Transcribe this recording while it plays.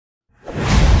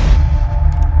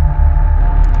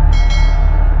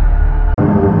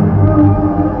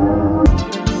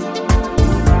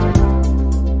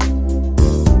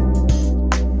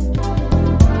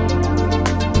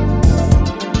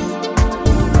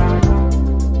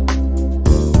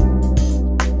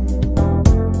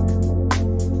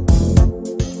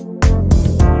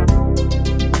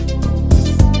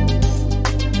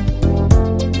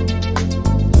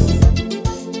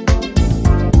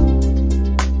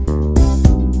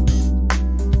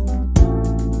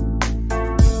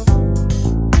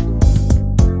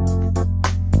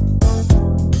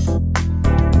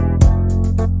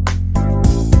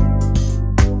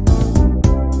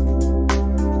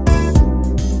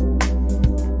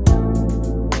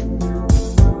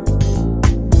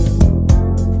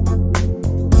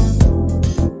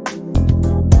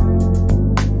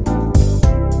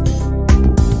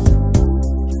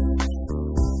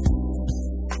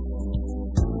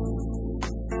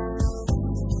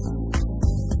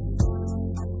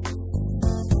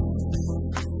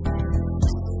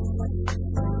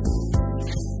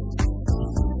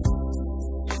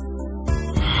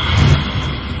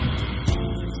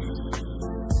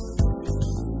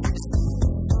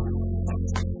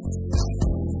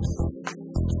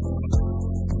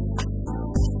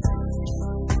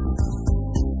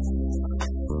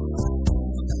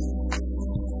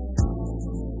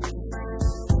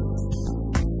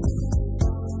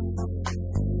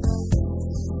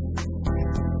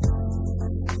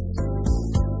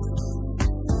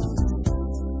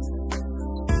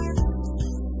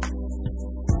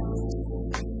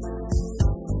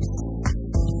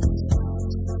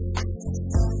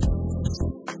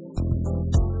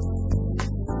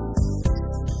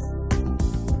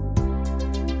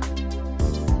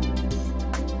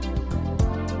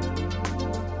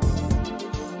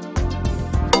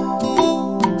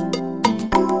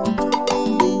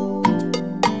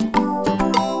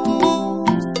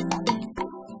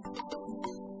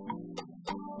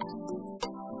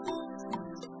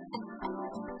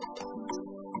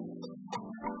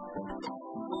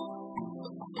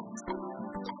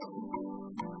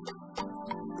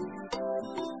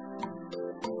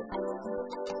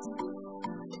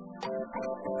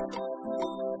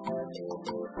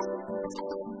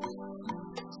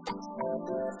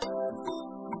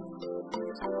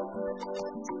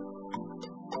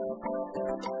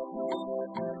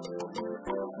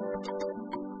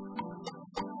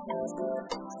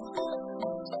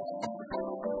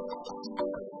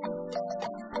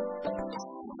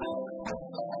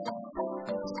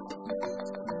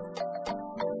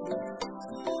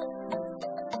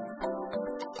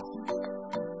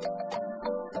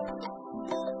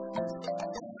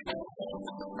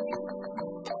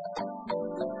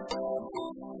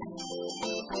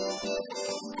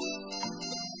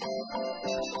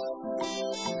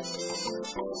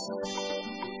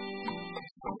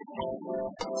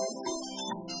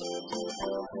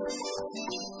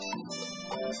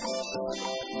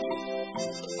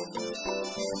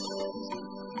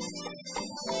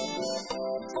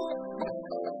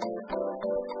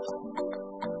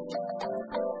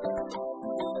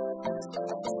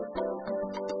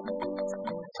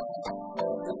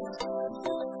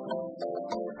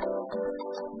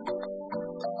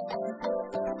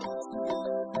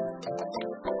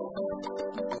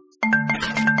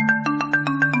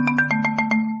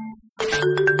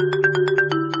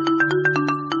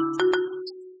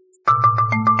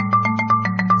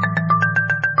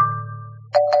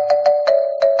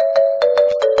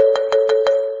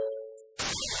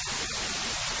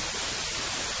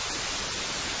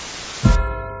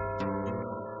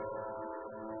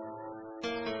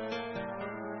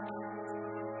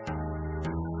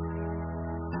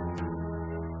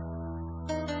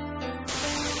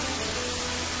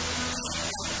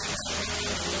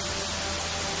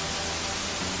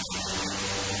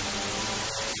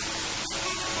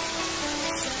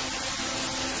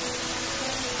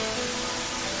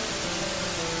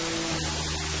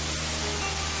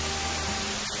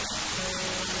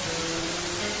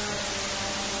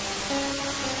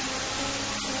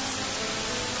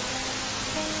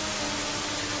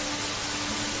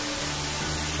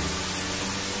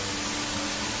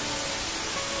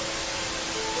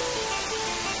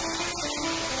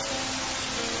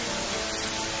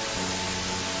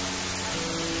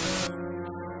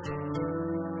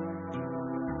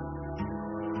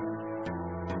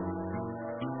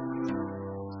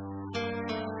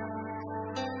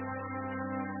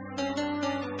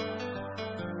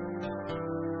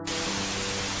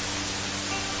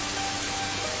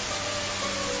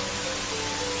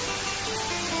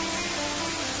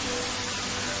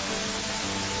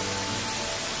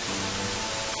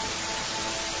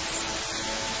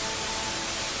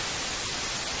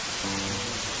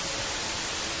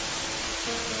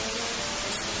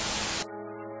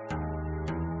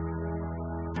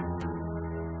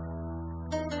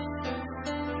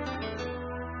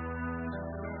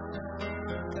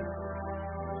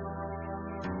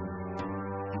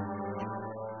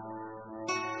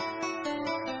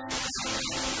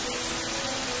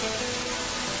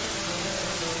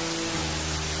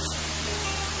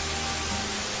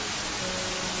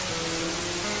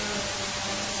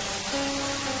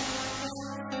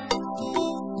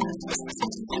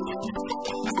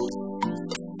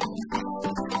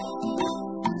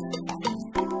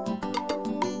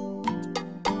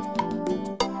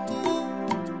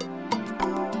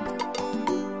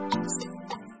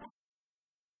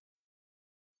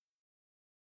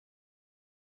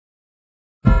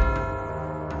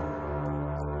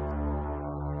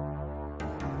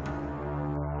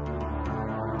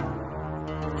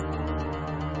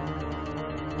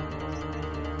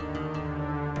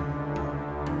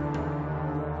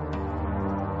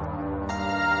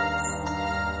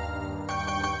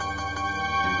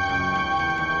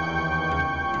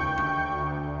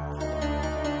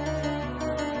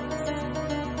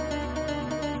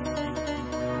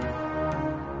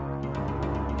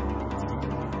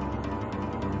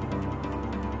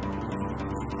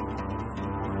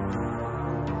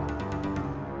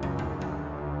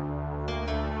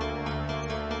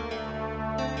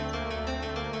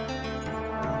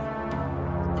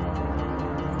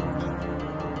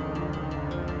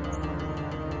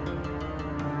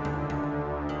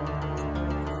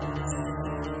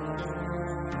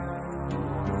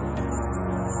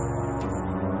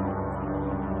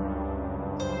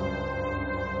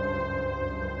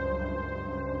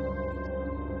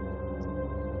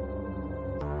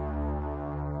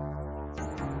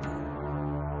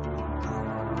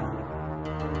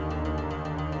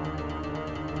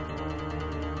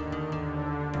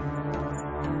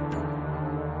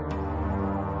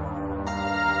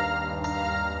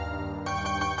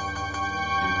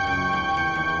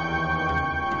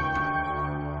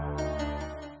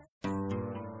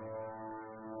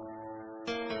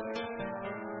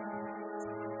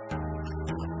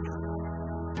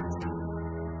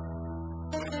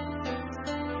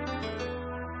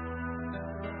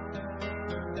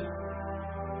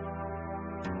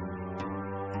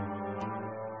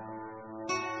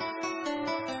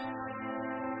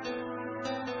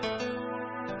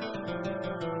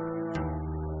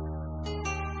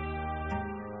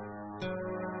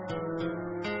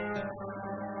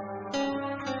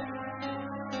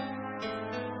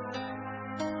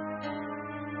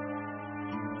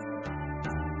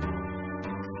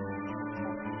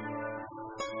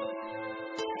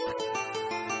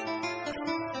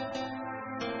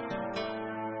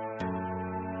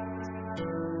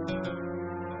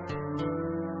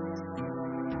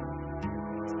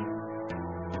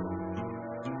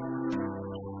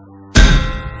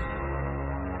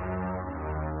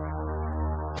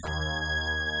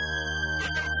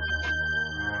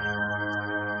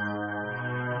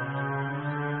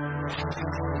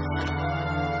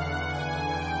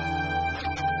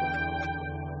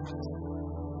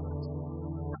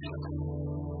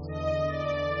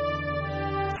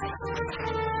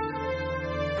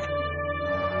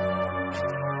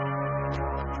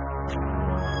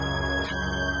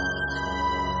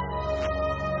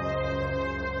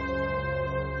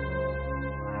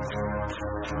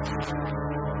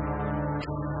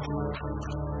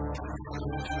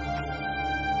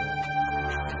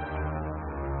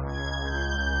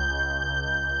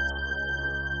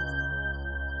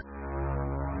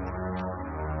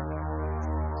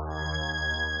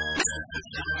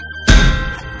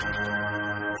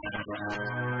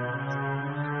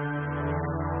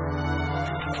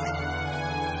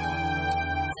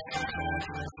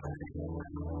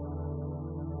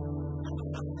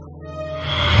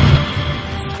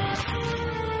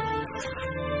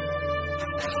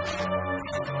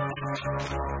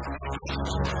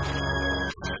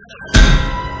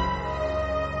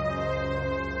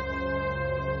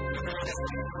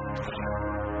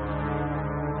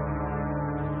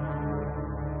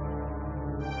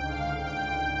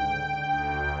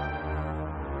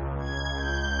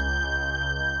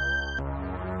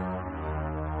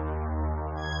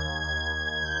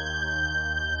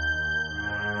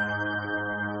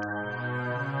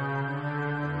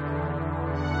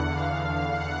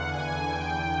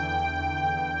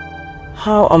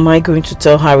How am I going to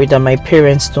tell Harry that my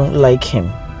parents don't like him?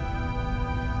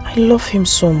 I love him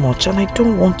so much and I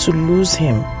don't want to lose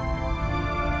him.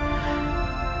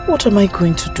 What am I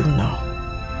going to do now?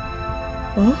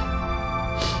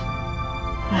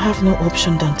 I have no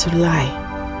option than to lie.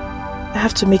 I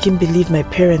have to make him believe my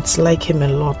parents like him a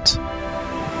lot.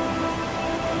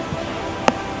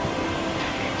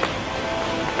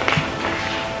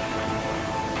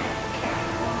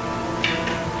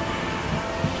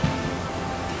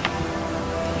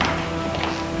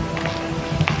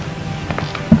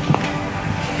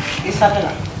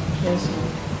 Isabella. Yes.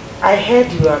 I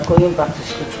heard you are going back to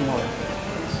school tomorrow.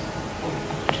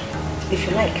 If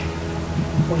you like,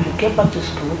 when you get back to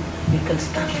school, you can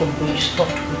start from where you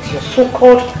stopped with your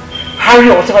so-called Harry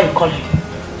or whatever you call him.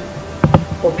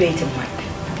 Or bear it in mind.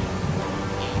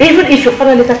 Even if your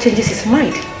father later changes his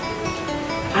mind,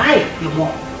 I, your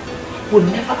mom, will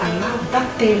never allow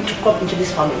that thing to come into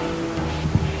this family.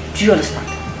 Do you understand?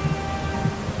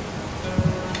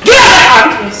 Do you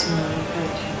understand? Yes, ma'am.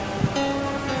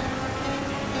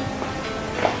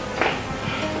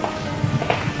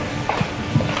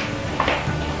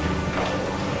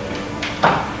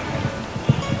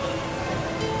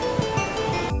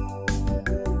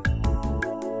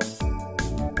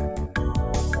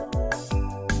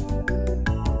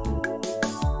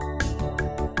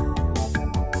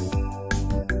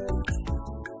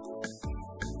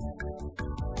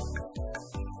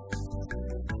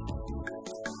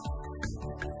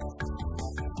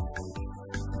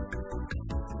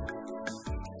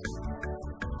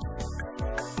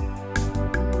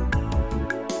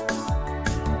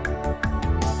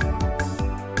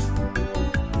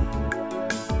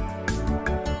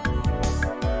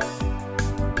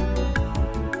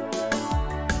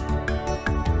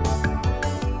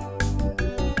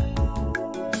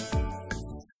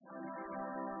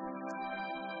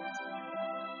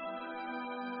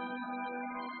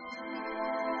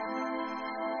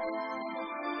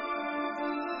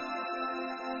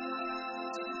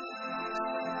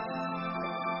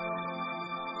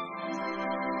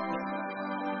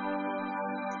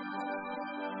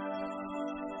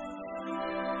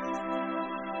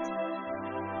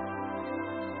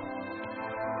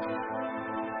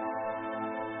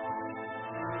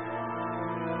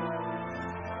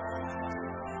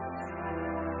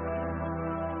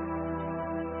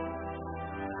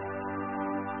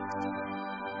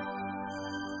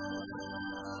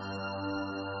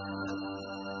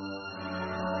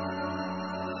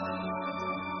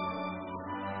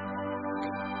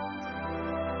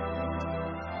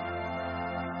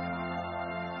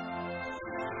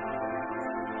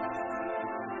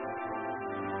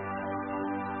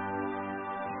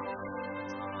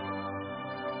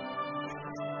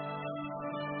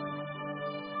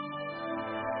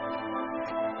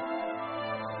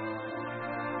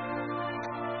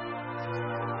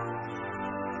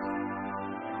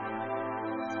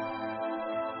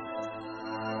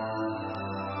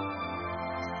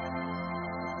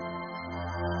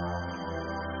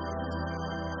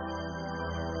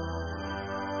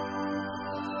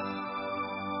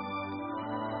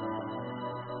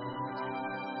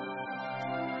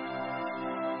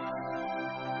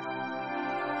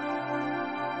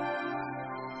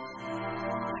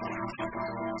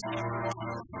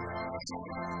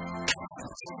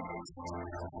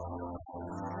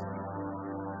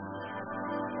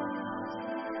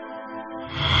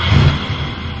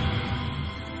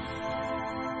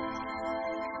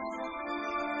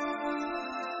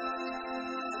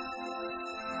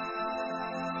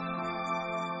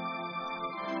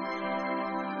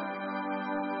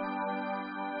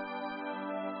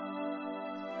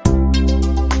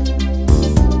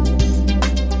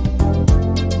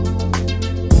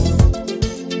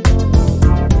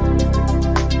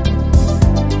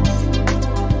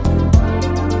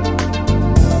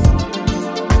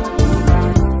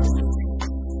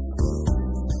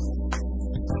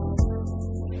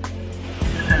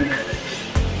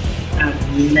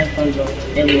 Never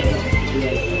loved anyone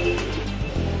really.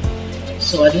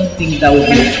 So I don't think that would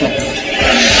be a problem.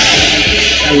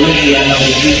 I love you and I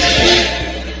will wait for you.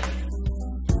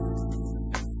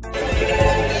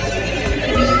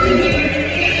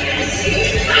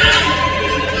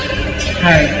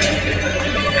 Hi.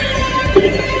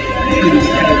 Please,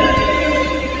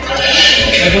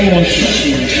 I don't want you to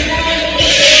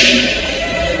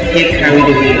get carried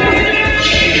away.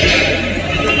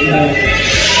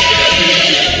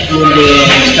 When they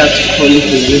start to call you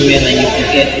for women and you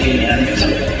forget me and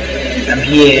I'm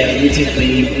here waiting for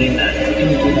you doing that. I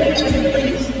don't do that to me,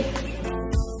 please.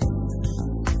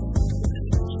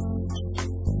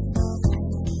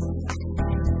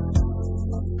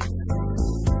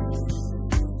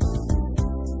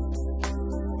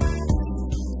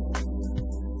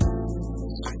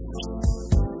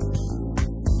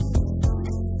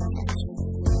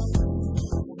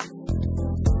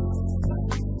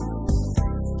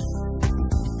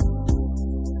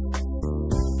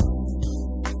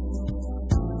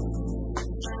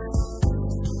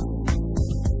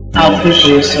 pay for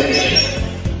your services.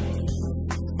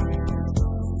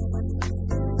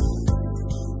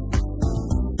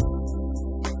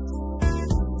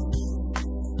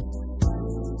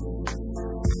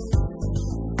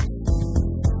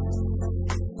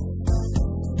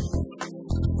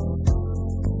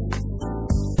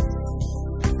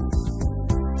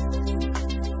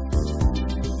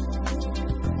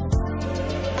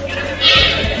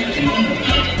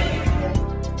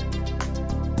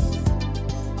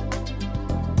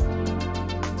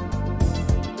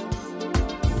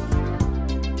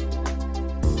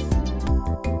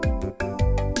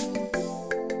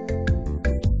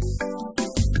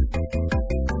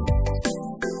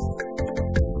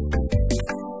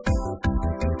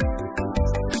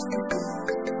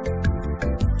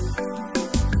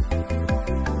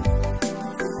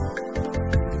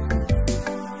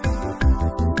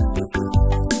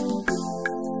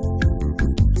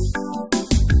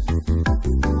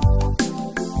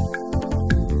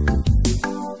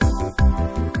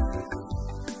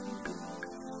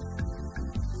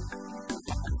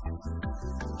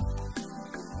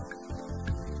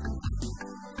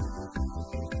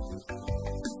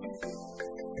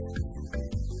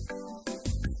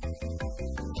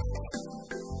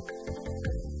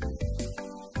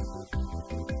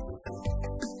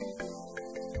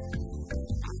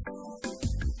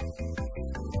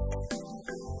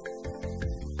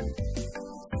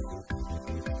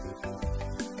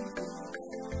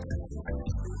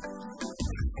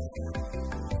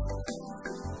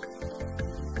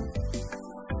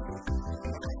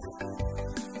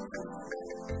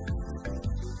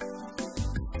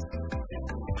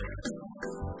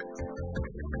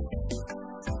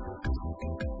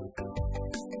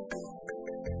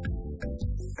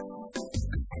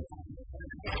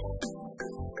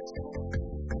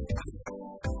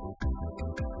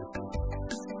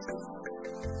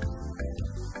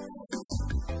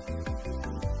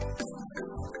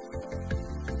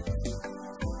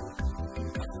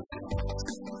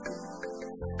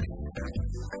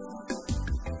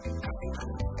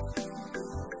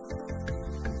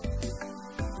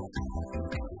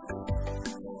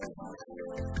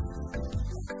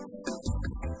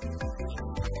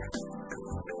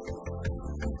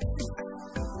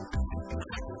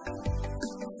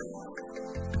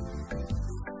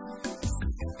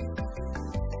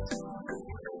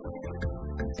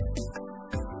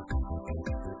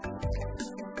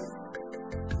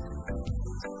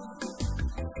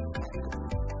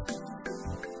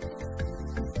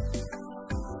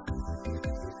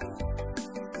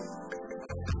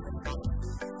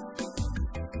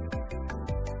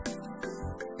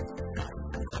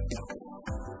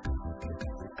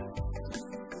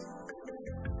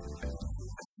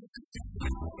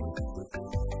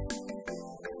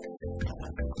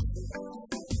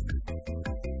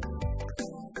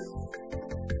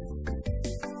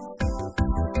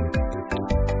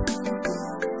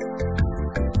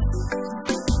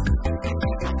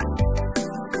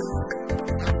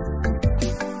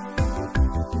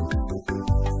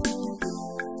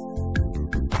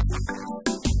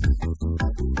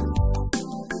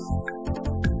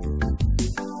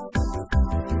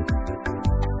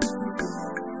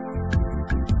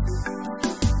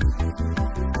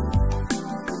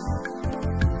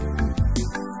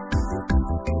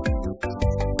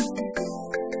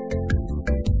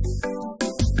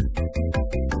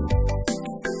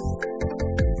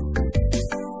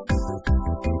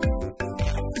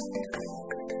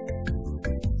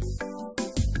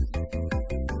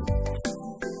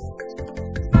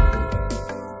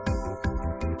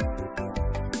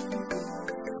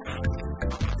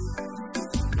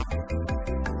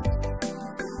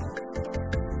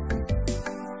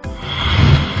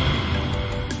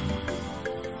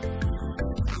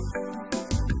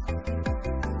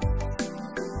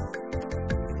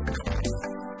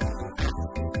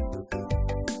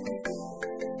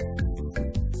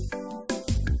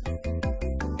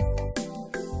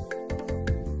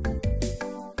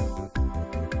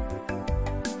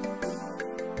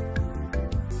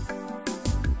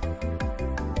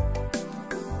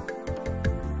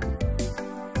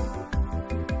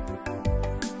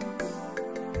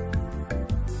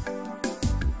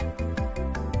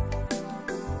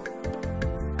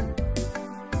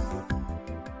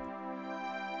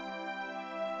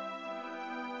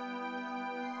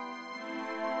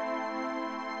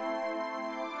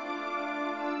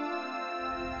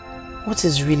 What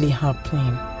is really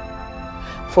happening?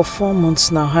 For 4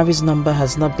 months now, Harry's number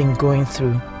has not been going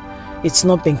through. It's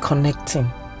not been connecting.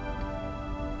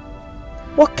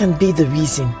 What can be the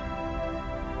reason?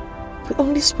 We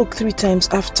only spoke 3 times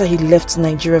after he left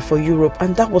Nigeria for Europe,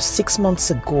 and that was 6 months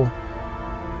ago.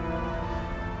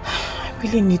 I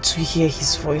really need to hear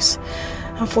his voice,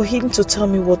 and for him to tell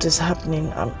me what is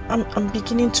happening. I'm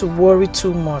beginning to worry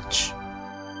too much.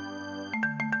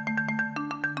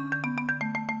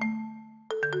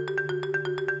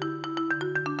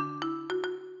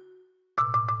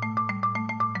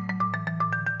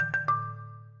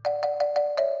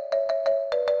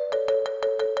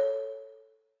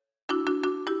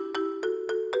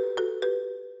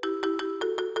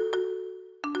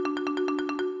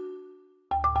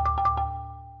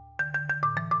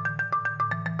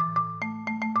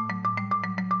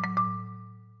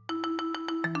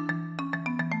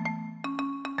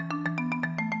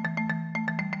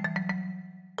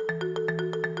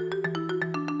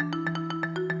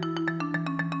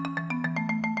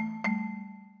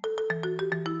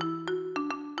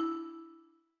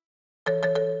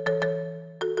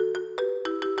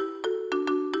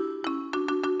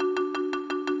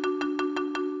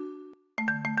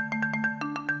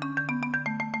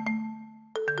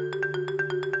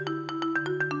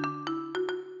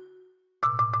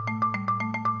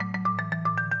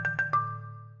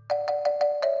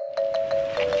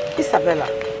 Isabella,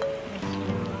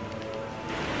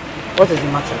 what is the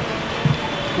matter?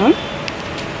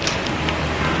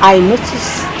 I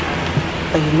noticed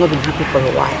that you've not been happy for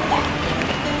a while.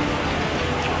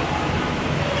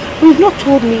 You've not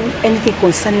told me anything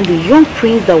concerning the young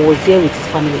prince that was there with his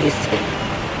family yesterday.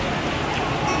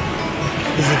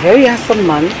 He's a very handsome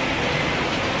man,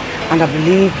 and I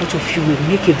believe both of you will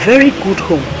make a very good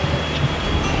home.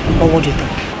 But what do you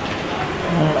think?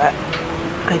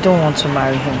 I don't want to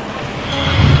marry him.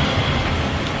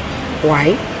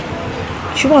 Why?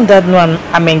 Chioma and Dad know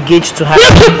I'm engaged to her. You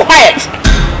keep quiet!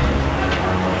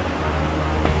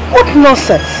 What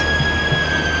nonsense!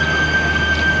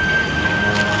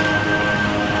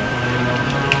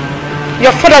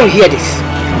 Your father will hear this.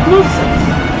 Nonsense.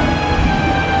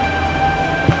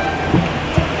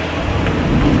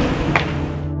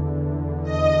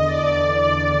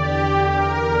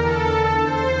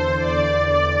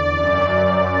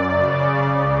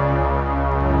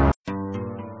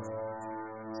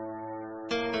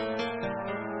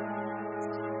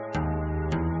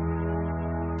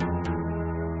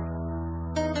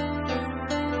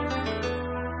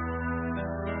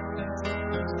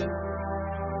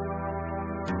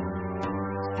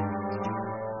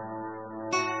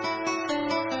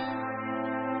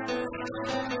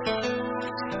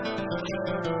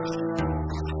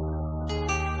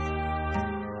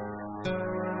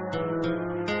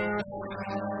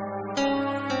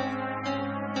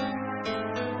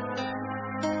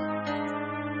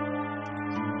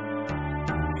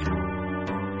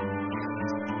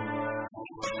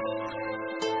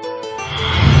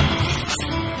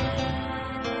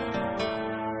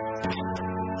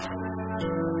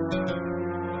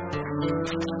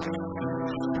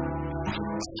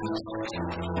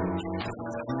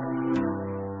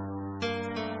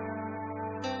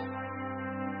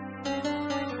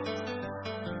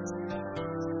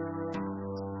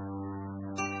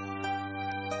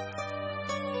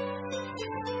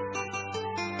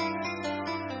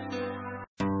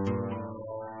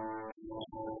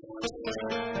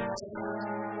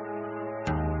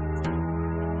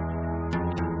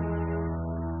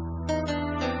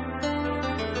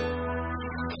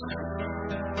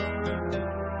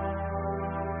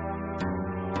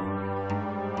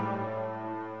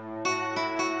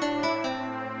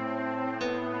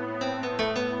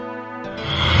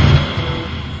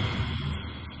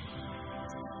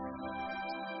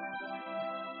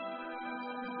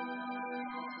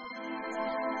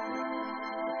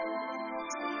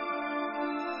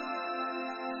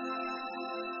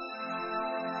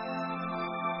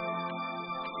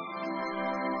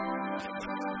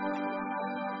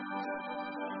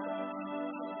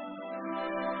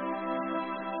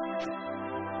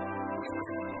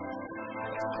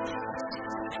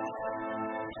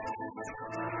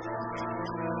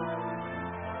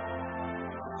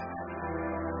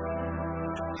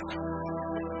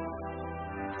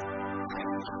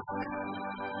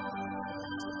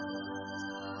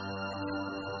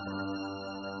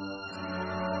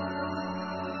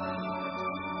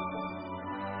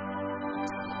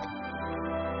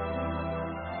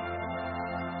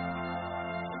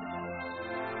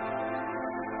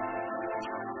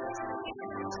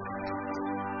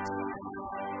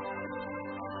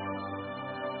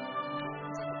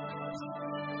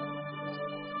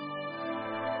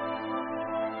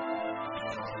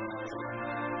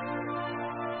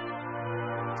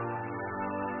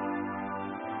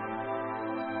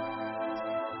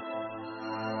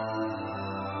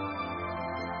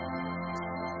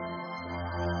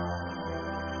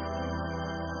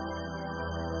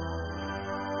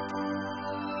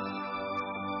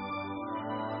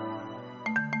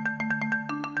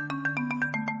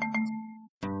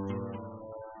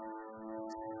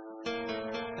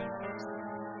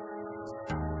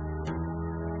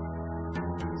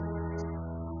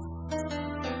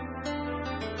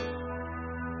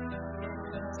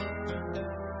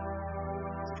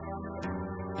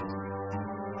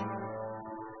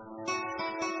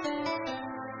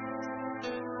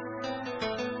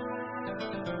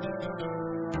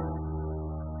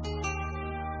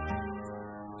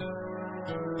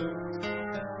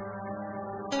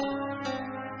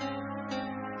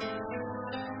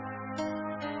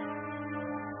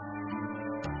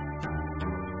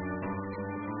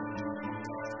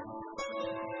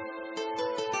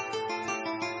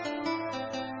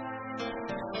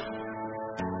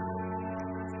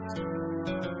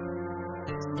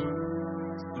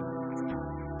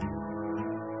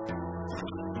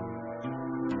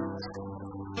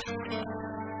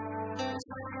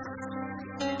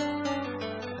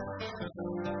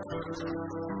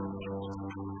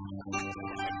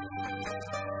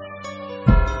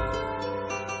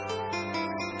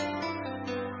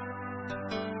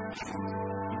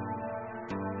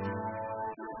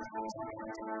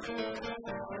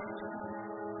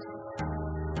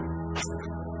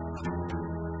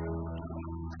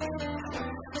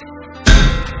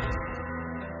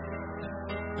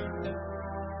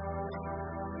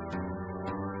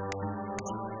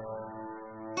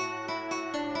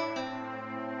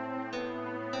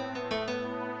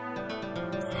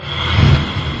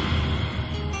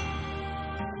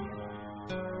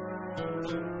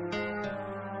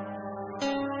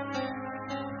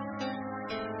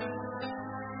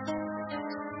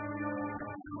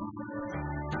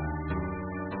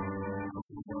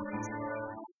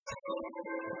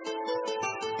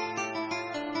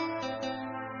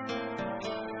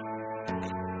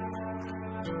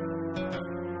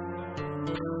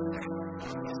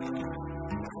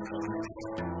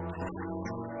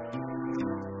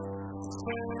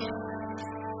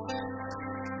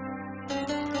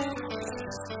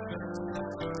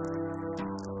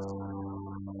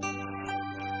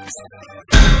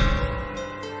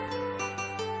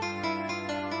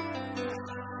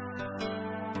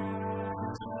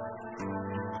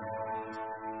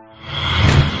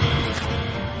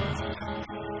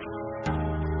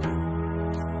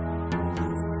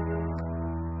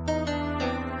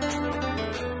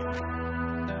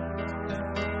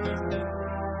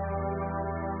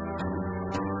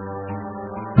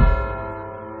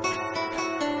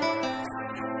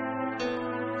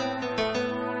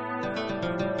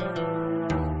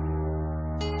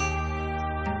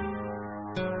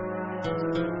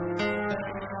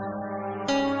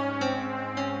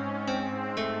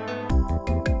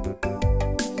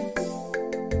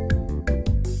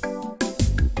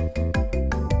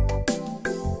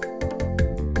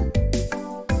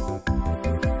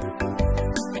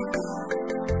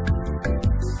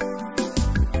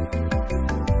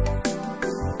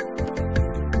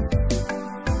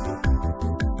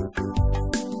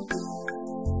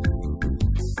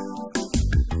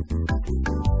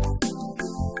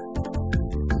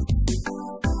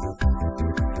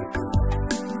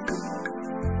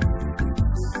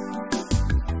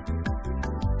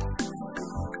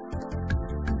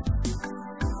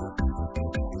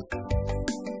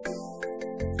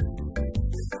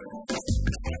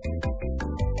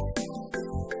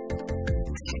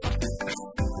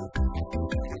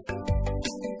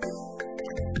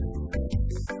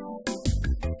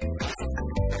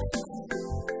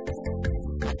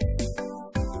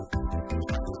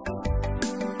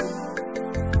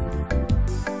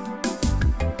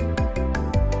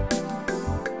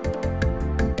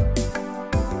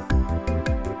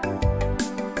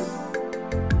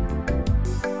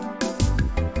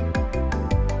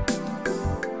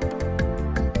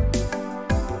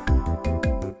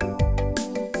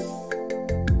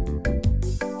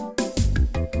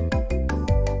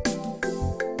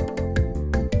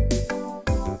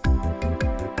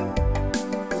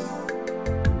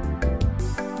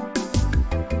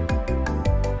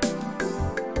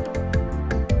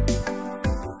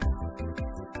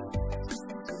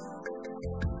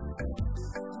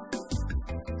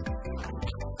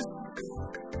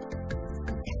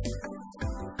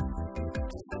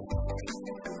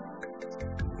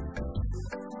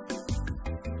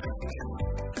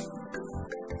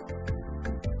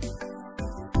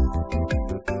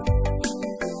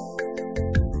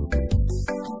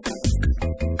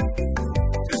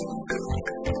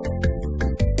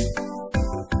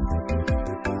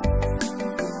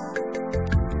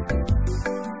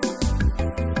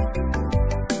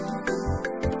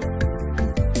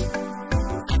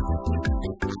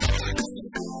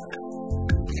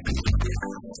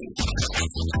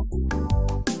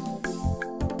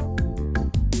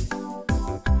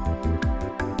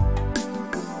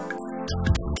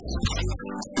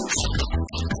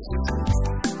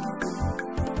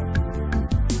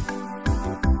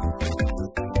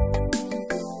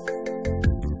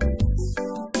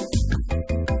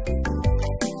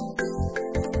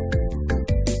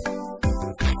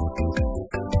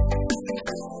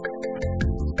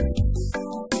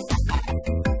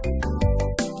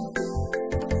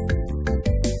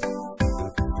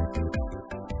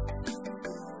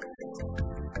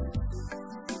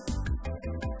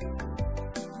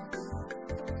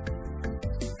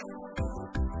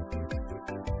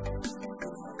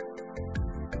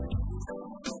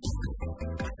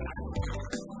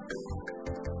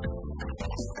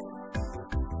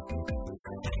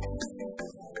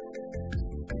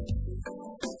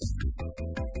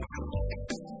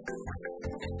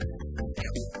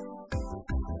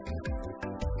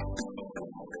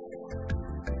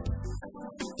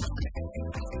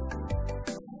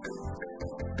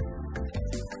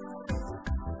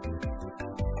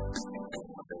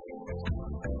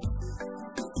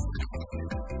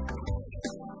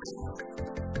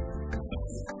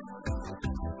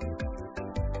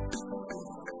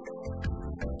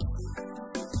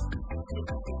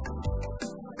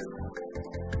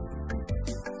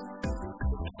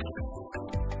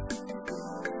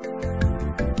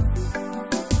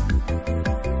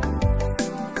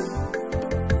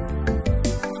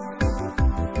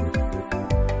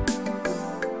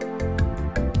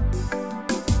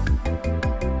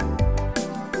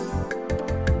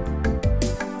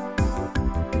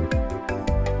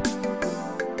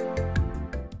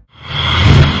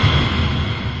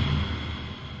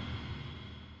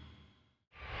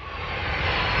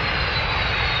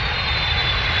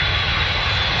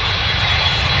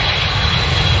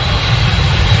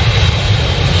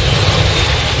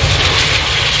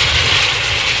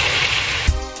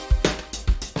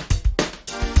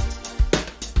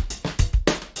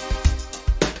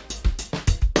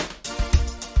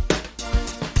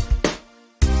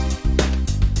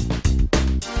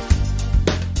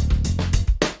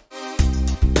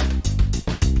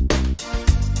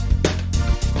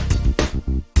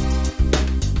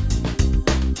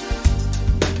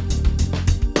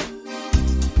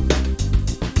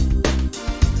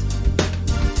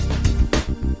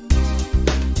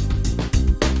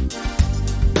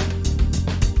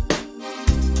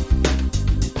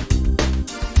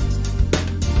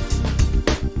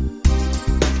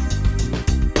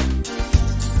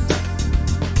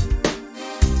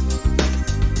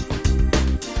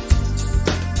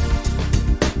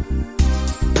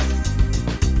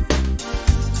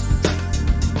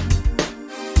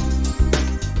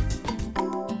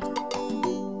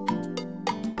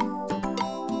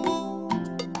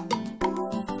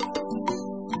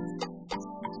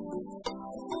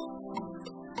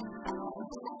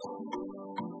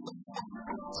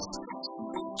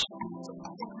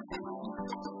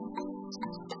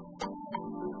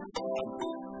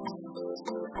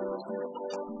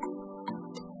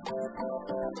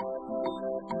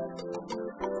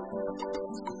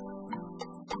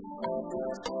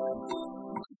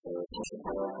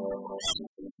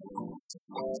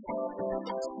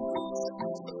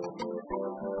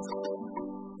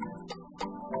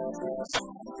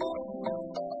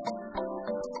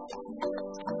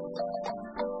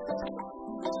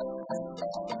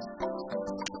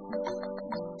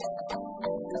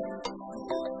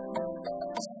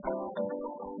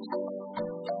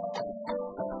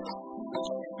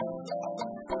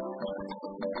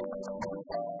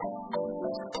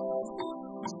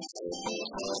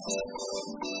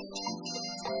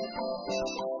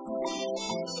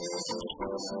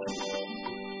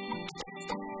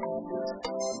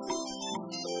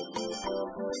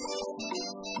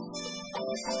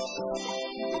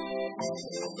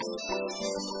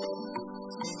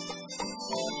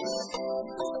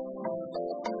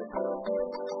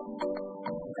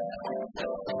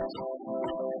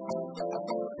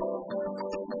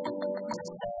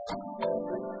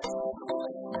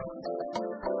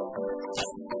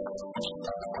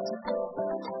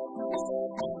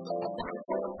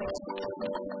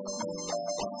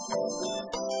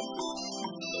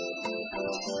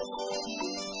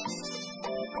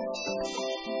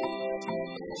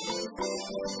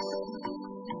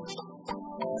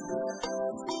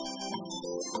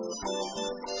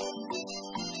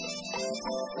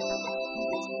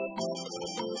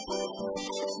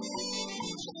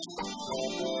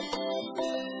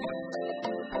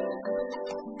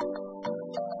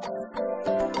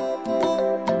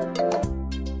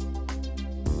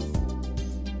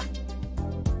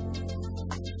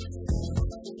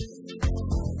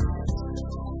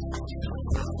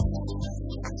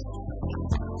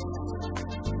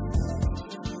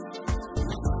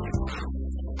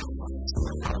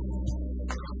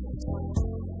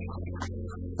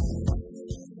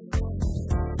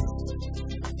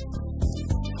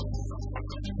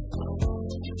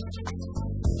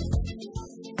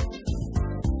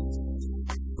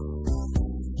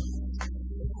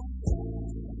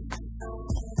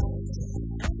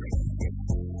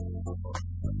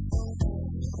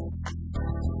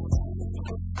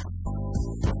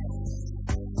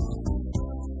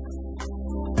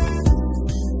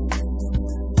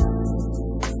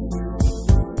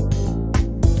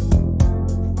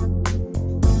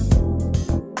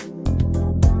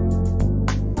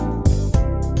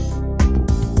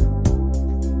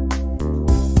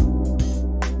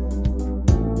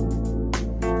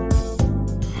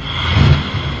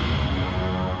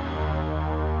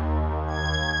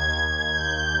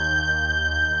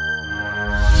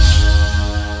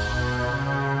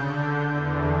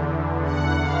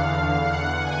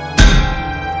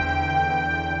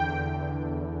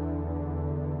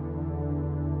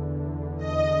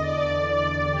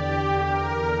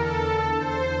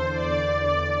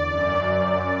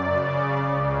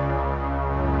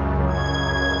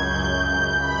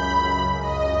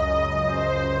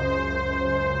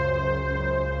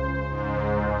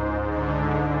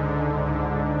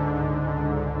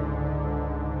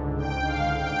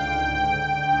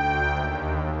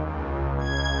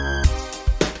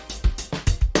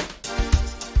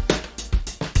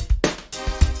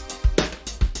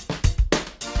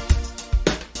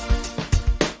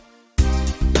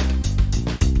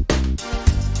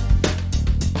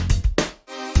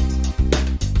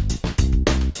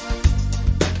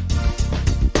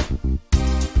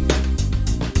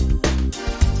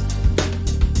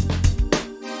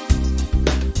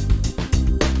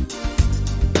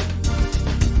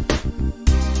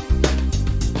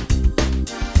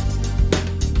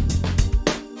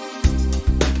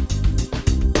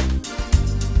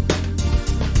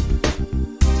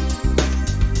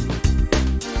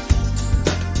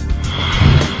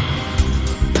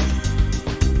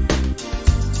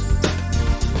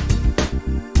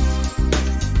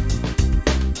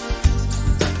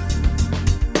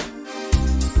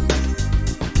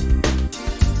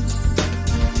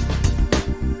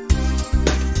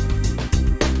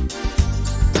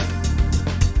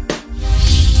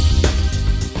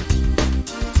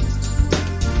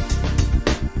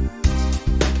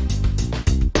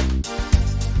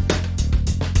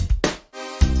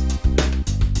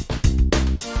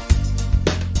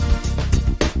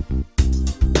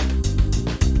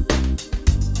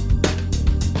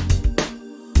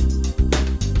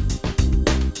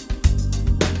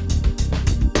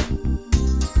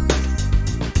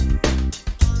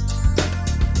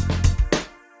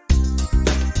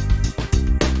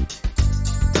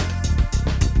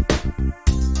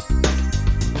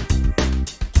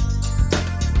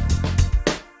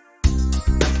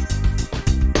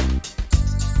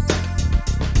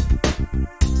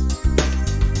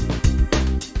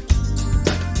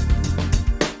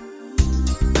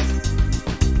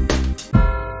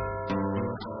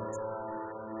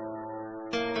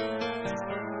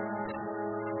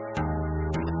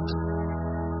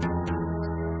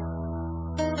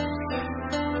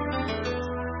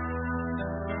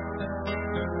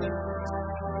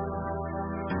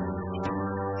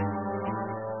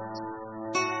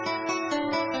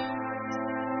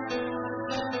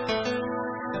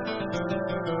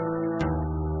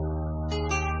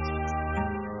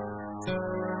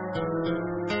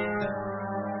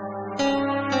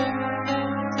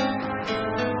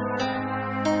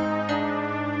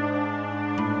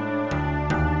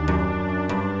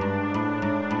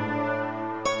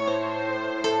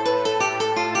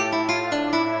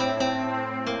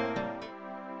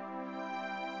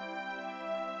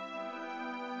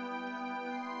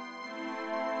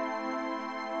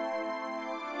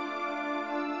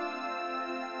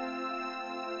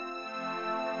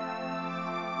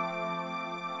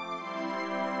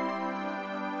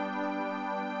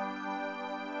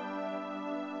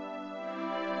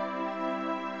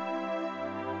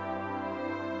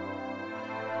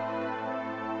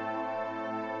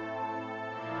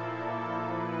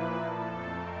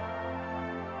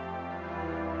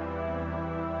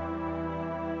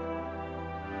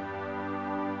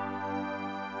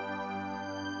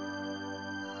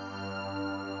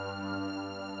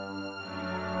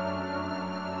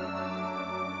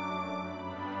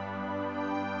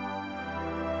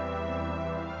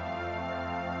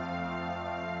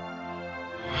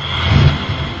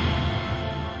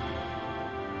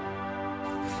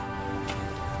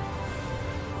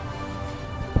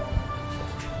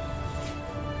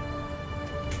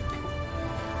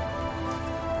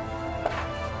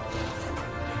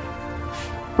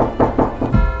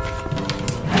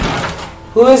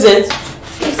 Who is it?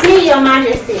 It's me, Your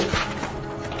Majesty.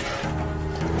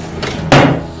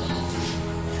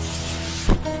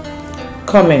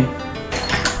 Come in.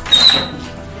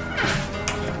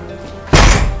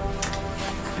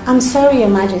 I'm sorry, Your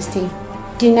Majesty.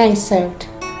 Dinner is served.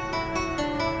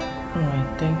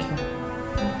 Alright, thank you.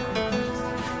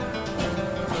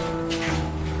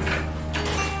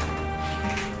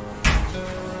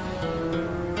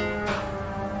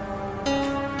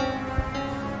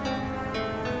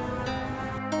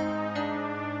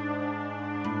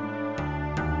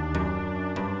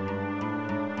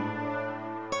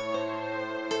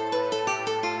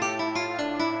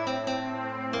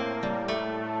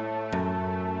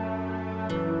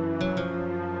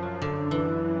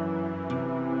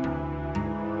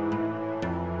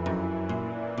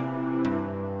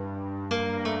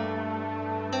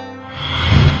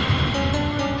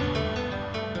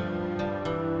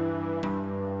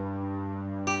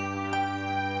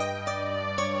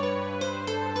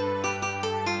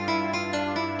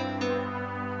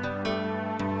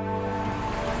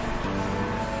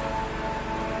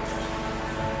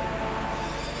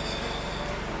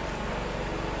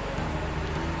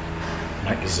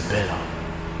 Isabella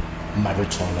married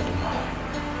to another man.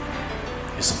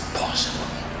 It's impossible.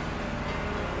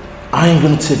 I ain't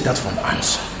gonna take that for an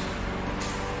answer.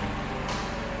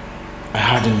 I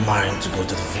had in mind to go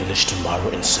to the village tomorrow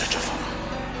in search of her.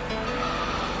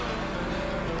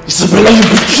 Isabella, you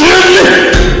betrayed me!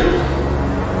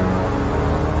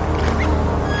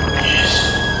 Yes.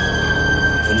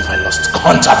 Even if I lost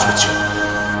contact with you,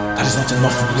 that is not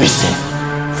enough reason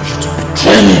for you to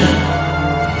betray me.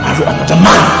 Marry another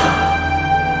man.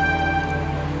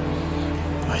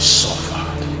 I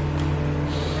suffered.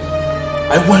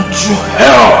 I went through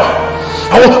hell.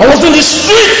 I was in the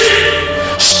streets.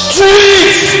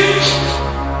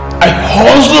 I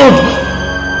hustled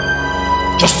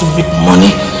just to make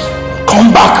money,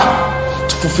 come back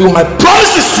to fulfill my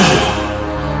promises to you.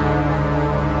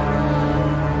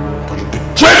 But you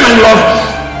betrayed my love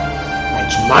and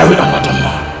to marry another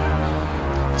man.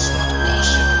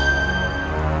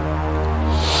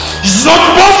 It's not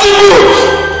possible!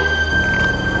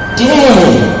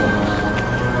 Damn!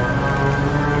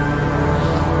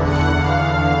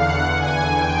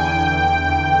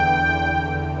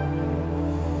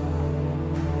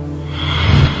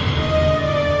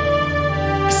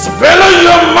 Isabella,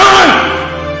 you're mine!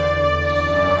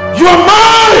 You're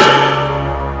mine!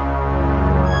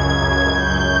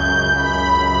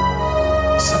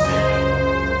 Isabella.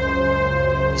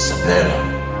 Isabella.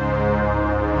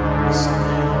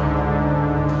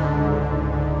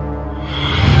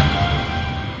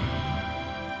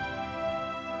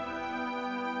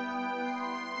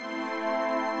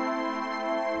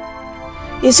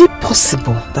 Is it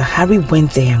possible that Harry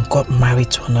went there and got married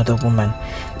to another woman,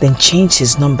 then changed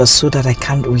his number so that I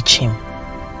can't reach him?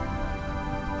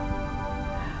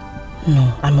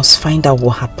 No, I must find out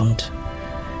what happened.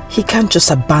 He can't just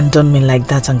abandon me like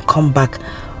that and come back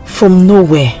from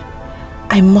nowhere.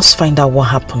 I must find out what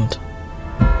happened.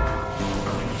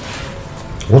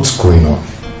 What's going on?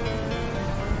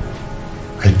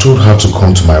 I told her to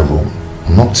come to my room.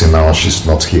 Not till now, she's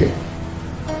not here.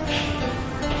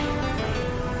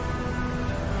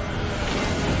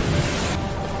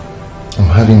 I'm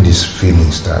having these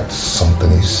feelings that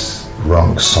something is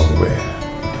wrong somewhere.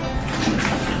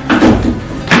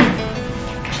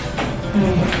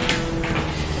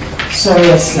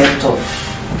 Sorry, I slept off.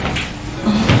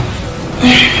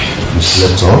 You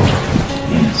slept off?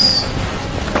 Yes.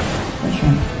 What's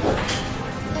wrong?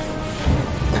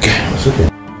 Okay, it's okay.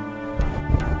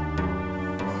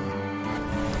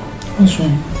 What's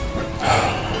wrong?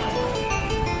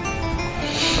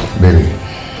 Baby.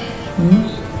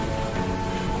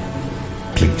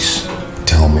 Please,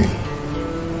 tell me.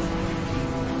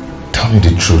 Tell me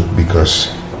the truth, because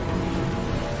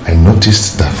I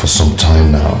noticed that for some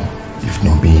time now, you've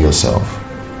not been yourself.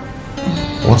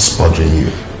 What's bothering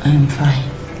you? I'm fine.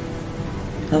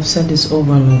 I've said this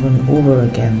over and over and over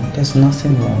again. There's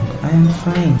nothing wrong. I am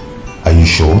fine. Are you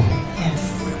sure? Yes.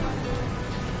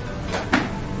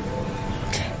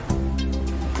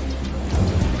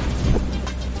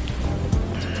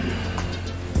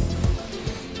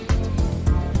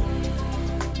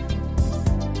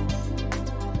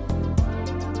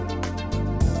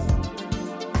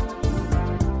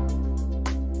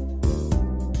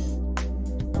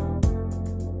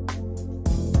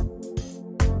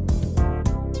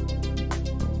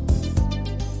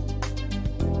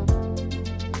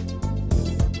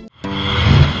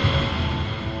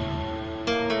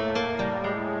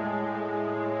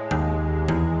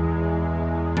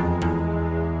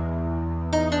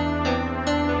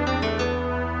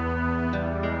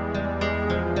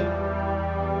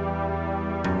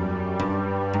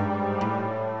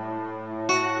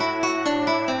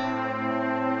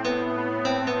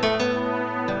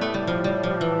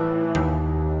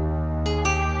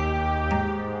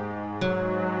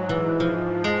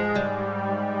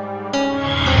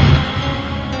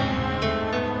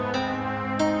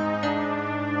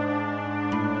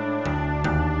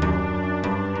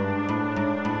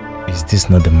 this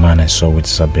not the man I saw with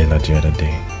Isabella the other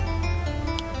day?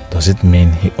 Does it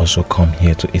mean he also come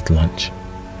here to eat lunch?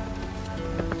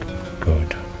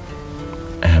 Good.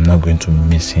 I am not going to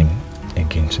miss him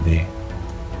again today.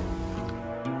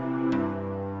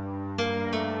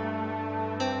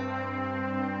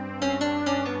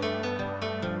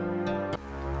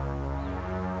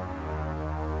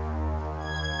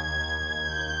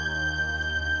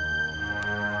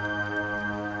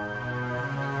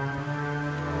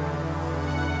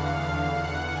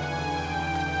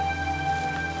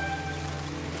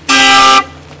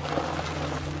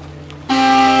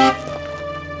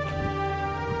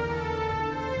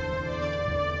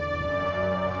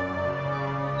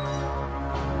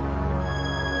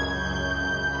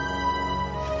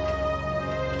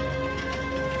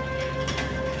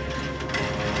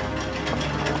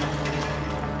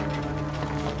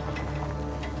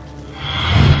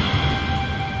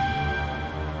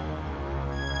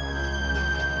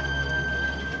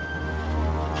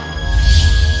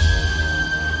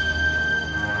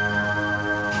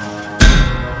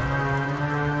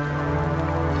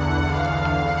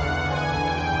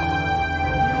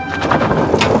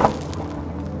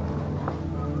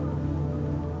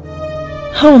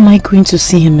 How am I going to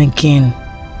see him again?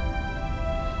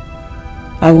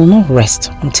 I will not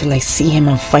rest until I see him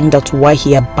and find out why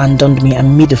he abandoned me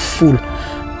and made a fool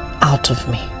out of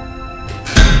me.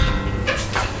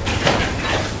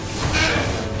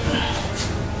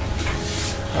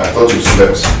 I thought you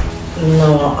slept.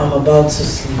 No, I'm about to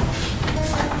sleep.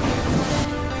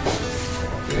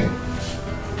 Okay.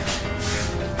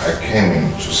 I came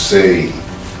in to say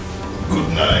good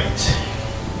night.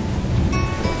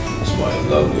 My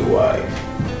lovely wife.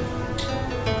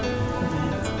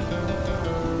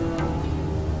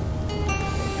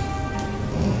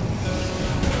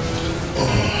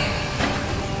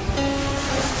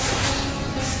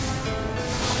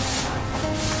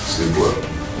 Sleep well.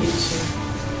 You too.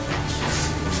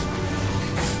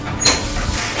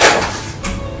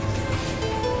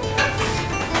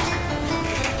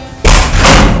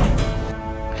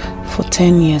 For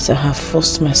 10 years I have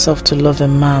forced myself to love a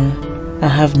man I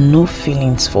have no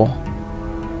feelings for,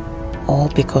 all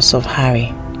because of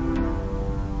Harry.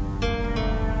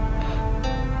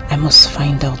 I must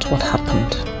find out what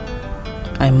happened.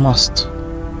 I must.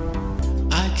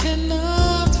 I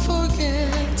cannot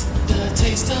forget the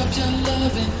taste of your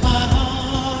love in my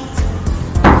heart.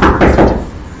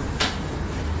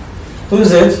 Who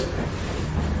is it?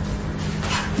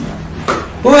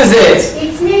 Who is it?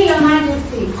 It's me, Your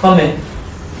Majesty. Come in.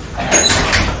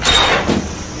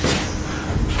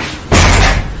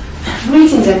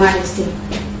 Greetings, Your Majesty.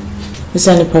 Is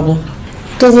there any problem?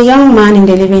 There's a young man in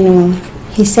the living room.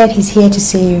 He said he's here to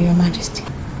see you, Your Majesty.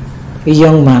 A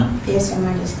young man? Yes, Your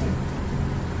Majesty.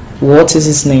 What is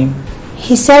his name?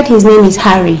 He said his name is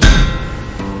Harry.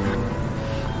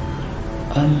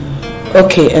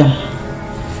 Okay,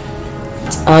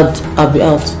 I'll be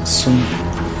out soon.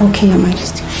 Okay, Your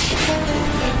Majesty.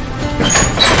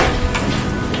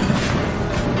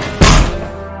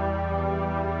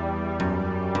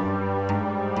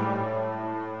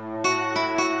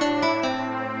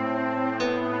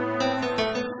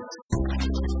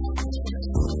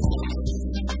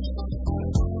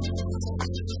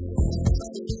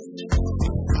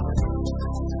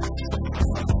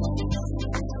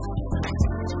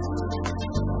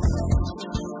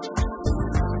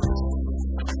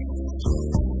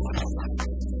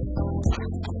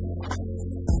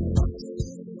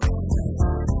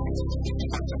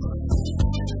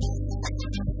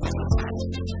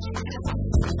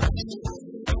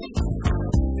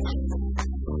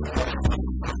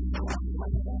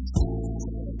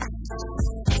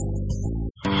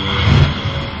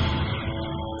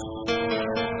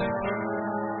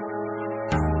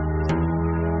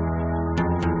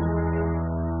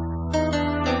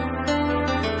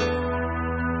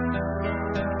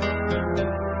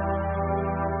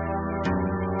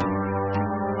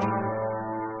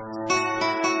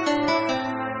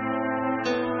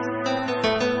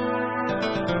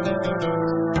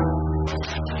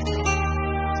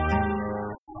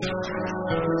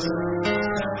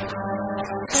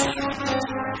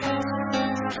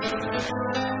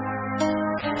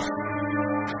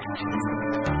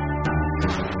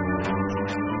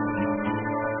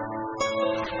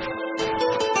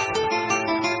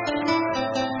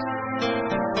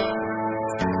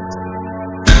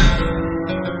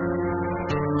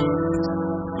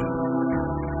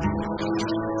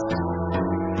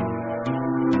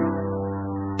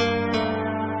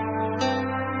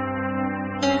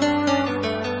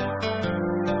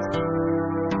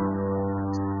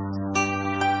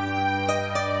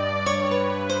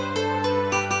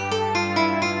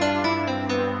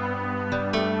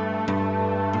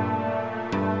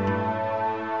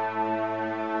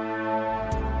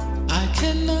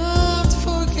 cannot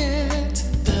forget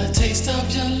the taste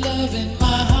of your love in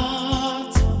my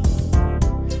heart.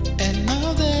 And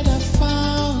now that I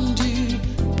found you,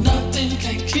 nothing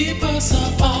can keep us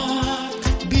apart.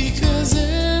 Because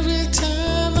every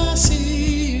time I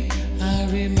see you, I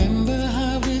remember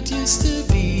how it used to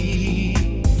be.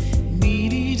 Me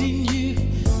needing you,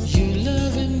 you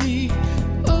loving me.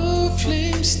 Oh,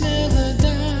 flames never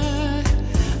die.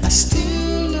 I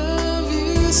still love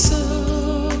you so.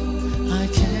 I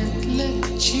can't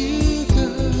let you go.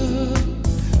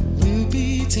 We'll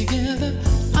be together.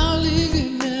 I'll leave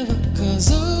you never.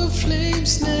 'Cause oh,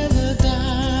 flames never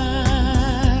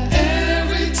die.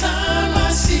 Every time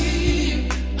I see you,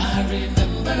 I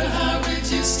remember how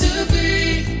it used to be.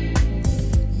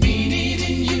 Me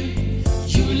needing you,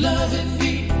 you loving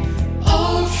me.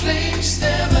 Oh, flames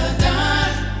never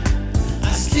die.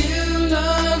 I still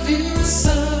love you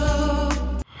so.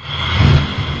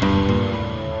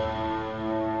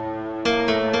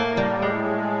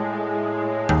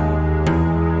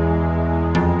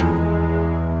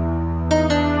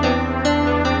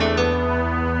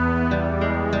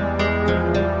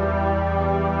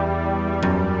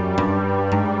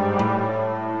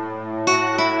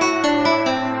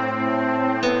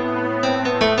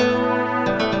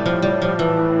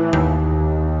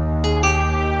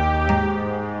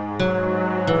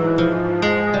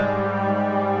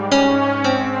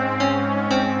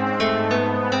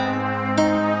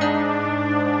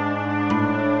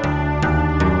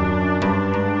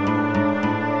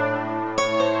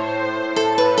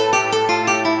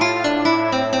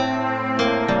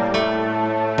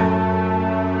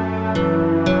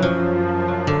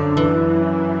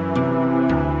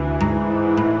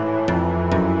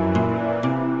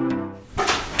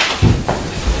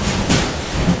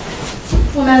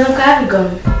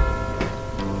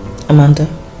 Amanda,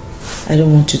 I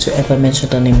don't want you to ever mention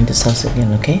that name in this house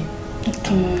again, okay?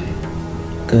 Okay, Mom.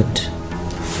 Good.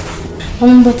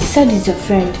 But he said he's your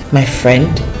friend. My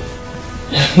friend?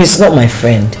 He's not my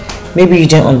friend. Maybe you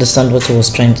didn't understand what he was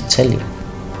trying to tell you.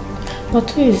 But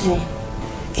who is he?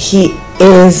 He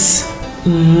is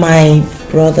my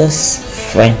brother's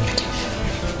friend.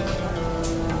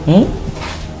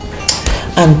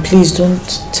 And please don't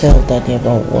tell Daddy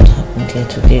about what happened here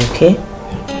today, okay?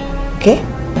 Okay?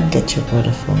 And get your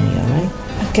brother for me, alright?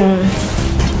 Okay, Mom.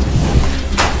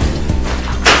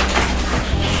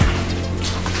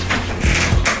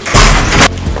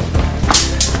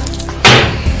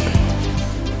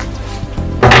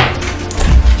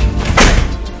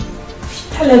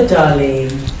 Hello,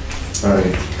 darling. Hi.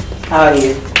 How are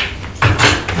you?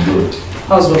 Good.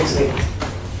 How's work today?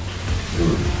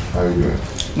 Good. How are you doing?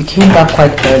 You came back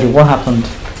quite early. What happened?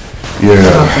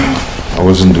 Yeah, I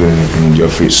wasn't doing anything in the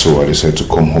office, so I decided to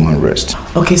come home and rest.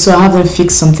 Okay, so I haven't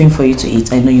fixed something for you to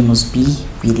eat. I know you must be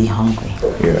really hungry.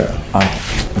 Yeah. Alright.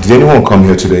 Did anyone come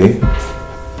here today?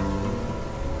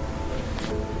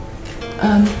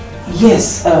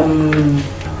 Yes,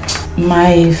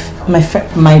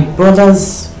 my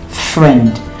brother's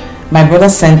friend. My brother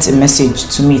sent a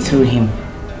message to me through him.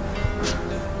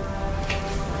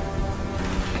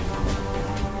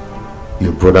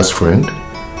 Your brother's friend?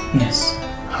 Yes.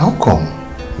 How come?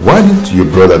 Why didn't your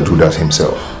brother do that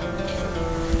himself?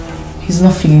 He's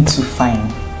not feeling too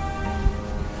fine.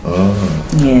 Oh.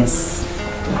 Yes.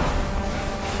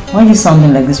 Why are you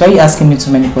sounding like this? Why are you asking me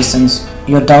too many questions?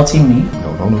 You're doubting me?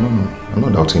 No. I'm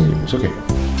not doubting you. It's okay.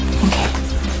 Okay.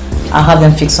 I'll have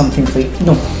them fix something for you.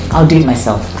 No, I'll do it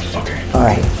myself. Okay.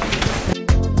 Alright.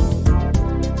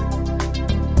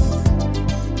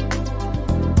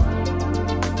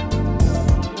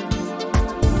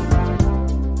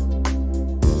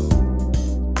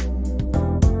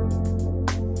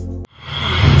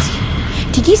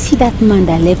 Did you see that man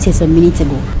that left here some minutes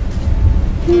ago?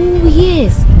 Oh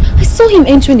yes, I saw him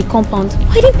entering the compound.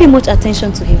 I didn't pay much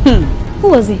attention to him. Who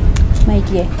was he? My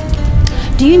dear,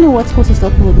 do you know what Kotisa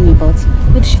told me about him?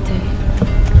 What did she tell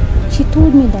you? She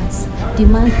told me that the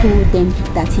man told them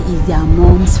that he is their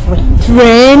mom's friend.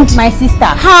 Friend? My sister.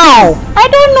 How? I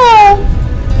don't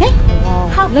know. Eh? Wow.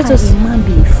 How Let can us... a man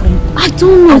be a friend? I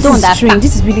don't know. I This don't is understand. strange.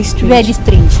 This is really strange. Very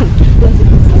strange.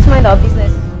 Let's mind our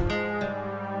business.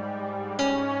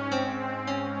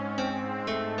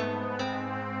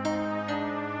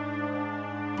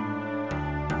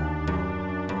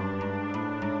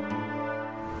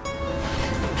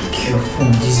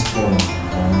 From this boy,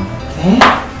 okay?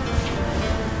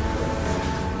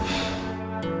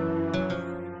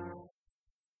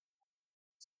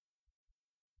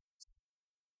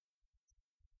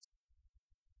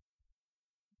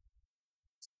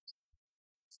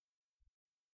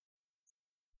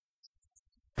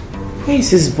 Where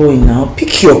is this boy now?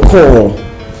 Pick your call.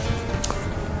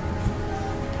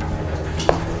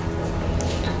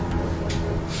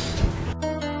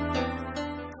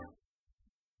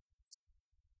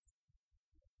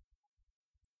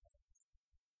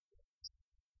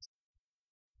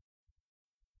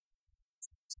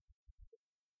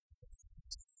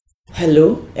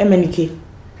 Hello, MNK.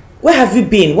 Where have you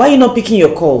been? Why are you not picking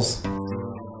your calls?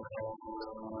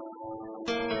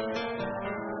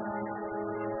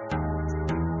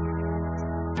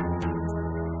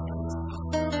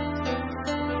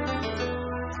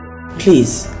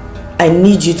 Please, I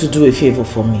need you to do a favor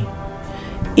for me.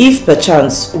 If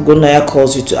perchance Ugonaya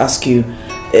calls you to ask you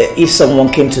if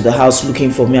someone came to the house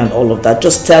looking for me and all of that,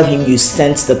 just tell him you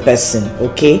sent the person,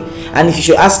 okay? And if he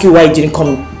should ask you why you didn't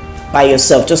come by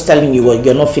yourself, just tell him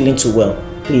you're not feeling too well,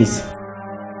 please.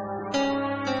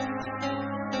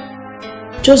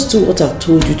 Just do what I've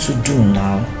told you to do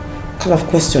now. What kind of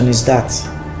question is that?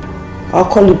 I'll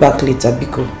call you back later,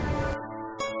 Biko.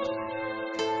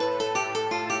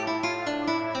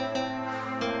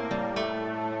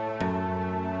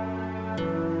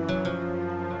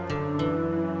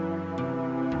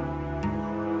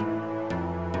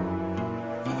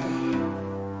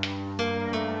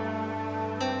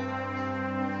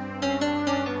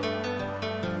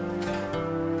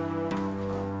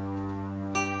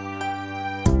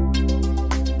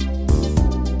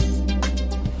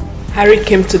 Harry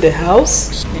came to the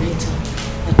house? Benita,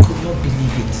 I could not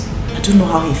believe it. I don't know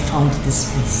how he found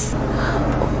this place.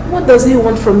 What does he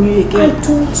want from you again? I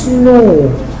don't know.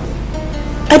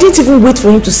 I didn't even wait for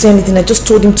him to say anything. I just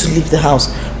told him to leave the house.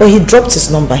 But he dropped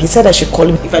his number. He said I should call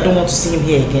him if I don't want to see him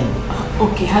here again.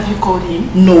 Okay, have you called him?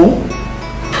 No.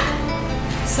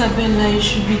 Isabella, you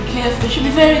should be careful. You should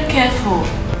be very careful.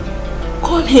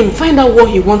 Call him, find out what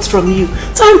he wants from you.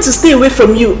 Tell him to stay away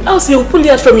from you, else he will pull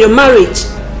you out from your marriage.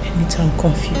 Benita, I'm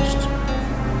confused.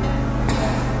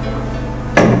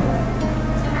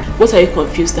 What are you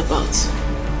confused about?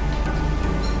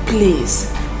 Please,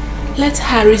 let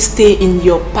Harry stay in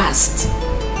your past.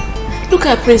 Look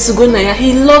at Prince Ugonaya,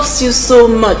 he loves you so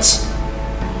much.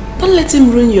 Don't let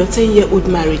him ruin your 10-year-old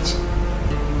marriage.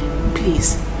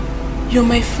 Please, you're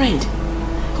my friend.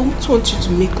 I won't want you to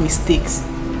make mistakes.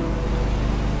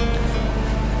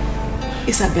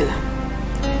 Isabella.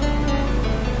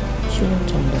 You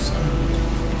won't understand.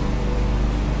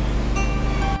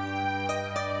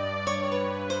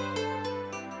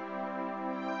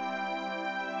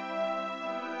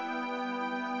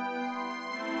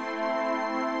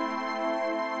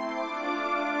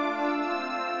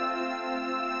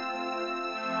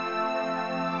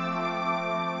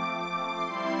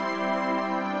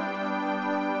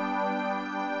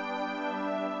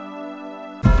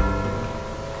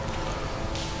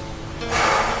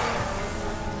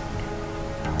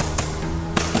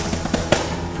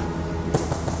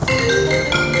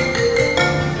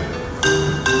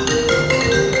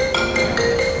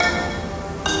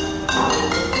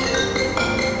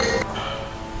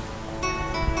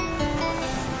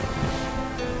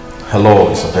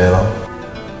 Hello, Isabella.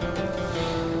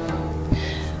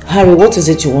 Harry, what is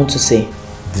it you want to say?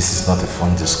 This is not a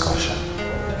fun discussion.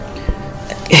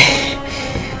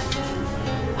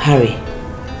 Harry,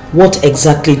 what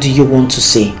exactly do you want to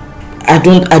say? I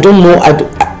don't know.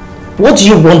 What do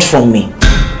you want from me?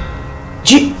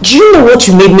 Do you know what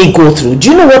you made me go through?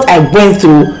 Do you know what I went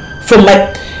through from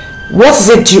my... What is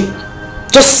it you...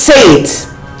 Just say it.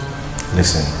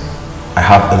 Listen, I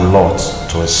have a lot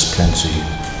to explain to you.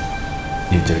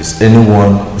 If there is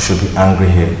anyone who should be angry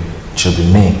here, it should be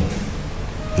me.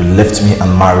 You left me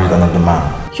and married another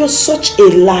man. You're such a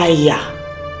liar.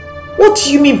 What do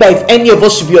you mean by if any of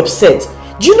us should be upset?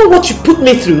 Do you know what you put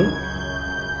me through?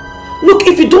 Look,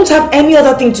 if you don't have any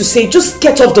other thing to say, just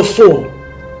get off the phone.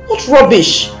 What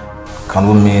rubbish. Can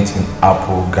we meet in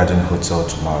Apple Garden Hotel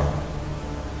tomorrow?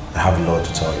 I have a lot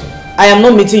to tell you. I am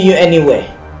not meeting you anywhere.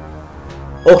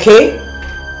 Okay?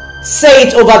 Say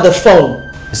it over the phone.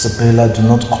 Isabella, do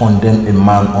not condemn a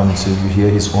man until you hear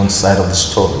his own side of the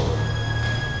story.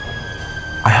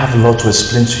 I have a lot to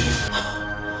explain to you.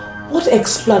 What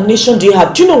explanation do you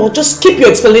have? Do you know what? Just keep your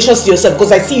explanations to yourself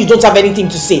because I see you don't have anything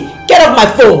to say. Get off my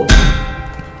phone.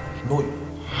 No.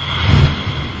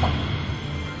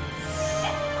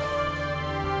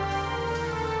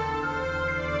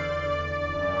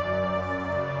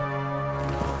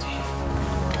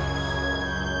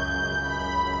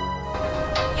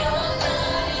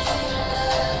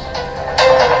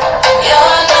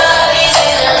 You're not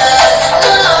easy to love.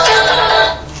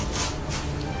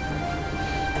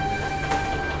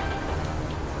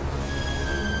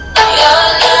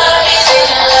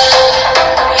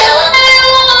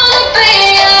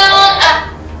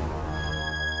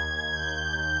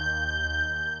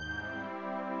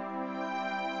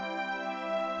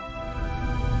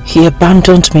 He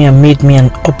abandoned me and made me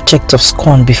an object of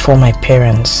scorn before my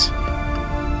parents.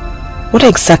 What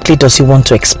exactly does he want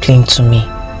to explain to me?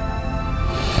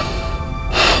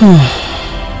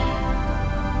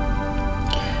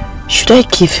 Should I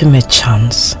give him a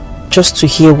chance just to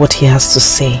hear what he has to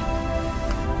say?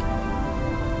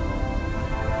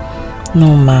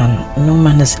 No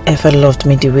man has ever loved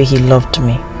me the way he loved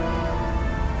me.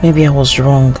 Maybe I was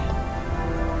wrong.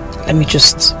 Let me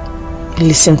just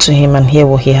listen to him and hear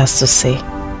what he has to say.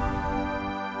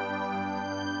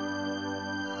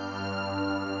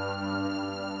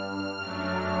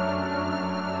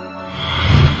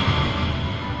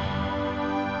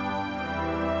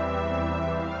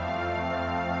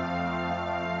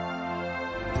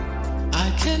 I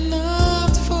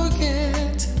cannot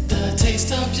forget the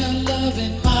taste of your love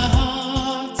in my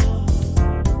heart.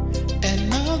 And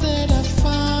now that I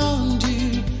found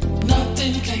you,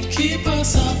 nothing can keep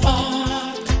us apart.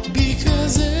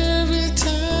 Because every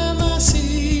time I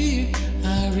see you,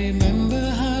 I remember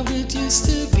how it used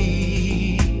to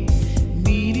be.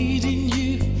 Me needing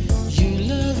you, you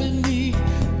loving me.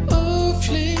 Oh,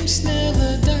 flames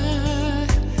never die.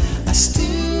 I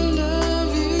still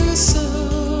love you so.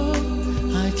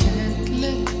 I can't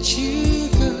let you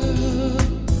go.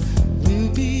 We'll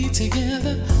be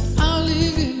together, I'll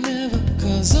leave you never.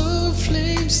 Cause oh,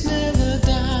 flames never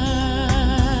die.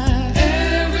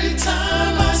 Every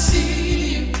time I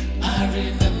see you, I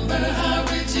remember how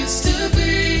it used to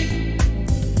be.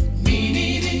 Me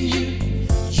needing you,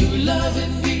 you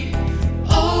loving me.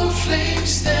 Oh,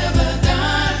 flames never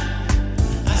die.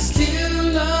 I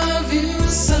still love you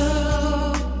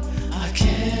so. I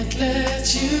can't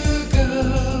let you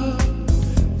go.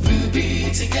 We'll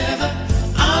be together,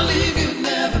 I'll leave you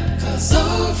never. Cause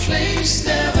oh, flames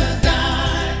never die.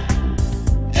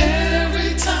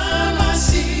 Every time I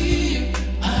see you,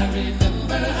 I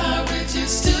remember how it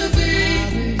used to be.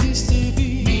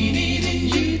 Me needing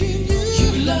you, you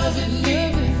loving me.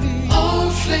 Oh,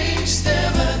 flames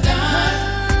never die.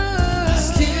 I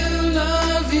still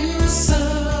love you so.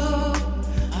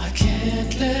 I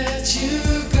can't let you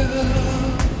go.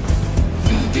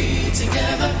 We'll be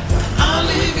together, I'll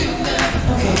leave you never.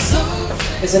 Okay. So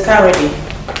Is the car ready?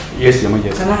 Yes, Your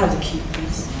Majesty. Can I have the key,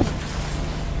 please?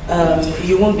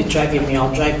 You won't be driving me,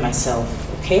 I'll drive myself,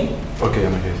 okay? Okay,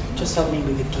 Your Majesty. Just help me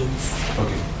with the keys.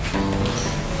 Okay.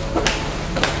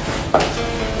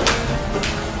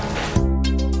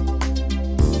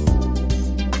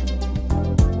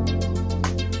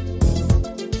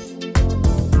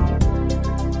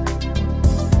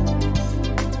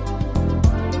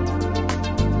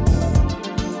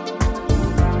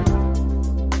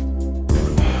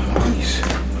 Please.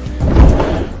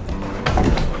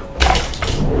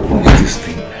 What is this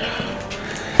thing?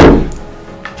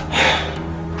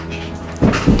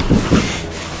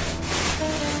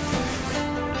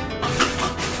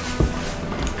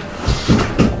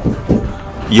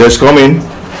 Yes, come in.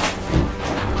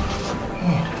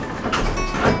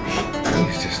 What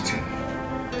is this thing?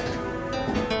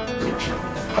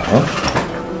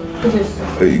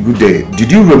 Good day.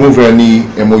 Did you remove any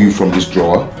MOU from this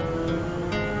drawer?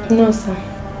 No, sir.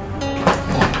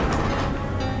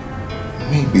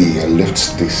 Maybe I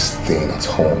left this thing at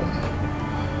home.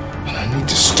 And I need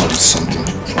to study something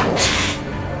from it.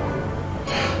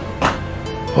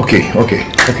 Okay.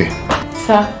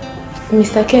 Sir,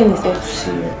 Mr. Ken is there to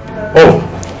see you. Oh,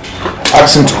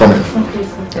 ask him to come in. Okay,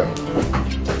 sir. Yeah.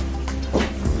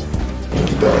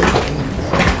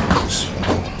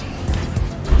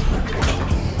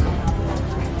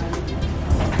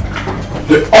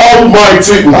 The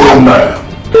almighty Onny.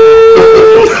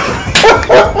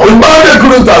 The man they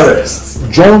couldn't arrest.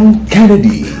 John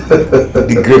Kennedy,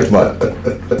 the great man.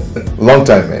 Long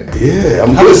time, man. Yeah,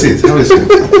 Have a seat.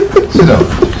 Sit down.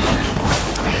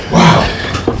 Wow.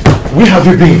 Where have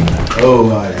you been? Oh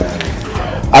my God.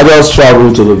 I just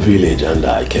traveled to the village and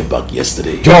I came back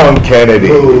yesterday. John Kennedy.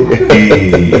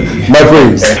 My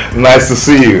friends. Nice to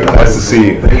see you. Nice to see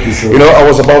you. Thank you so much. You know, I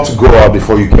was about to go out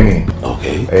before you came in.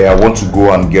 Okay. I want to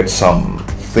go and get some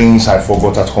things I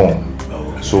forgot at home.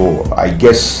 So I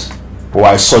guess, or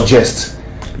I suggest,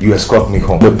 you escort me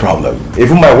home. No problem.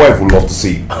 Even my wife would love to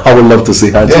see you. I would love to see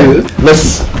her too.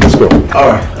 Let's go. All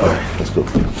right. Let's go.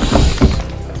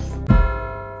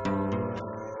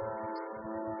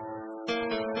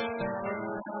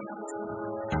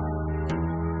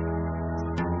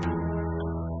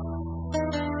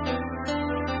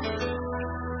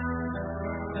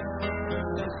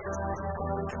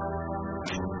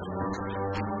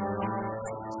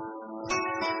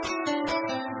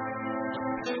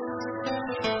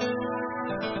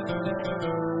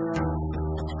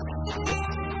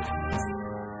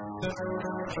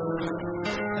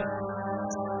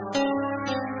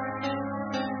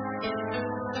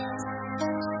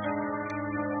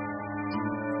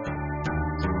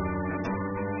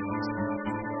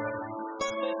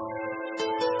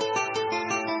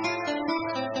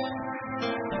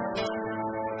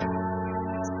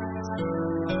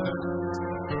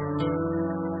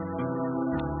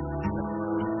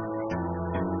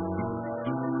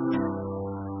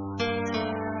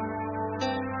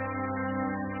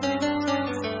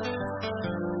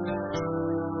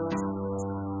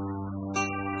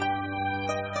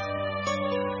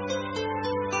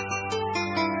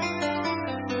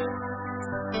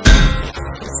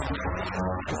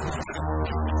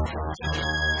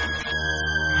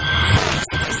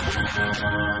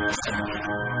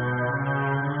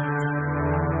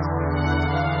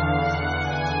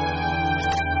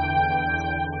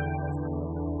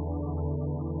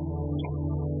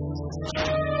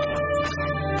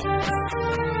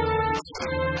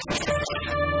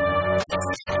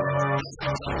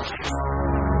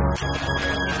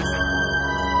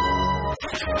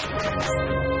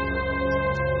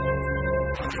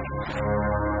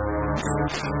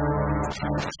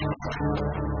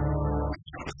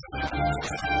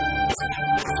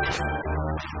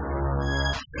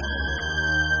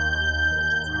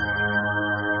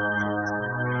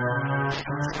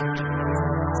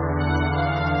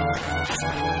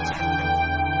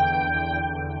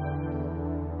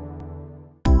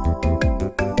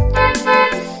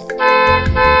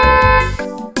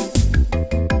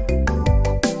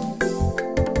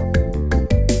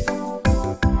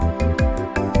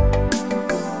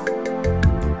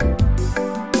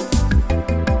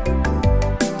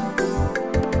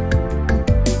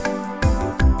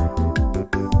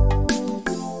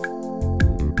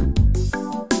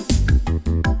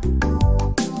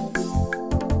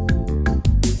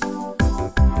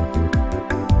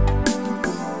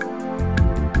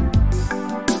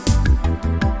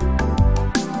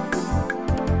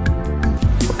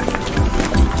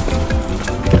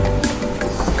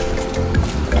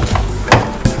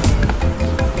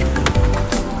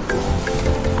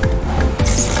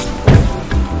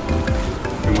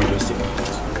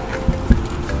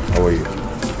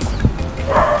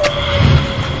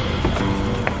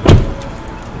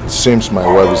 Seems my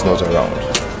wife is not around.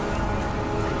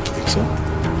 Think so?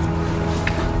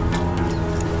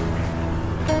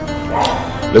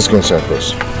 Let's go inside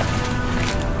first.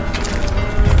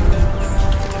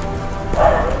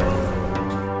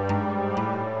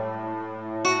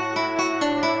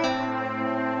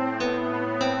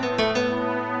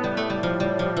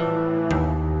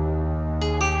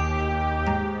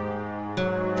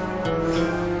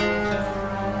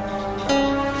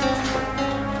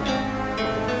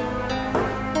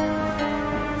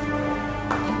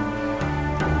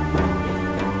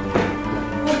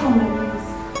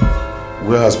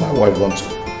 Where has my wife gone to?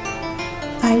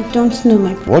 I don't know,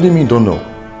 my prince. What do you mean don't know?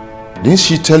 Didn't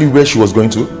she tell you where she was going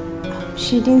to?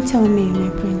 She didn't tell me, my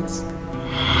prince.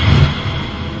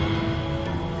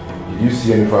 Did you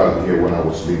see any fire here when I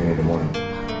was leaving in the morning?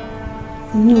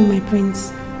 No, my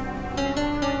prince.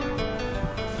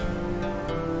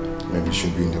 Maybe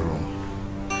she'll be in the room.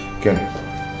 Kenny,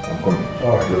 I'm coming.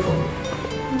 All right, wait for me.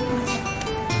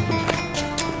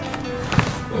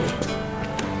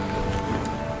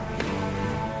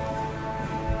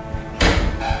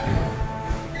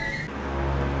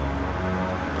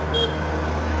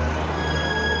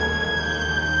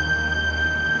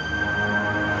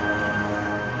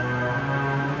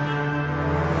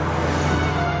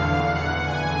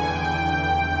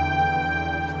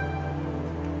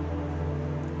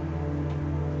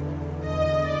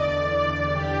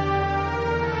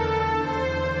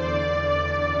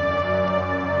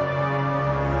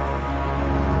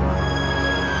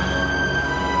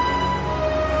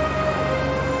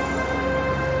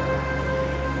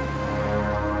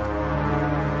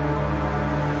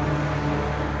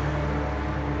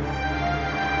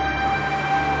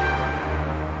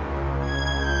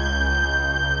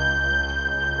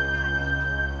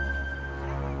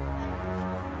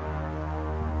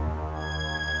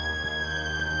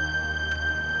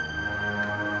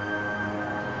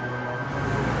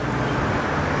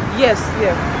 Yes.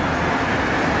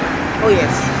 Oh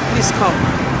yes, please come.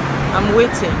 I'm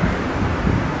waiting.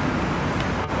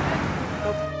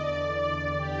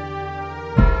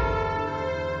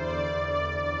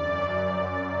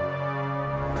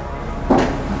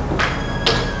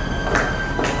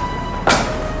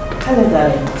 Hello,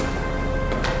 darling.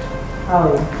 How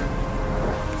are you?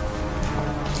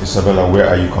 Isabella, where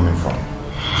are you coming from?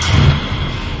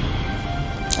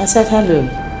 I said hello.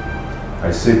 I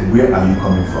said, where are you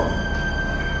coming from?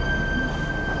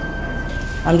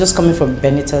 I'm just coming from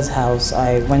Benita's house.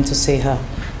 I went to see her.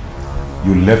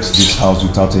 You left this house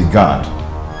without a guard.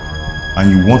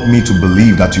 And you want me to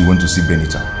believe that you went to see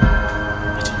Benita?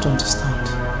 I don't understand.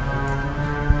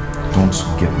 Don't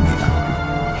get me angry.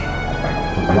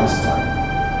 For the last time,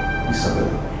 this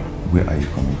Where are you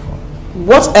coming from?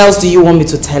 What else do you want me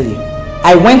to tell you?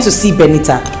 I went to see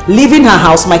Benita. Leaving her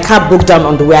house, my car broke down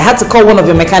on the way. I had to call one of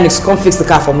your mechanics to come fix the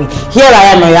car for me. Here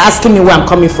I am, and you're asking me where I'm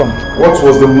coming from. What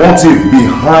was the motive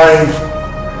behind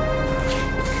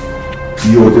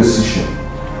your decision?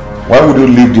 Why would you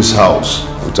leave this house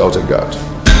without a guard?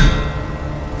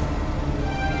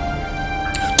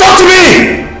 Talk to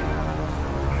me!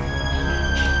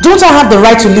 Don't I have the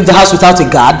right to leave the house without a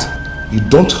guard? You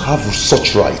don't have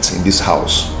such rights in this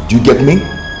house. Do you get me?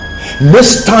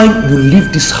 Next time you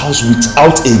leave this house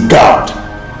without a guard,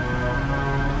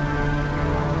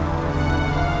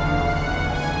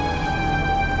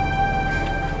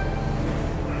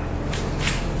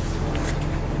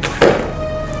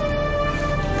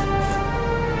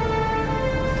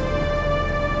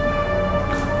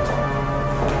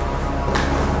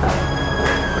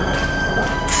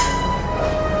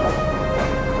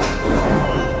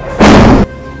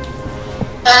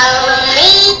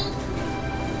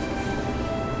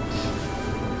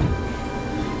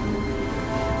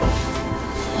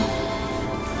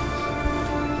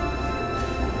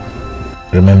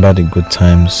 Remember the good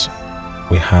times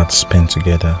we had spent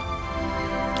together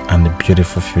and the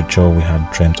beautiful future we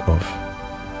had dreamt of.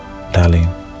 Darling,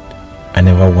 I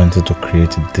never wanted to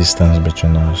create a distance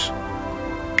between us.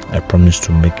 I promise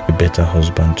to make a better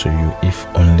husband to you if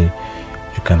only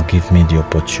you can give me the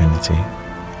opportunity.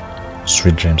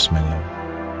 Sweet dreams, my love.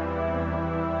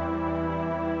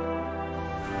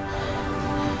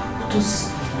 What does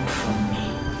this want from me?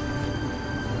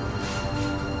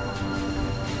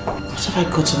 What have I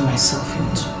gotten myself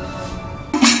into?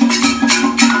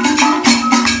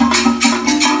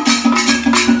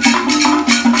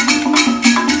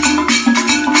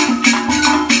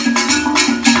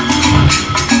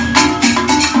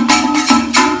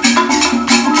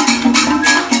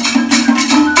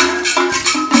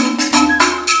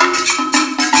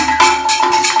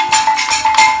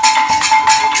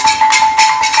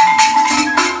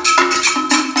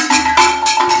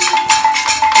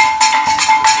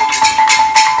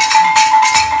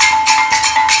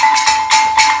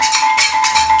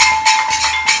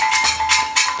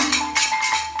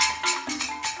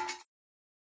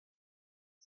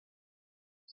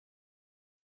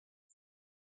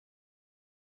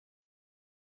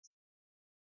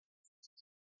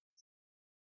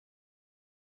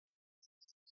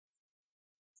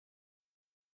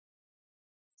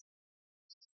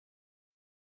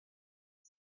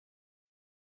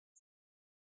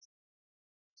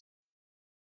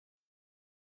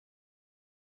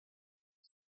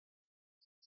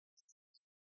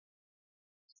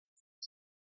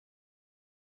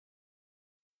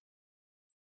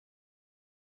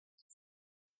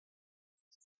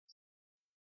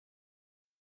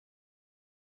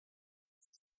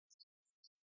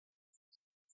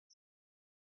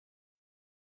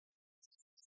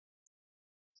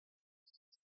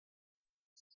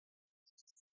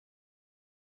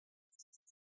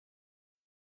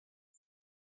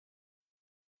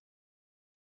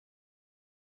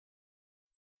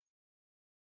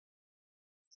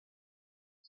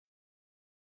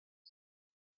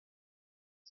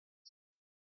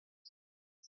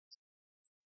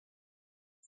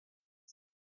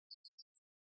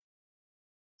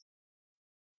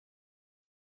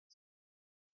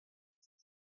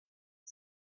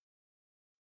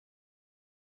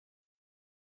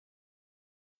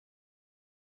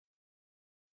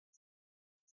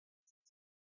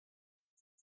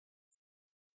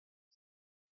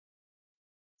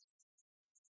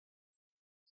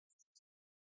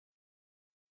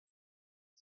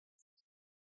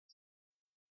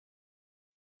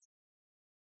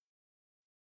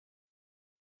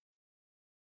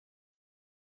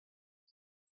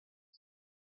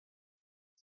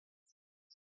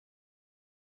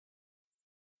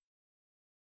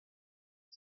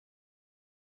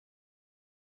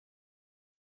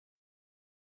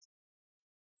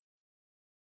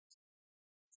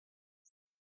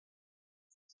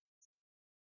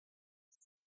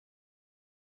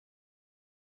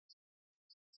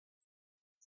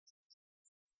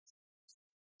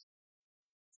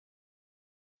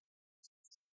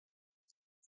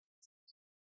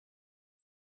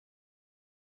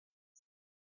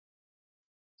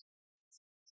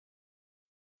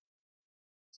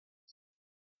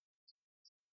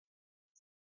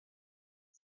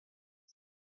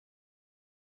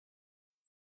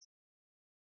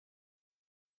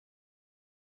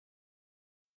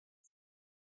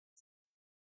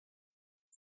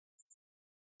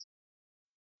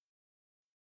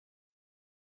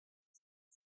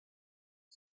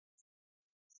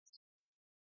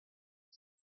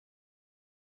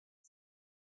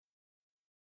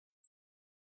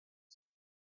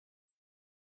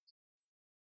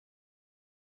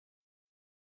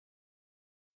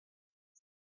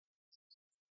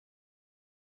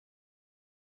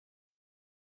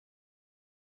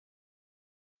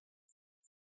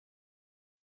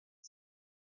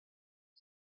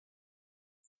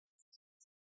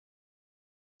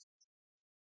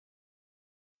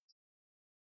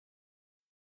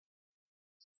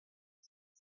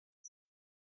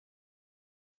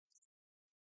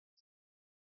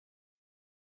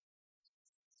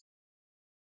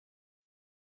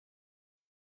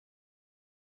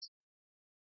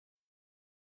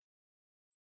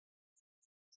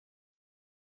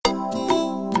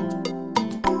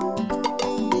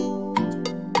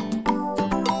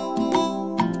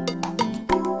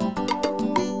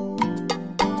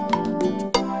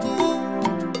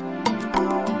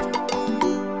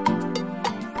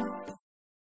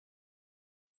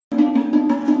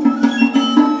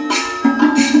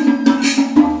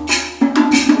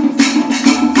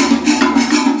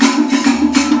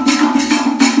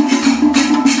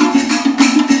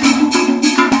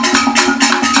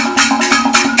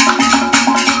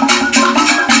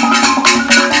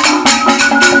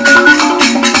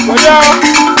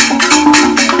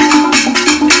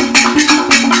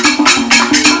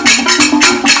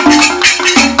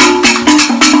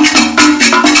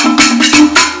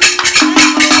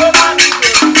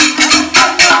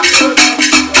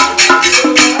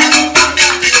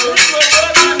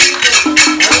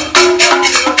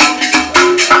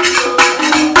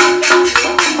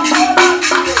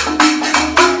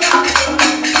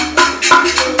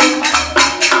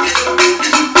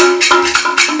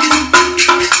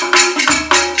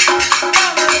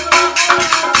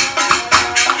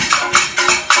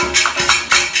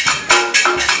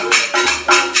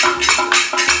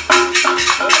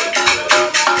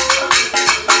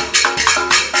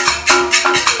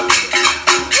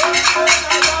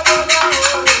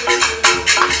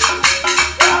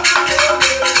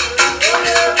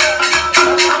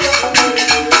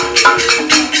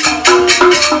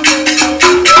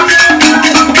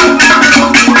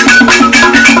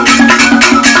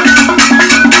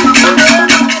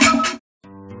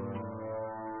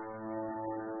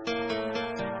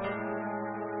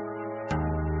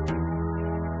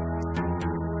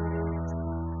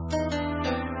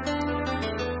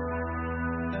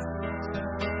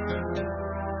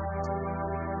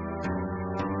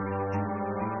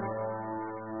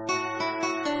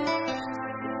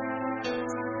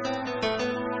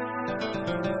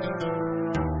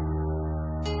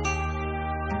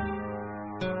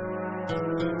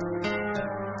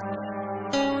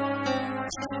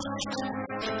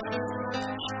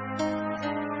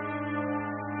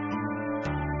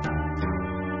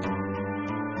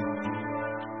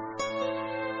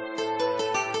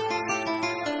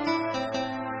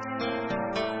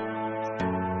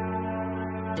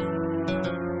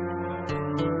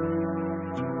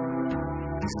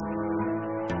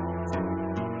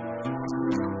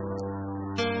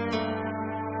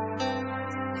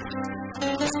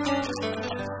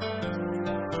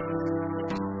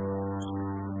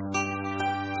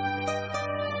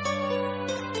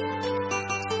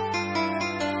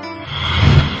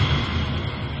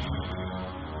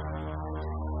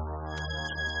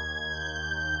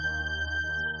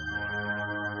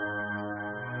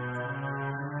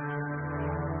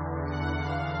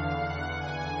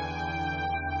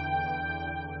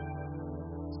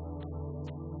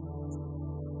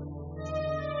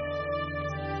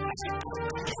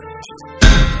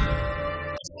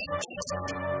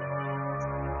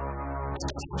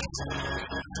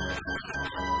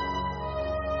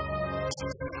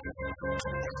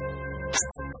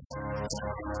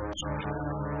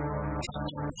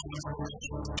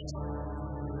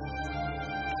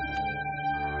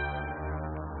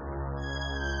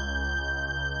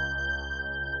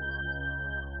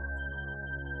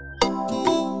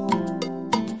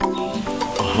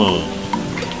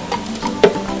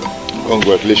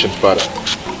 Congratulations, father.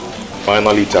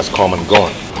 Finally, it has come and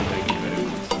gone.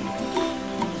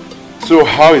 So,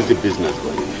 how is the business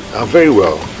going? Very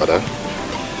well, father.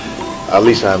 At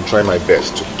least I am trying my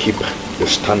best to keep the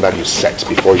standard you set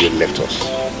before you left us.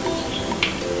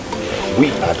 We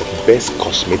are the best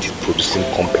cosmetic producing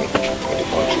company in the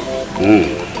country.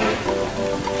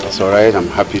 That's alright, I'm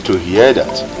happy to hear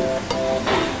that.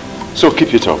 So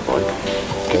keep it up, boy.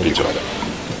 Keep it up.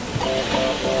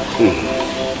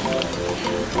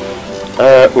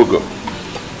 Ugo.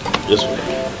 Yes, sir.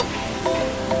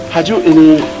 Had you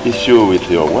any issue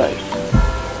with your wife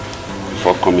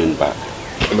before coming back?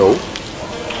 No.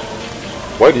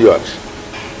 Why do you ask?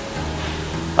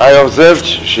 I observed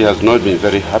she has not been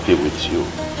very happy with you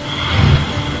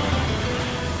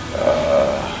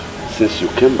since you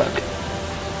came back.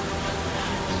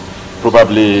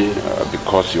 Probably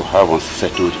because you have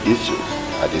unsettled issues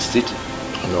at the city.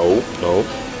 No.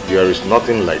 There is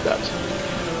nothing like that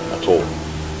at all.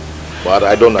 But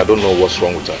I don't know what's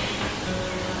wrong with her.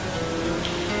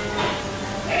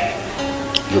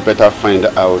 You better find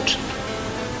out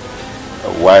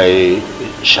why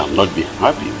she shall not be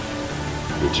happy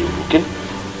with you, okay?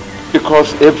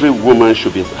 Because every woman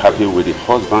should be happy with the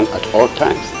husband at all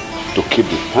times to keep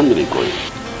the family going.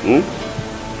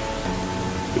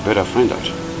 You better find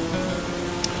out.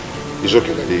 It's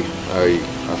okay, Daddy.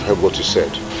 I've heard what you said.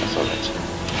 That's all right.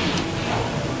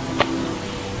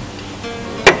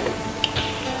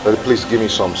 Daddy, please give me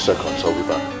some seconds. I'll be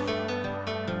back.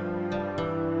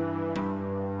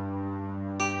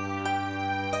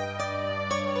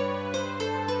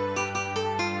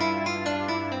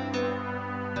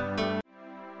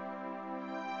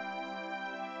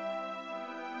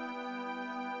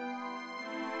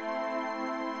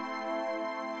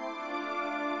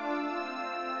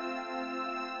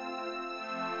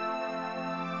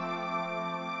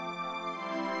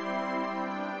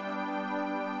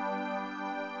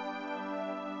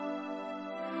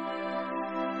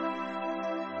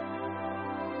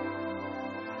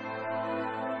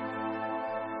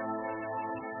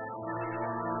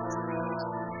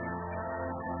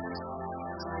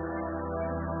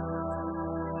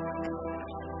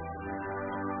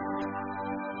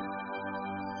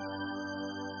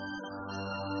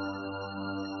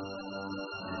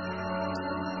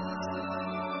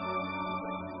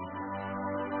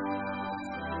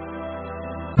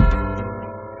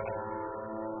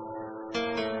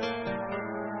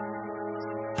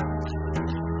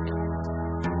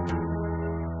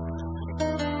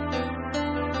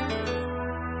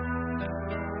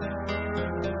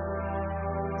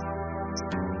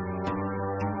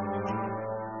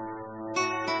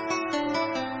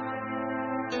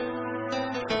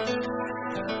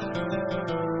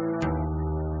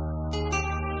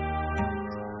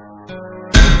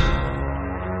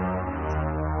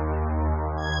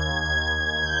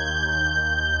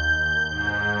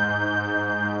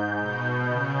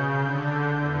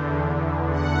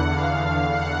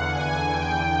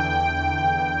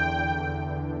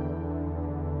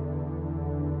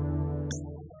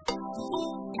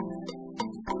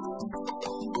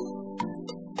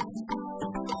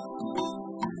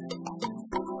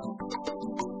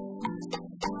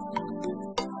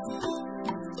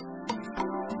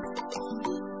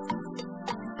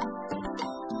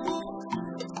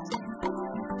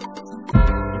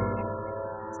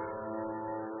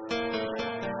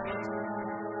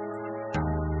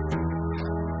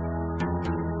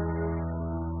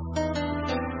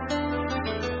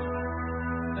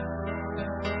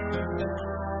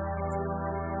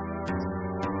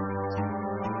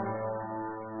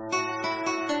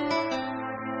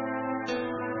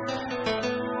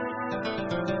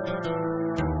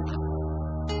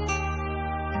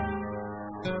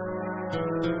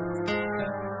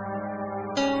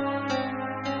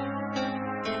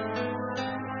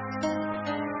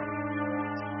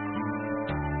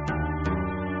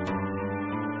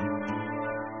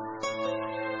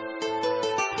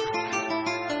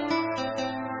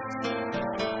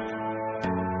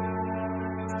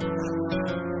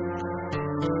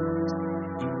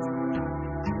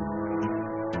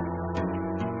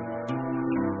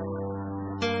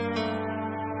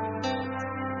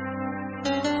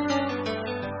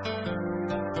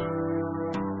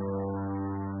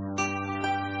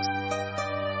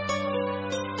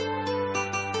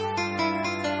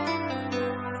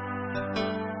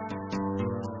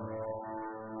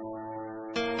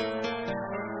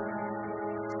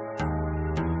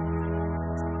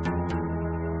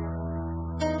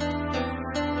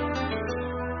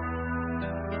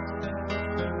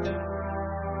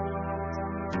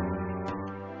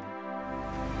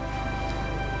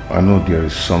 I know there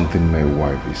is something my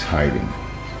wife is hiding,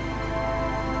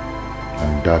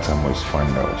 and that I must find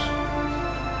out.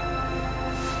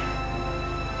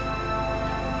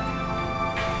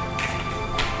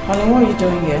 Honey, what are you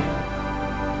doing here?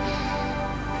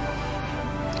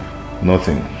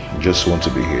 Nothing, just want to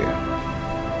be here.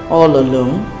 All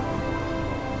alone?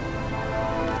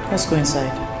 Let's go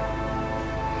inside.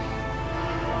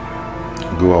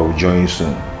 Go, I will join you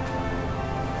soon.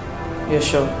 You're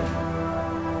sure?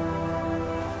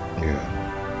 Yeah.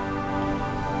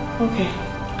 Okay.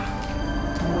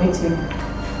 I'm waiting.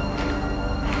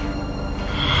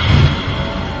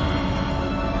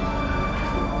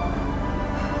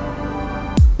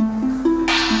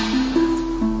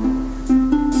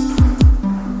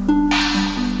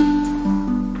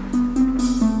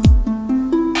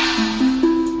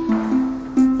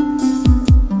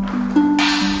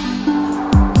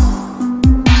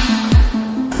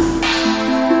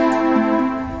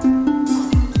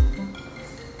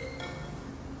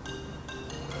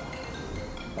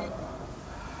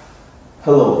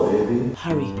 Hello, baby.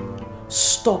 Harry,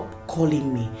 stop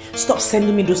calling me. Stop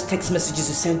sending me those text messages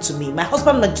you sent to me. My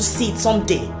husband might just see it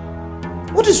someday.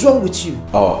 What is wrong with you?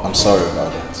 Oh, I'm sorry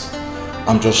about that.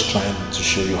 I'm just trying to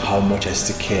show you how much I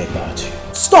still care about you.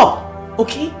 Stop,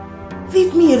 okay?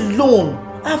 Leave me alone.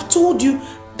 I've told you,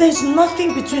 there's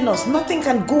nothing between us. Nothing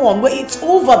can go on where it's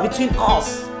over between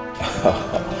us.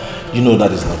 You know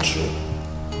that is not true.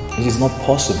 It is not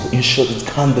possible. In short, it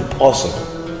can't be possible.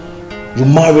 You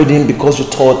married him because you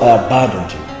thought I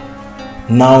abandoned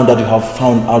you. Now that you have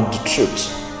found out the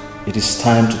truth, it is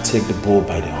time to take the bull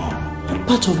by the horn. What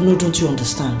part of no don't you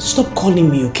understand? Stop calling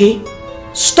me, okay?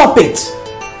 Stop it!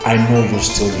 I know you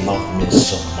still love me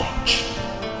so much.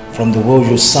 From the way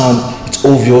you sound, it's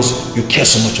obvious you care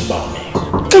so much about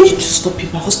me. Can you just stop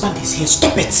it? My husband is here.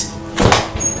 Stop it!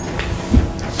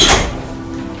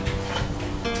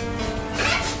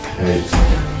 Hey.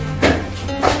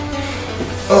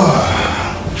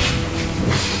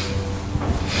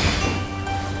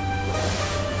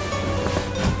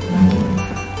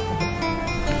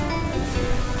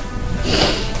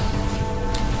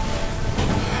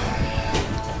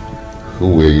 Who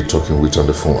were you talking with on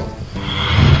the phone?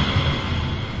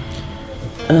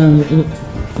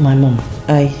 My mom.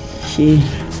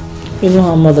 You know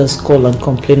how mothers call and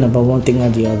complain about one thing or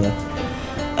the other.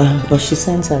 But she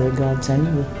sends her regards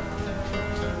anyway.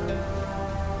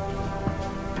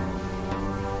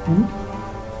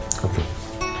 Okay.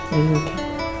 Are you okay?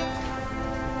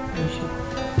 Are you sure?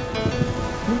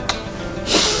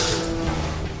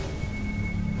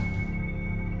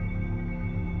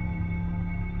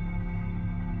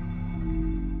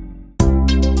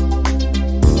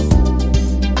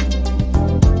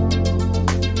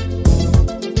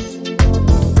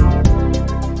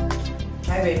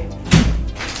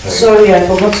 Sorry, I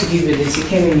forgot to give you this. It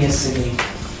came in yesterday.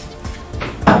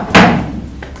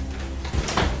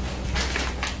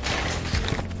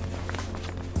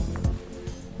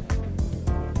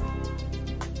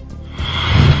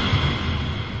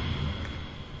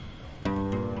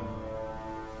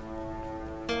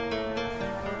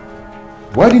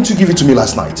 Why didn't you give it to me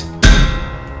last night?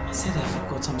 I said I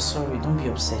forgot. I'm sorry. Don't be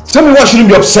upset. Tell me why I shouldn't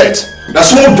be upset. That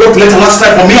someone brought the letter last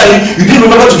night for me and you didn't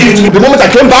remember to give it to me the moment I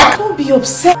came back? Don't be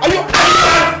upset. Are you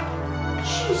mad?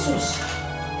 Jesus.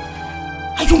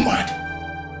 Are you mad?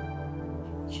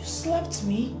 You slapped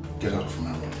me. Get out of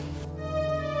my room.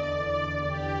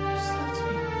 You slapped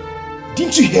me.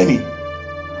 Didn't you hear me?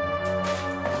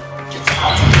 Get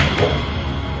out of my room.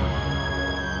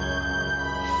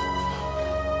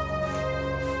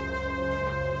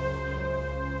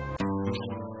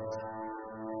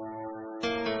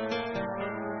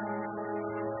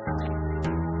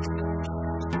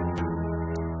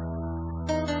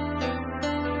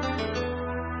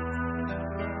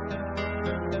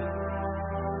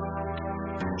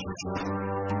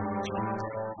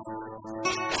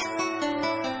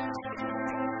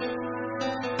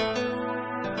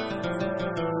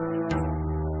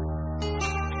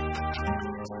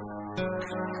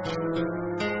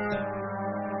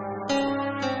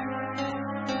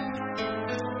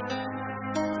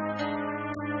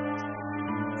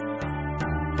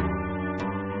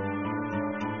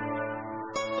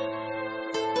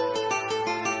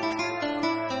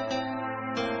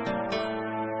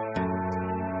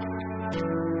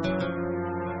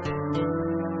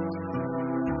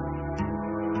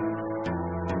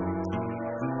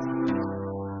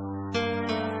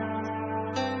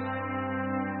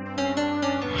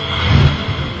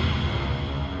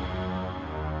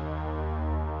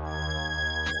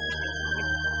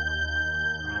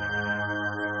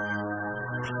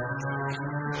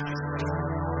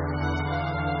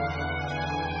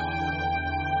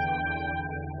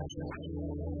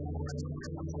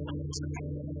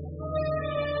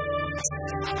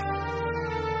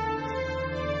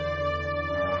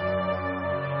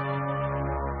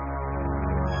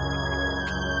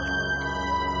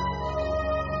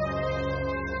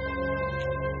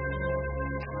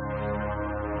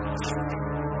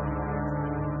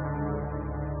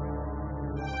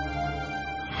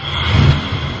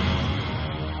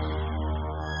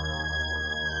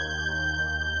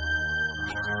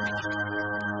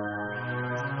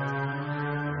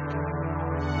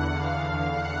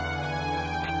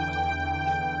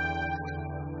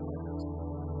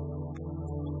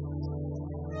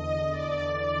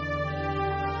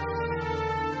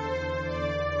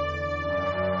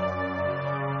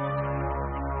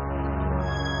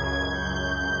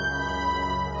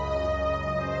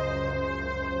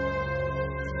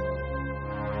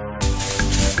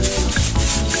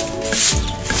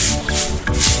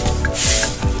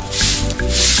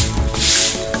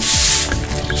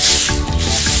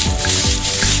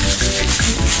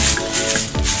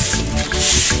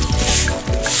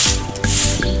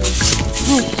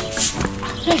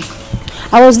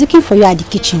 I was looking for you at the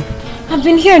kitchen. I've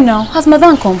been here now. Has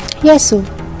Madame come? Yes, so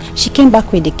she came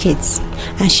back with the kids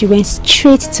and she went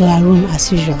straight to her room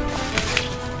as usual.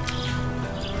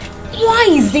 Why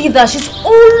is it that she's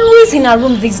always in her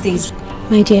room these days?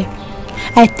 My dear,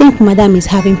 I think Madame is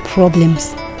having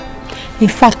problems. In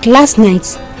fact, last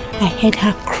night I heard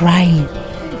her crying.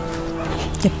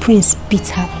 The prince beat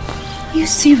her. Are you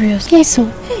serious? Yes, so.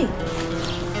 Hey,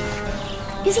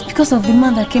 is it because of the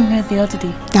man that came here the other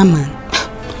day? That man?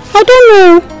 I don't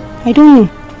know. I don't know.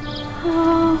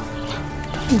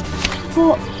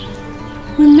 But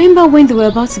remember when they were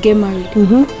about to get married?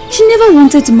 She never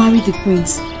wanted to marry the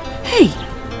prince. Hey,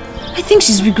 I think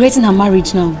she's regretting her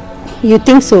marriage now. You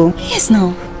think so? Yes,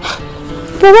 now.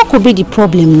 But what could be the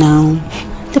problem now?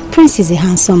 The prince is a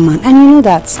handsome man and you know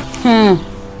that.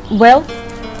 Well,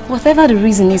 whatever the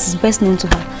reason is best known to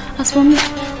her. As for me,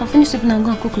 I'll finish sleeping and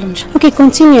go and cook lunch. Okay,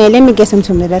 continue. Let me get some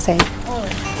from the other side.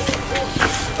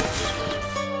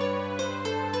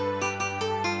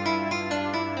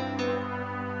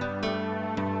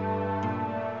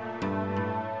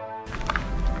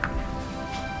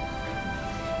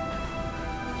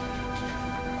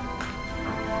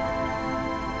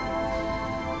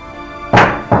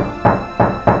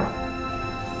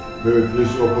 Baby,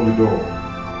 please open the door.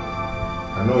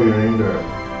 I know you're in there.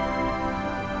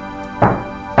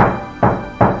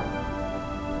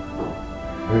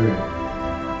 Baby,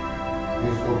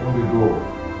 please open the door.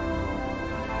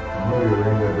 I know you're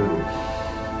in there, baby.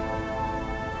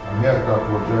 I'm here to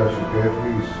apologize, okay?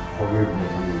 Please forgive me,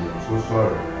 please. I'm so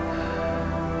sorry.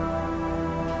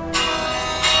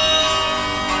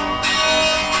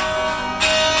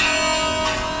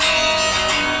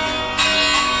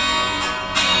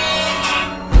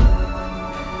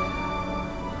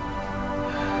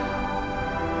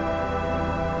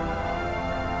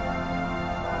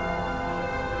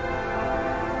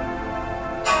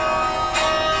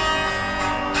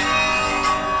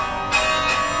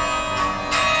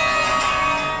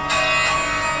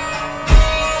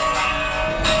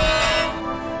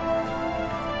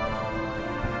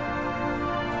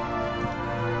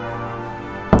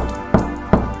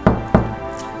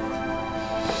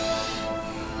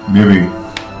 Baby,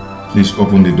 please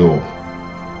open the door.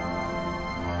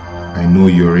 I know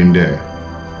you're in there.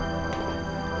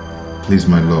 Please,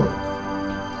 my love.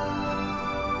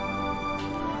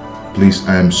 Please,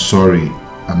 I am sorry.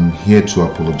 I'm here to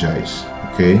apologize,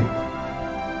 okay?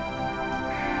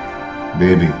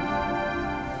 Baby.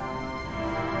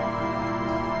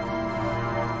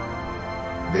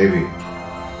 Baby.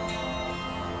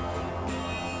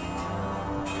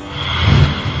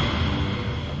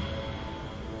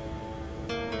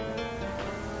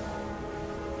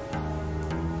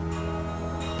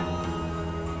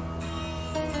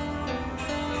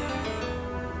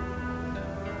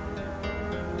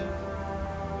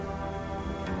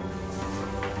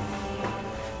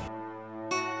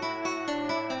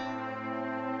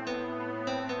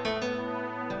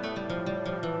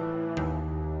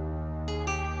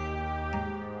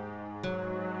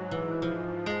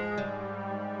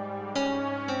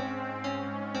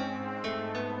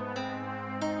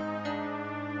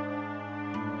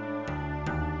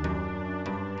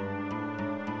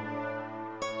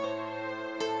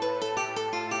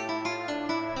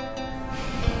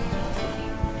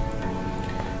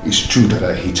 It's true that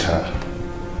I hit her,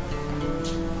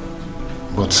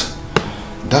 but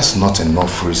that's not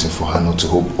enough reason for her not to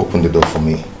open the door for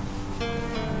me.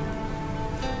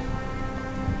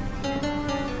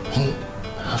 And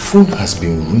her phone has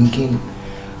been ringing.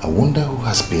 I wonder who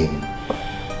has been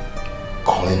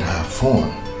calling her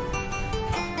phone.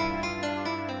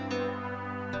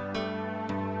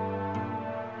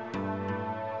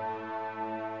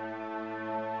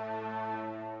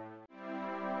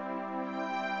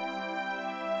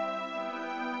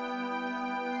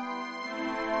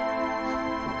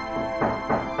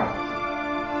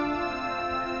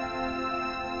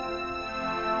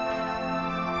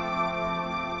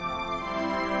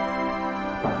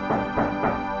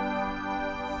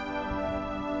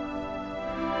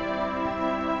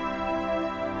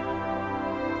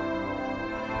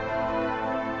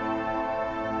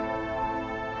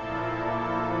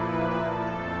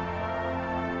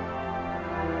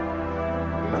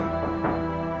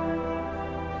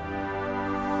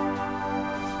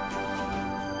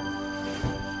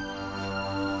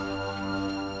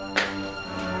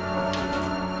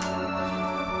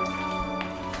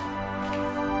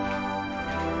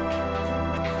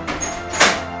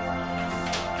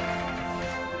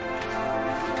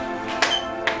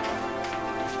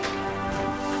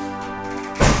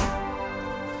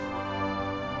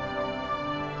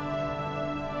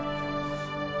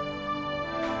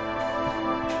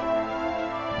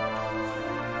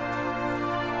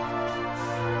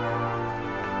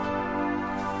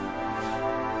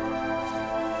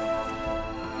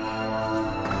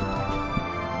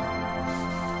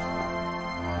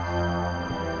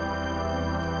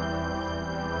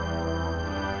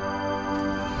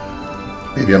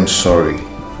 Baby, I'm sorry.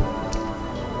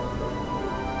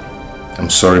 I'm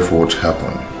sorry for what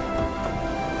happened.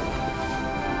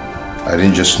 I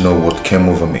didn't just know what came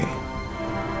over me.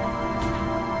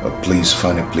 But please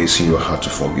find a place in your heart to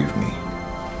forgive me.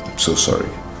 I'm so sorry.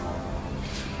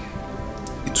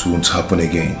 It won't happen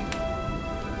again.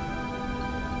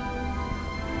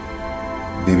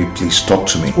 Baby, please talk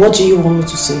to me. What do you want me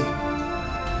to say?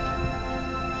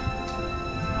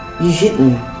 You hit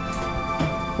me.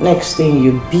 Next thing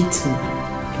you beat me.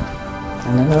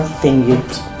 And another thing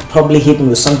you'd probably hit me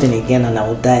with something again and I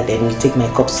would die. Then you take my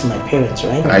cups to my parents,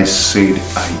 right? I said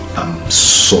I am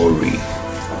sorry.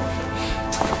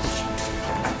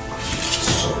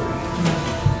 Sorry.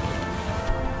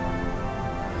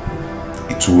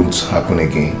 It won't happen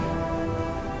again.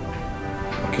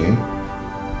 Okay?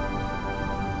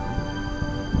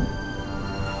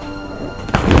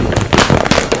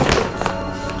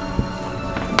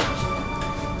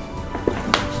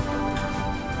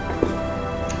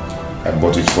 I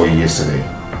bought it for you yesterday.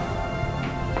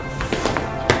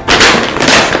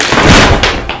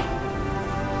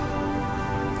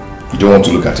 You don't want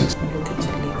to look at it? I'll look at it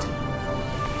later.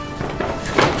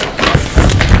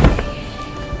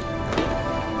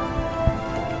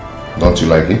 Don't you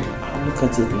like it? I'll look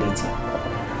at it later.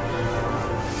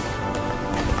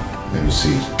 Let me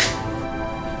see it.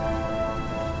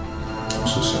 I'm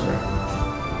so sorry.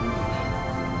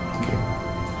 Okay.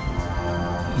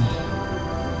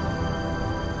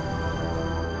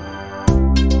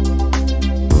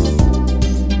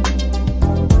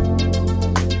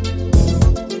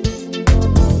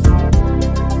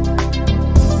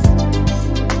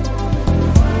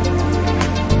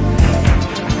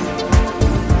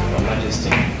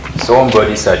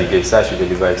 Somebody's at the gate, so I should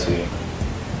deliver it to you.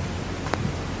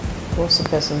 What's the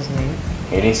person's name?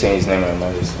 He didn't say his name, Your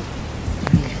Majesty.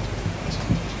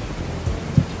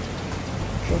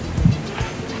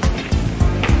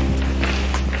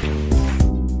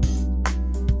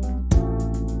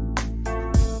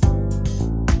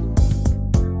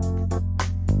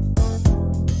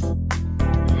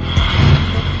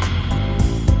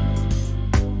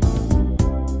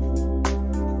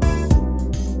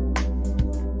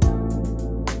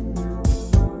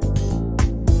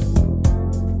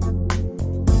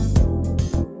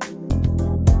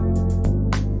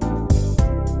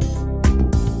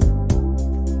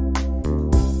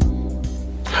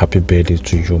 Happy birthday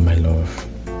to you, my love.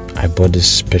 I bought this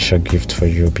special gift for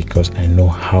you because I know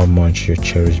how much you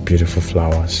cherish beautiful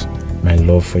flowers. My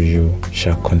love for you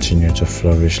shall continue to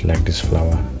flourish like this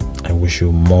flower. I wish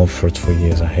you more fruitful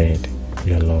years ahead.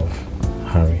 Your love,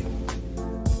 Harry.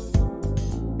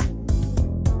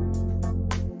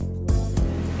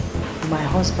 My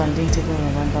husband didn't even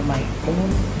remember my own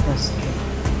birthday.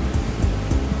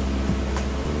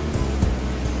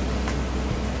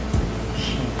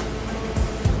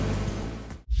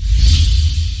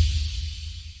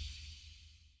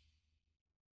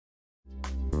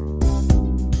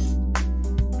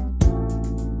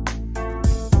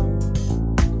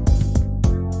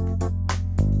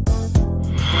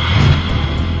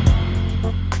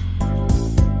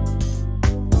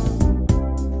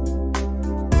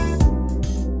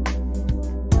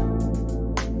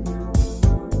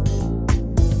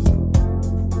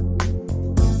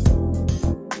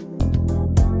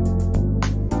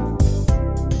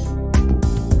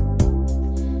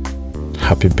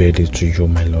 Happy birthday to you,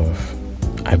 my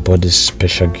love. I bought this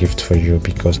special gift for you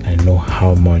because I know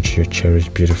how much you cherish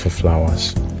beautiful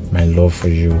flowers. My love for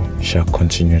you shall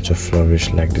continue to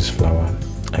flourish like this flower.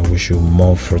 I wish you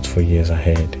more fruitful years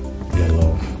ahead. Your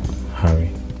love, Harry.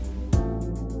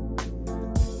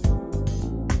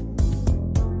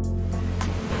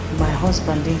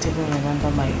 husband didn't even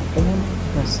remember my own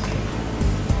birthday.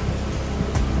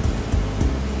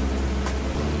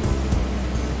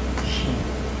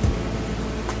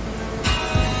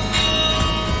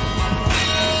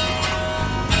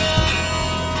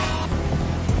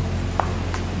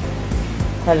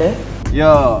 Hello?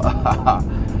 Yo,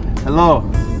 hello.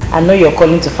 I know you're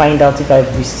calling to find out if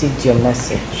I've received your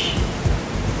message.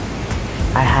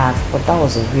 I have, but that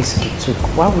was a risk you took.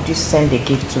 Why would you send a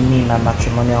gift to me in my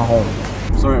matrimonial home?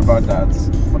 Sorry about that,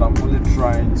 but I'm only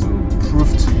trying to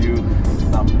prove to you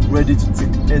that I'm ready to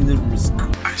take any risk.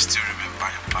 I still remember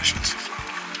your passion for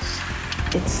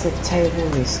flowers. It's a terrible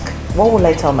risk. What will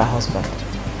I tell my husband?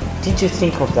 Did you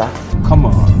think of that? Come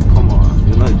on,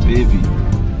 you're not a baby.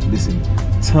 Listen,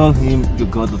 tell him you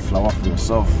got the flower for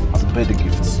yourself as a birthday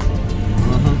gift.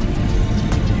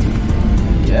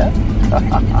 Yeah?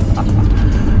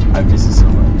 I miss you so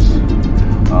much.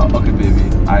 Okay baby,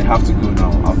 I have to go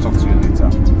now. I'll talk to you later.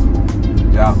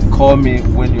 Yeah, call me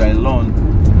when you're alone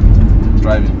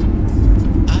driving.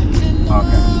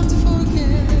 Okay.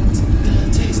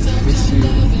 Miss you.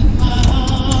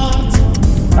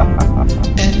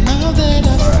 And now that I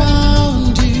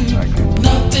found you,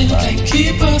 nothing can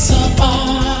keep us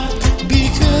apart.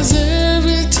 Because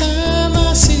every time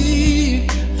I see you,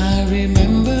 I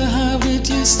remember how it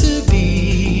used to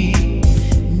be.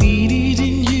 Me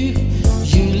needing you,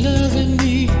 you loving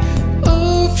me.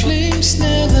 Oh, flames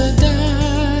never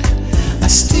die. I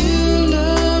still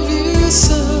love you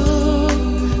so.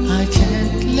 I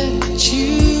can't let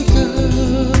you go.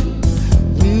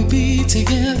 We'll be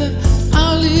together.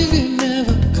 I'll leave you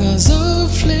never. 'Cause oh,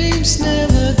 flames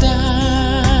never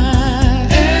die.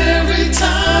 Every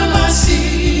time I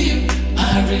see you,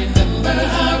 I remember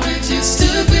how it used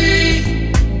to be.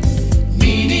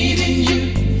 Me needing you,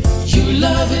 you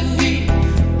loving me.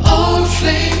 Oh,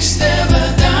 flames never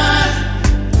die.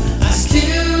 I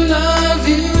still love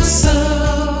you so.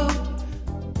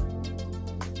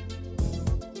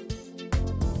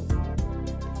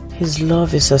 His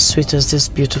love is as sweet as this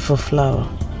beautiful flower.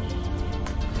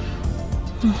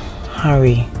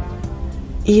 Harry,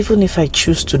 even if I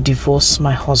choose to divorce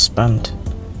my husband,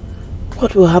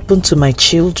 what will happen to my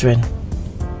children?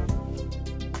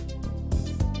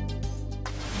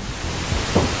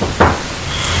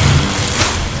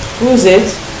 Who's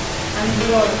it? I'm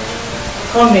Lord.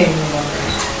 Come in, Mama.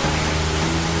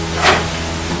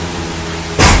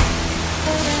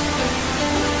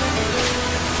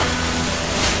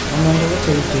 Amanda, what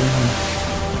are you doing here?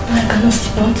 I cannot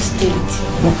sleep. I want to stay with you.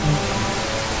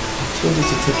 I told you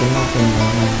to take a nap in the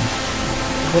morning.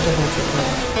 What about your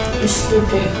brother? He's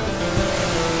sleeping.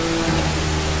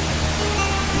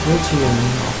 Go to your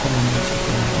room. I'll come and meet you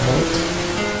there, alright?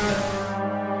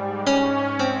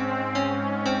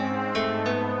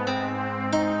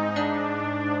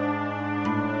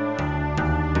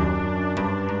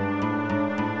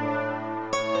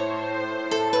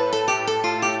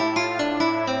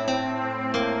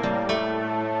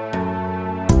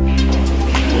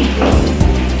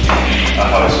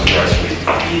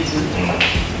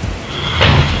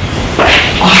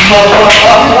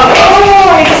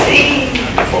 Oh, I see.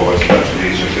 Forward to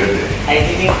today's your birthday. I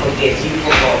didn't forget, you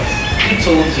forgot. Who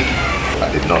told you? I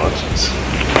did not.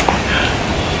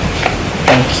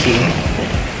 Thank you.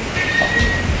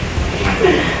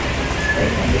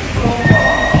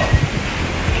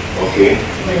 Okay,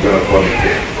 you're gonna call me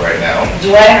again right now. Do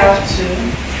I have to?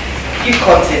 You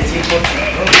cut it, you put it.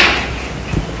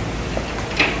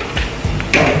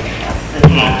 That's so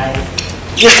nice.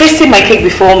 You're tasting my cake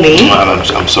before me.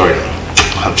 I'm sorry.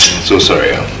 I'm so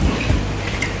sorry.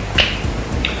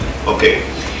 Okay.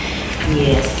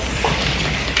 Yes.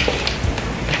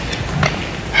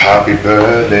 Happy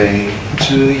birthday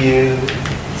to you.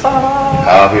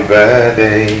 Happy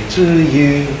birthday to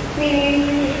you.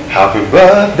 Happy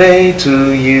birthday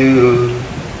to you.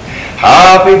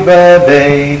 Happy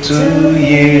birthday to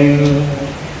you.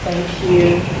 Thank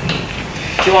you.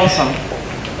 Do you want some?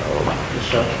 You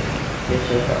sure?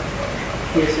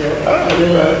 Yes, sir.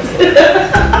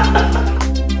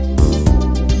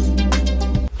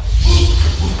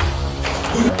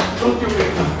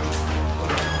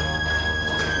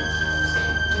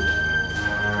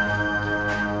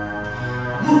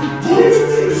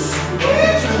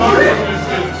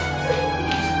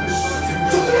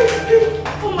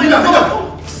 Oh my God!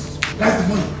 That's the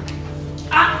money.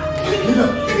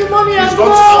 The money has gone.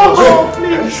 Oh,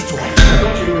 please. Shoot your wife.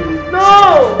 No!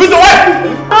 Shoot your wife!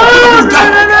 No!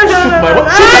 Shoot my wife!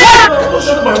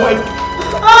 Shoot my wife!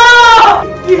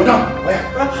 Madam, where?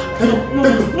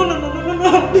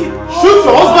 No, please. Shoot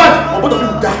your husband! Or both of you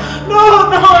will die. No,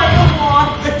 I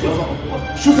don't want.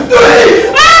 Shoot him. Please!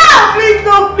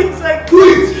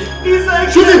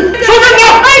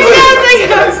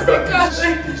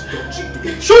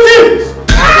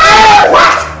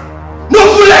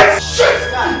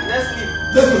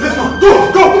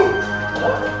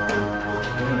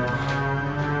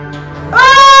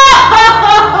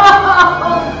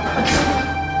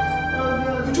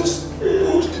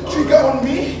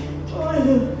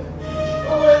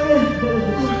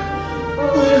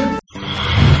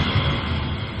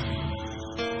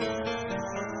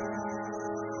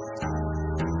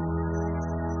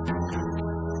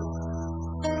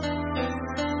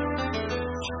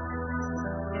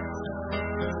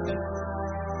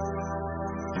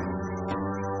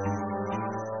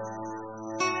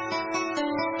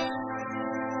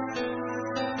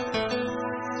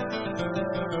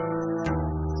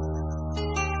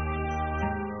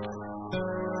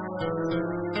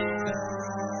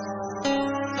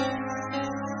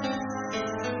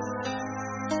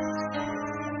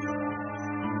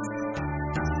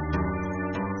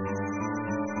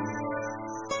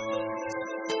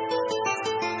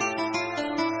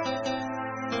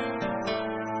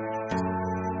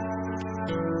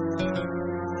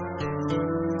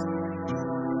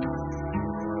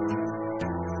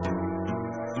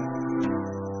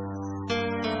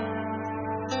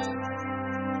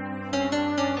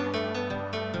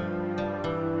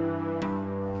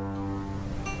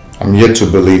 I'm yet to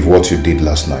believe what you did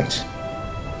last night.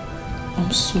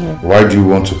 I'm sorry. Why do you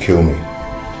want to kill me?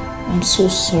 I'm so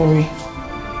sorry.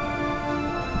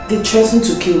 They threatened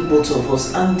to kill both of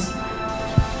us, and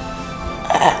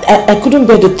I couldn't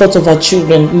bear the thought of our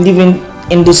children living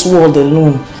in this world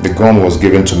alone. The gun was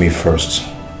given to me first.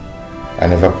 I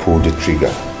never pulled the trigger.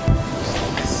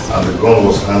 And the gun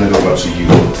was handed over to you.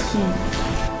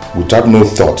 Without no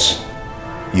thought,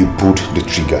 you pulled the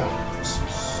trigger.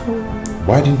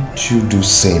 Why didn't you do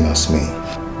same as me?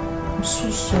 I'm so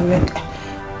sorry.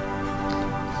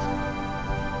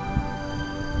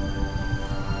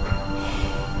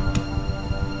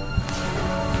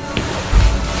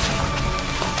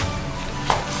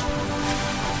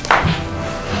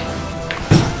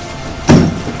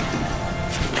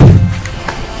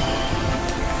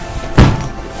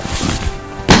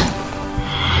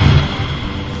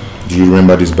 Do you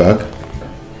remember this bag?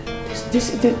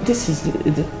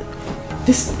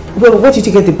 Well, where did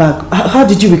you get the bag? How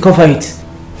did you recover it?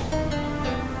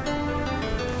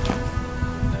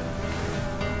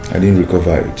 I didn't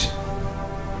recover it.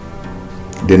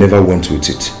 They never went with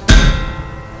it.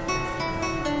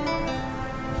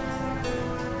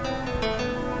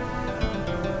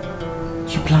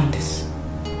 You planned this.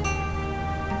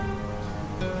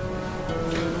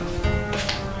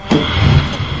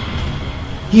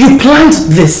 You planned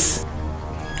this.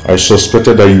 I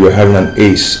suspected that you were having an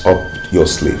ace up your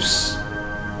sleeves.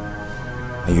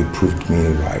 And you proved me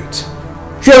right.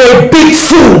 You're a big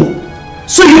fool!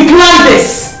 So you planned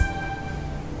this!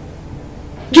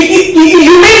 You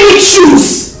made me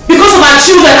choose because of our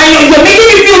children, and you're making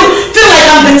me feel like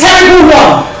I'm the terrible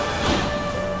one!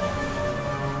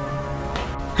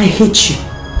 I hate you.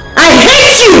 I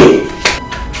hate you!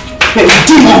 You're a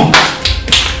demon!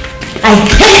 I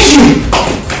hate you!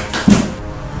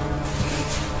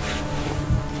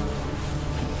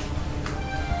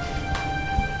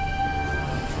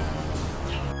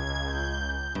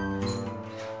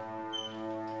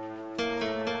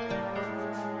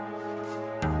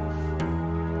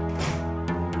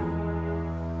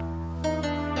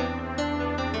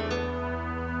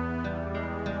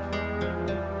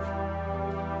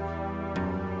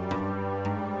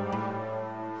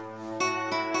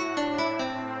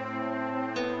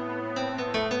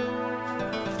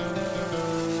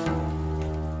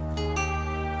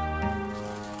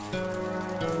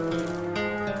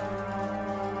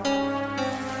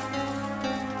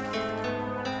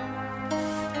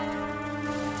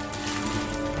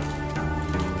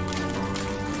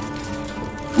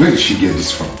 Where did she get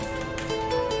this from?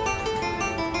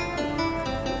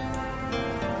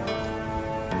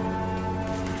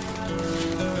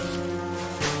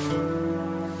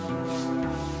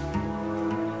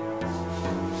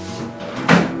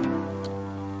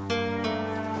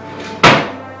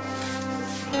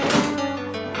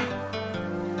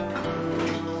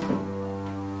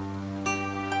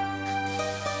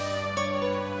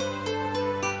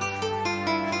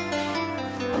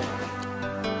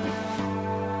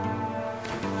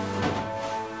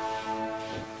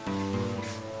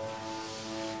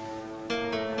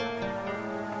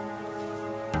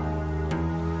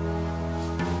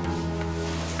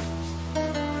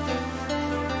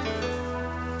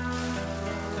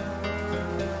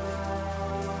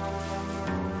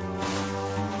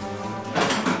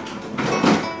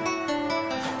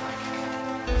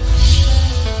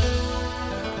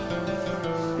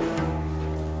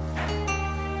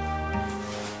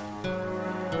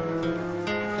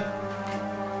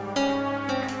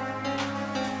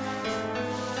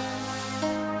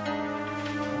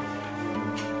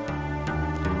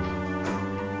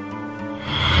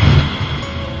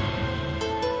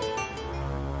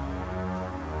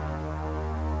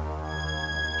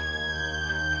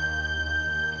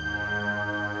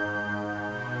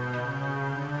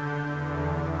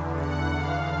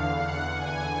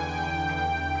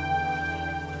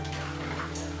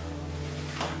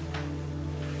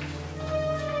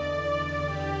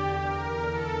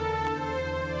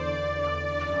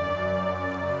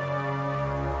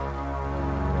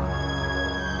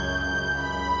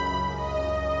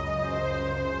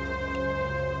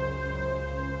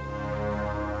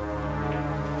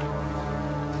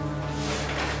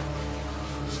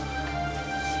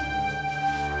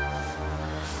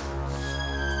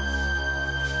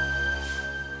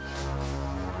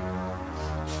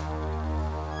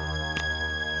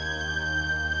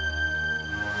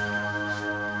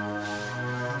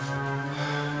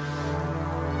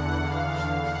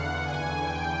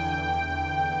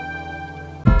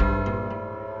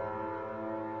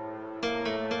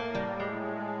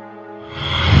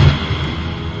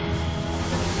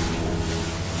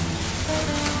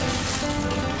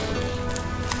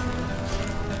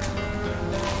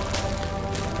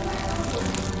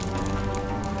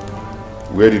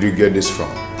 Where did you get this from?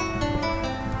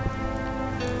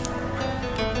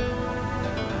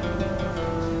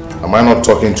 Am I not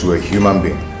talking to a human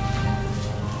being?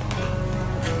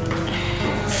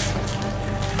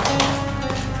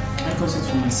 I got it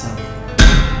for myself.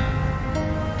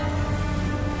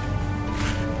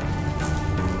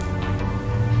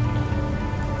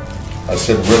 I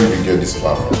said, where did you get this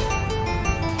flower from?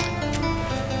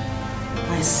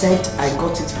 I said I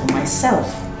got it for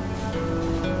myself.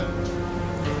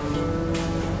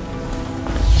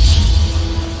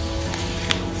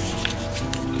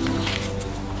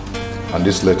 And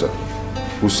this letter,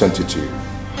 who sent it to you?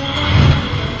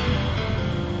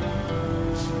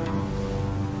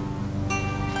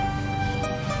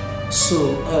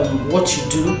 So, what you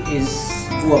do is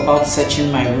go about searching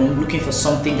my room, looking for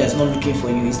something that's not looking for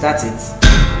you. Is that it?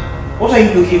 What are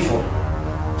you looking for?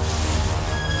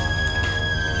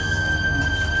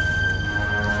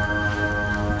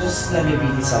 Just let me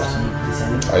read this out to you,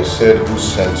 please. I said, who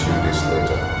sent you this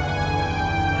letter?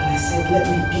 I said, let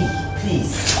me be,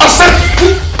 please. I said...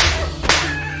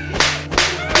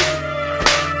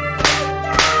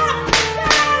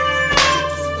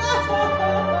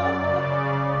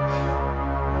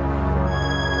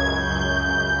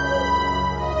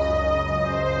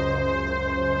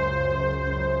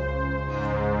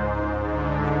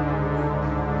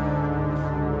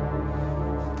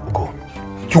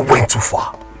 You went too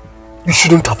far. You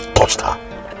shouldn't have touched her.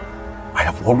 I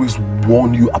have always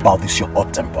warned you about this, your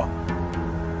hot temper.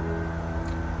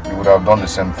 You would have done the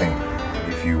same thing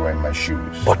if you were in my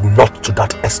shoes. But not to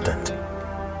that extent.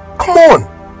 Come on!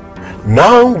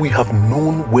 Now we have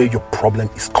known where your problem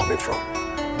is coming from.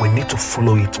 We need to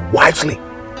follow it wisely.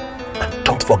 And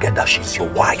don't forget that she's your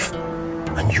wife.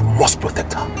 And you must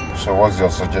protect her. So what's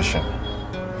your suggestion?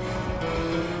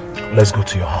 Let's go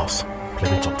to your house.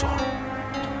 Let me talk to her.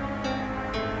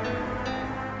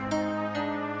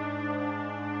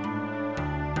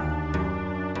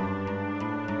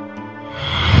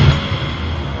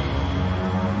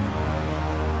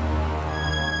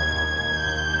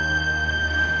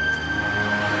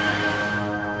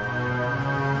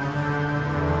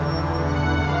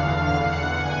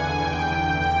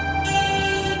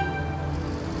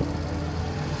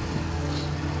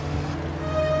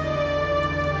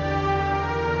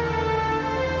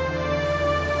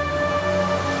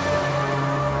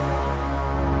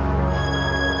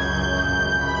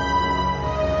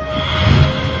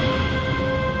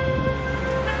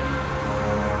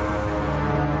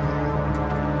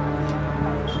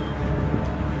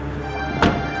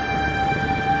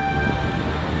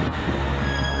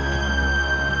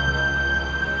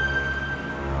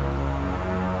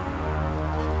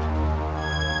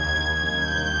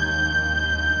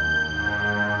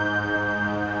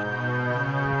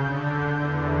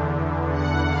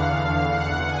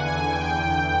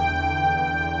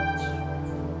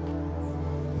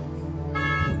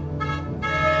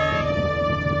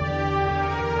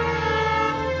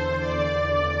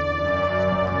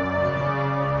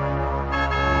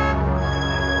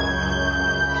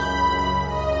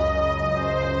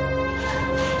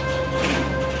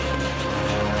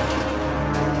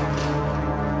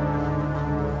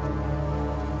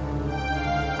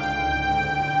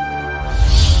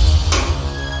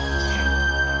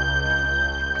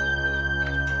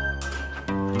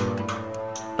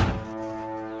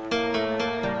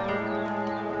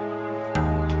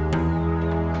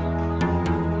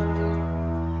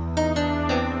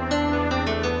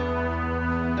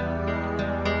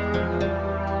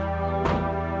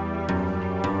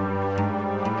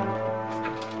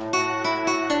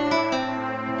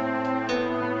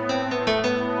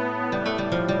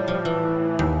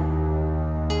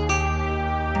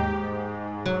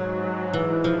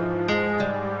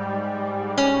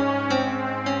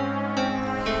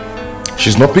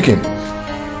 She's not picking.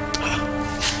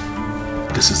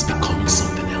 This is becoming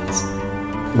something else.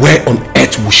 Where on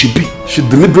earth will she be? She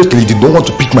deliberately did not want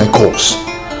to pick my calls.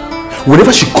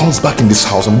 Whenever she comes back in this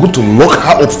house, I'm going to lock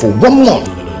her up for 1 month.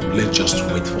 No. Let's just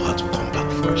wait for her to come back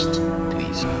first,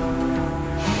 please.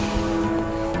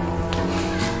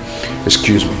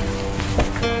 Excuse me.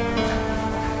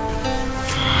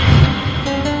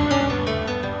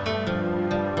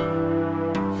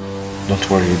 Don't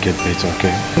worry, you'll get better,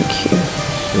 okay? Thank you.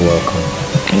 You're welcome.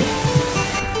 Okay.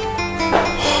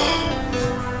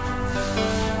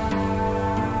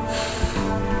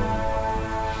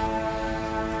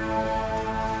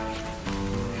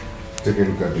 Take a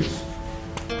look at this.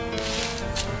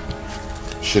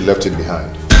 She left it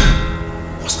behind.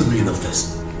 What's the meaning of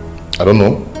this? I don't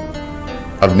know.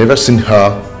 I've never seen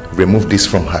her remove this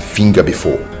from her finger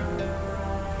before.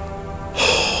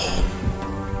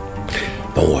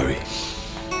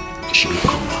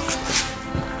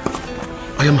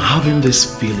 I am having these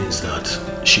feelings that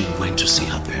she went to see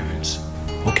her parents.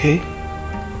 Okay?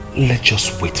 Let's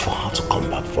just wait for her to come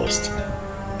back first.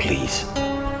 Please.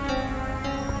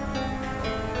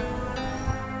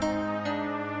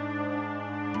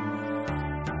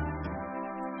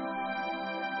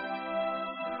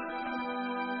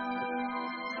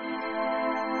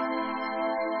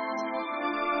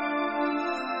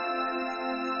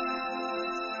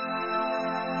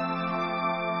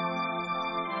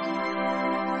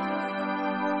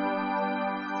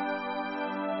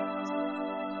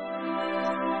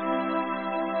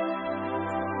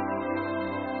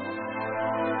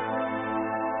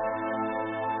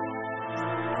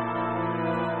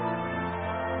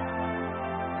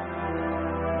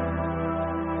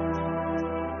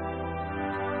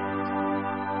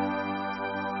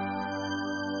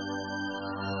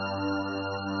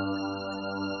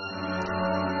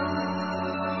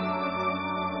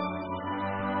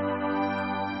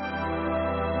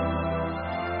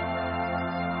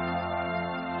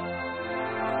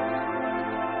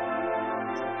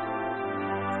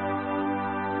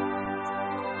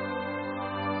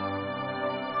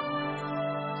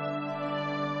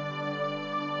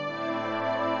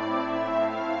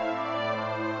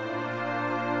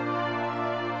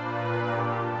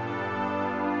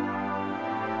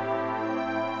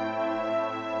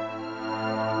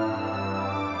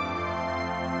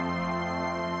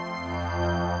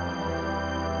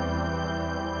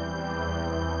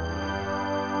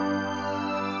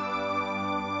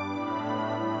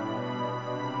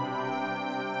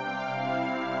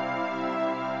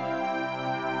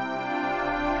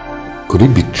 Could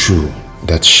it be true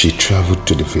that she traveled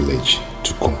to the village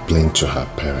to complain to her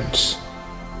parents?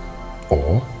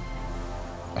 Or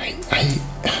I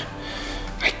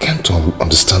can't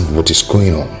understand what is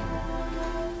going on.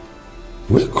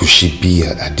 Where could she be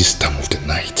at this time of the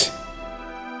night?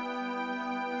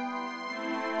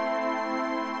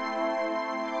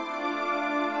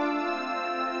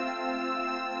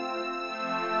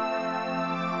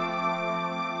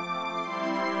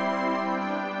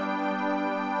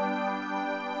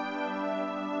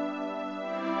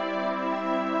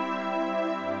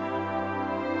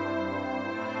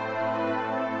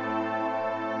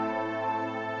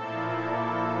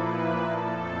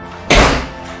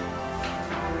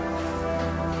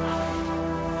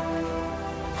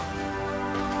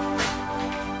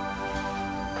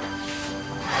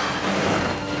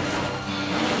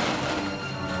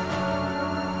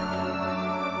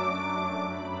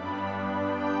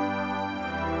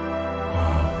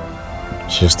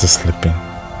 She's still sleeping.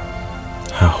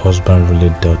 Her husband really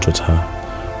dealt with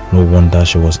her. No wonder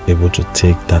she was able to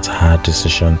take that hard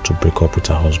decision to break up with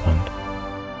her husband.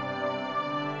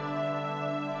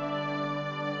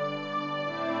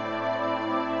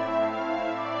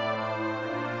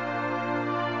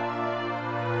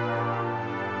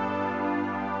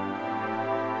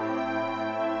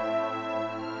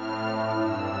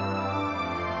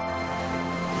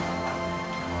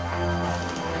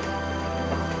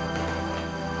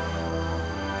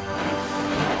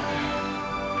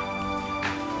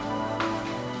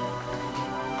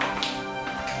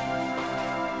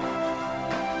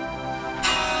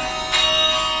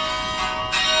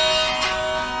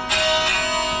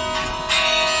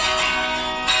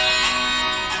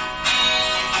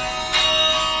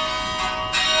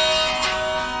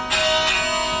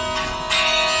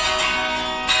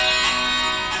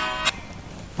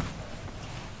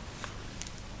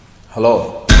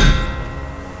 Hello?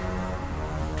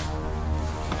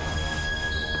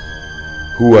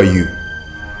 Who are you?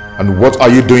 And what are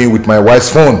you doing with my wife's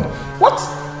phone? What?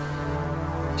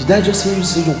 Did I just hear you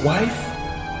say your wife?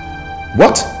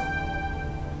 What?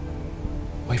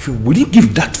 Wifey, will you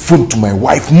give that phone to my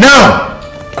wife now?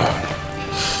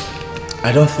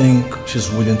 I don't think she's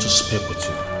willing to speak with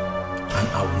you. And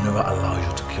I will never allow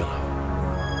you to kill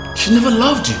her. She never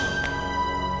loved you.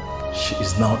 She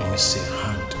is now in a safe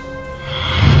hand.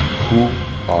 Who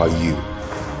are you?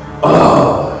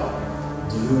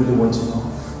 Do you really want to know?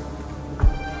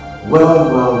 Well.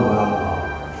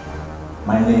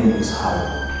 My name is Harry.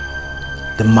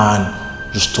 The man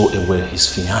you stole away his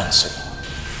fiancée.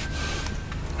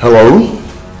 Hello?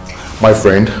 My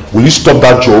friend, will you stop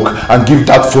that joke and give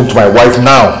that phone to my wife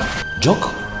now?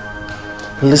 Joke?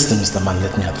 Listen, Mr. Man,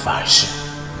 let me advise you.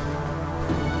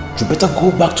 You better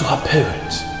go back to her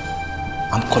parents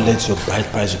and collect your bride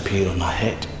price you paid on her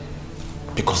head.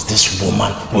 Because this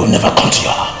woman will never come to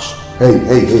your house. Hey,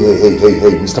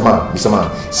 Mr.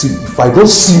 Man. See, if I don't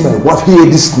see my wife here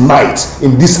this night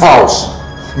in this house,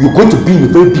 you're going to be in a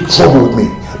very big trouble with me.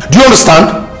 Do you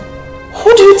understand?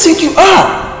 Who do you think you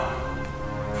are?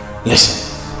 Listen,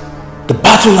 The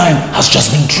battle line has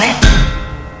just been drawn.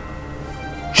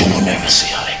 You will never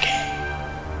see her again.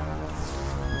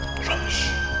 Rubbish.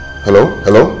 Hello?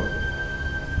 Hello?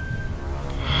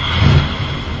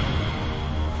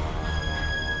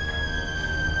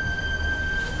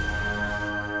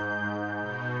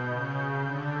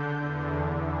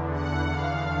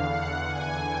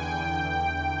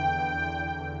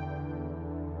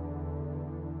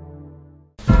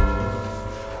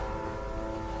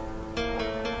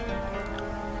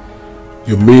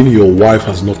 You mean your wife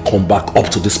has not come back up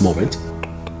to this moment?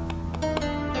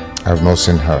 I've not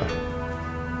seen her.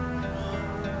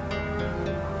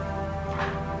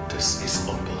 This is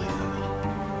unbelievable.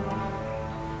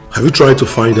 Have you tried to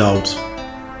find out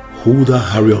who that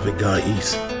Harry of a guy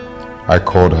is? I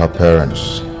called her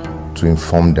parents to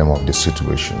inform them of the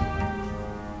situation.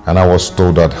 And I was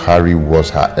told that Harry was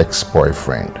her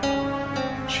ex-boyfriend.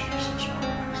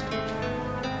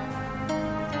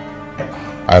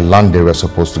 I learned they were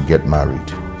supposed to get married.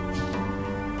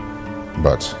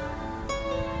 But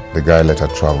the guy later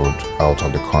traveled out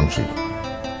of the country.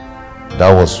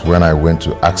 That was when I went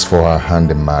to ask for her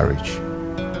hand in marriage.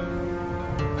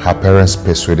 Her parents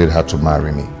persuaded her to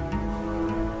marry me.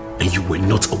 And you were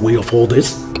not aware of all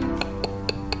this?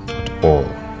 At all.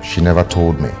 She never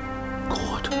told me.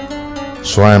 God.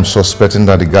 So I am suspecting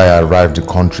that the guy arrived the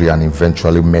country and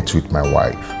eventually met with my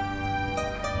wife.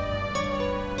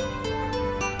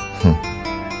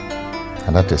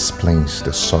 And that explains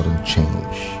the sudden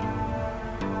change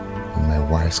in my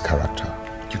wife's character.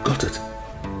 You got it?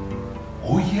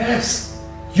 Oh yes,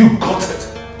 you got it.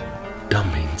 That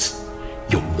means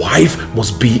your wife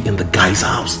must be in the guy's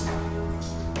house.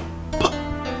 But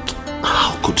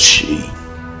how could she?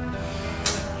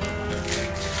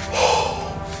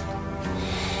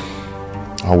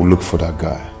 I will look for that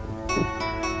guy.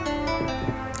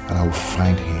 And I will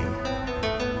find him.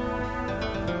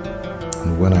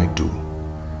 And when I do,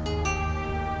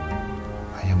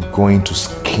 going to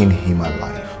skin him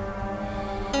alive.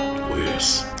 Oh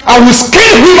yes. I will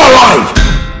skin him alive!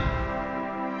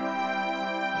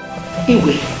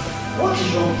 Anyway, what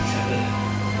is wrong with Isabella?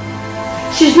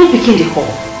 She's not picking the call.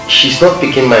 She's not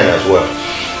picking mine as well.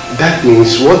 That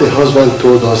means what the husband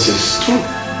told us is true.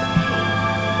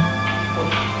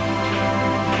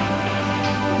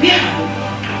 Where are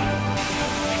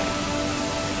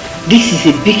we? This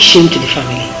is a big shame to the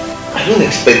family. I don't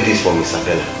expect this from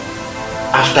Isabella.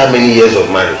 After many years of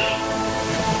marriage.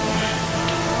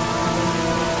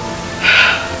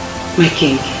 My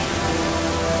king,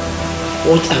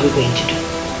 what are we going to do?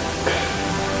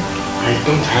 I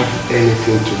don't have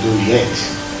anything to do yet.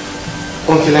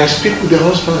 Until I speak with the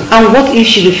husband. And what if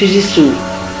she refuses to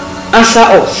answer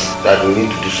us? That we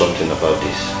need to do something about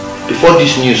this. Before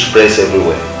this news spreads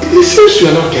everywhere. It seems you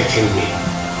are not getting me.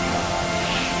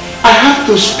 I have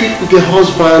to speak with the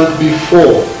husband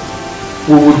before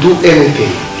we will do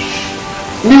anything.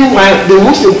 Meanwhile, the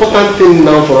most important thing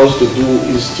now for us to do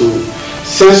is to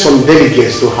send some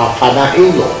delegates to her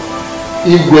father-in-law,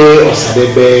 Igwe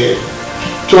Osadebe,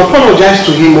 to apologize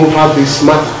to him over this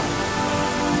matter.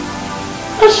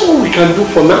 That's all we can do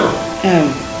for now.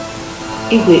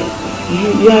 Igwe,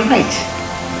 you are right.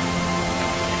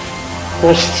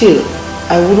 But still,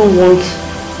 I wouldn't want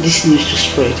this news to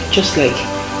spread, just like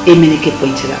Emenike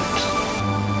pointed out.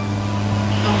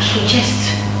 I would suggest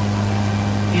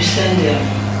you send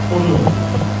Olo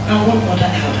and one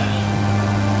other elder.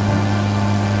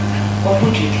 What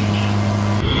would you think?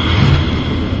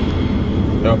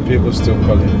 Are people still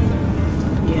calling?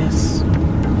 Yes.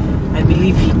 I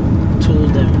believe he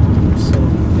told them, so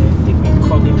they've been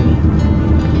calling me.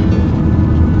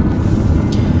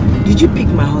 Did you pick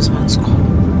my husband's call?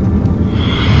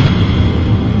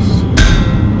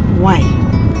 Why?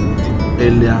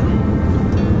 Earlier,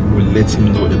 we let him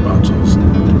know about us,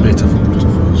 the better for both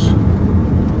of us.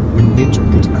 We need to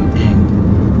put an end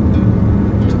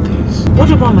to this.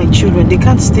 What about my children? They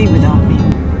can't stay without me.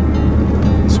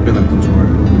 Spiller, don't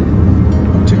worry.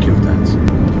 I'll take care of that.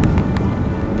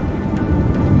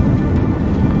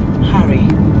 Harry,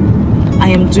 I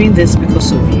am doing this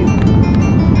because of you.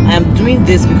 I am doing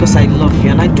this because I love you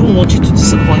and I don't want you to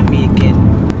disappoint me again.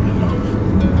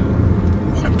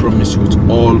 I promise you with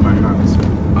all my heart,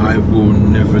 I will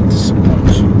never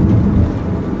disappoint you.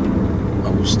 I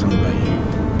will stand by you.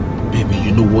 Baby,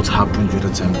 you know what happened the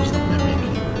other time was not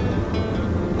memory.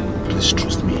 Please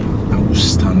trust me. I will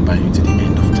stand by you to the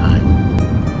end of time.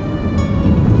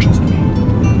 Trust me.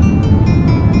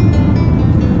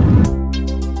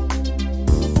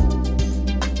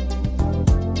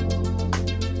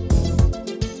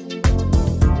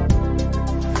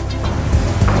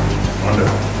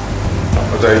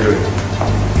 What are you doing?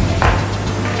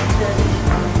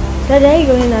 Daddy, are you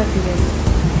going out today?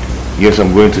 Yes,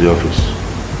 I'm going to the office.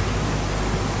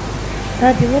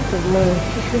 Daddy, what is Mommy?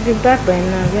 She should be back by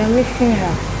now. We are missing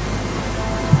her.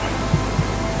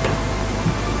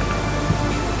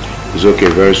 It's okay,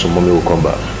 very soon Mommy will come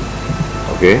back.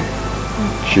 Okay?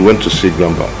 She went to see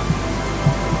Grandpa.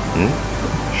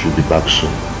 She'll be back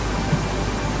soon.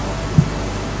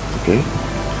 Okay?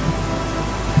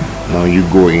 Now you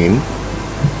go in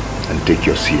and take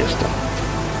your siesta.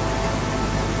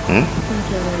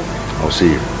 I'll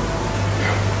see you.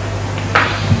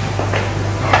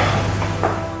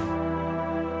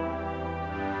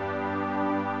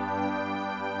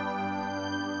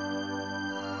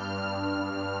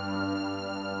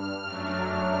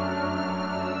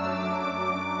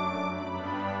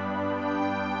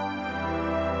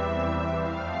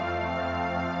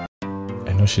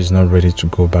 I know she's not ready to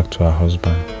go back to her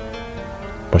husband,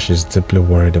 but she's deeply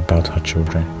worried about her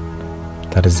children.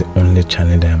 That is the only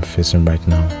challenge I am facing right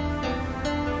now.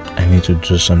 I need to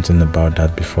do something about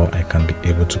that before I can be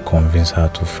able to convince her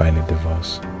to file a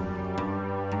divorce.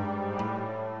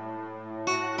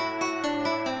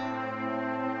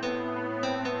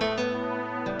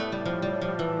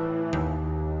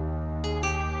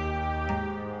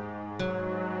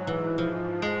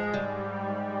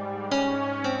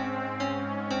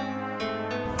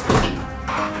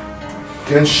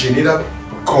 Then she neither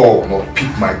call nor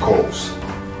pick my calls.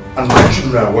 And my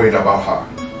children are worried about her.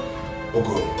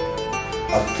 Ogo,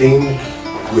 I think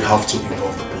we have to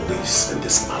involve the police in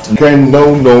this matter. Ken, no.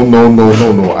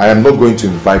 I am not going to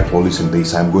invite police in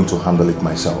this. I am going to handle it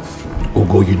myself.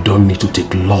 Ogo, you don't need to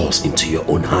take laws into your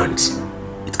own hands.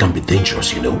 It can be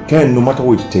dangerous, you know. Ken, no matter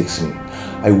what it takes me,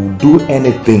 I will do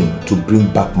anything to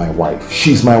bring back my wife.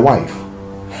 She's my wife.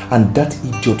 And that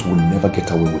idiot will never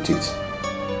get away with it.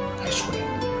 I swear.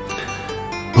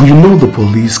 Well, you know the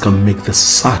police can make the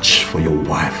search for your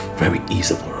wife very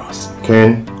easy for us.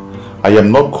 Ken, I am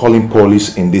not calling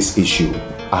police in this issue.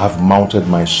 I have mounted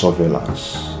my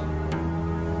surveillance.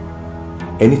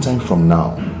 Anytime from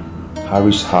now,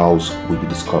 Harry's house will be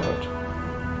discovered.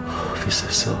 If you say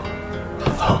so.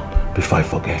 Before I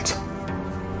forget,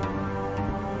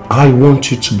 I want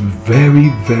you to be very,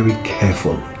 very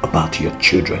careful about your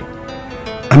children.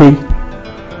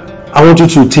 I want you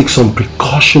to take some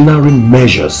precautionary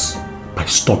measures by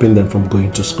stopping them from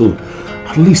going to school,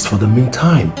 at least for the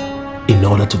meantime, in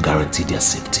order to guarantee their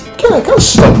safety. Ken, I can't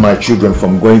stop my children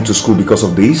from going to school because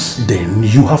of this. Then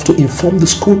you have to inform the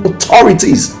school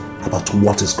authorities about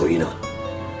what is going on.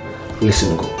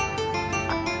 Listen, Go.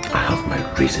 I have my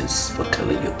reasons for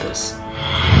telling you this.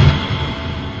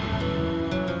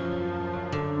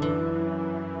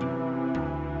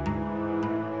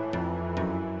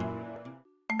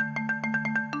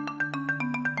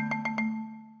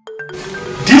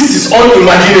 This is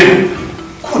unimaginable.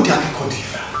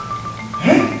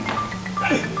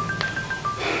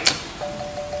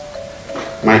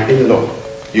 My in-law,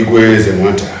 Igwe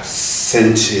Zemwanta,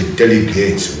 sent a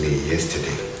delegate to me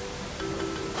yesterday.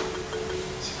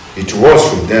 It was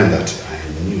from them that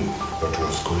I knew what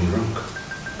was going wrong.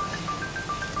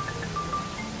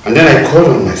 And then I called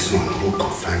on my son who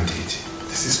confirmed it.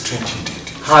 This is strange indeed.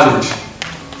 How?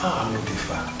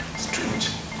 Strange.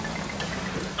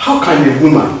 How can a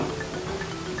woman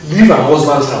leave her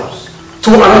husband's house to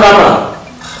another man?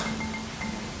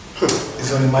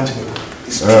 It's unimaginable.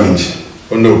 It's strange.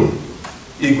 Oh no.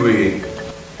 Igwe,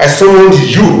 I summoned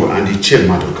you and the chain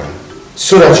Madoka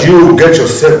so that you will get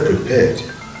yourself prepared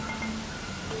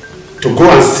to go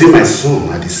and see my son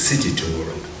at the city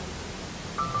tomorrow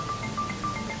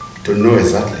to know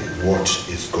exactly what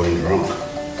is going wrong.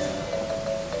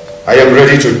 I am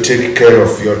ready to take care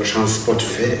of your transport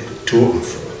fare to and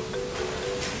fro.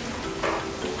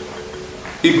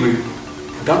 Igwe,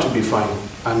 that will be fine.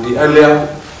 And the earlier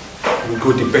we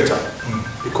go, the better.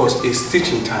 Because a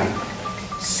stitch in time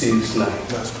saves life.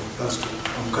 That's true.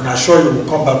 I can assure you we'll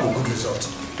come back with good results.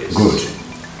 Yes. Good.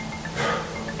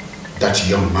 That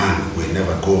young man will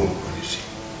never go unpunished.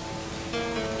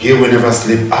 He will never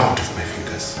slip out of my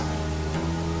fingers.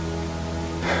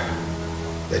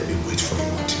 Let me wait for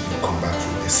you until you come back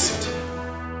from this city.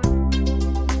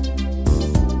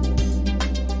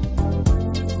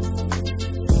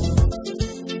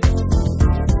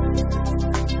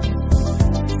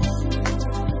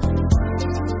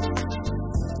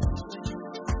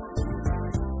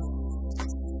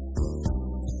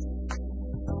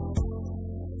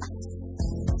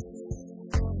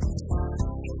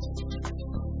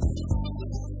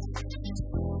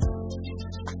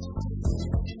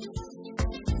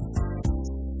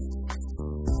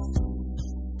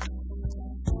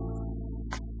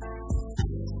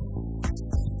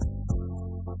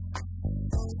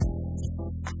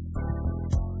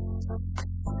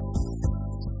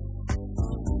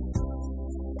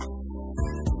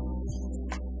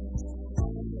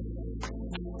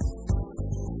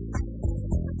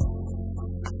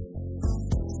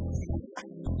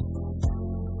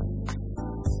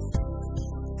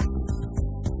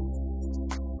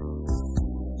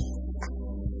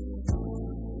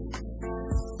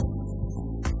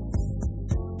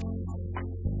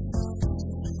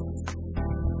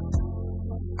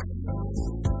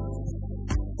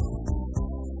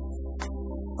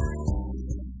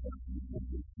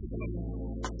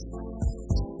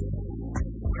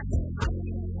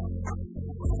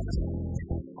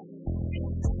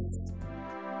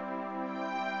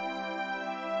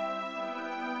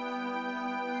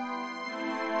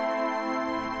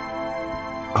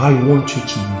 I want you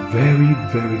to be very,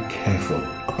 very careful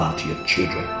about your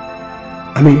children.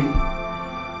 I mean,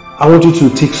 I want you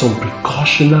to take some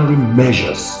precautionary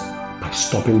measures by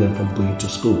stopping them from going to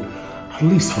school, at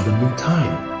least for the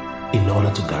meantime, in order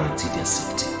to guarantee their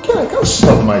safety. I can't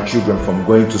stop my children from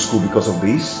going to school because of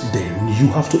this. Then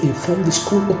you have to inform the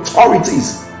school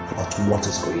authorities about what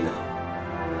is going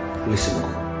on. Listen,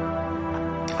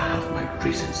 I have my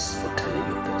reasons for telling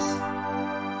you this.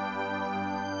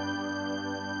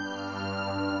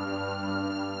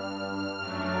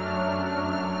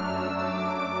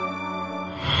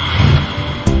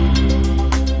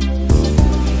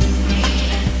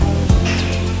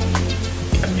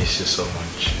 I miss you so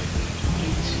much.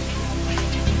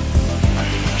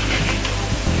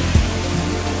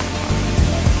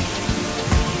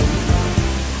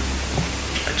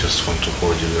 I just want to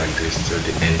hold you like this till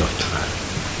the end of time.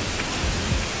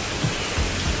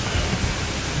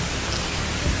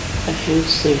 I feel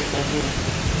safe here.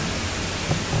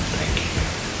 Thank you.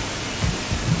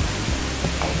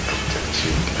 I'll protect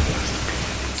you with my last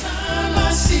breath. Time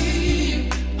I see you,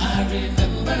 I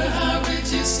remember how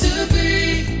it used to be.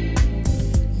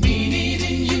 Me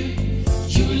needing you,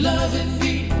 you loving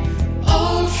me.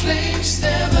 Old flames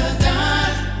never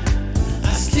die.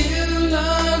 I still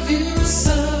love you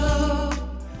so.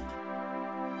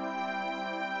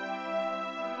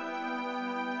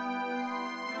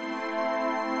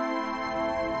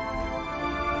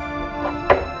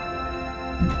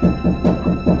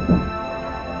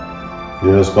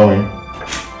 You're just going.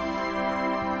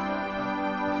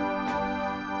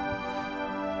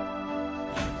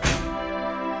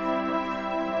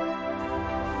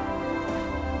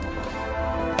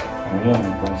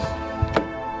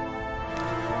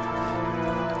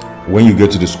 When you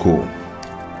get to the school,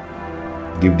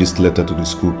 give this letter to the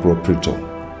school proprietor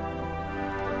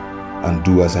and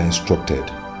do as I instructed.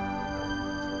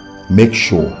 Make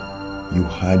sure you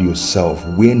hide yourself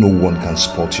where no one can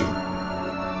spot you.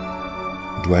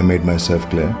 Do I make myself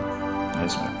clear?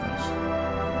 Yes, my prince.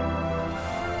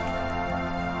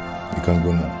 You can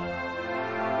go now.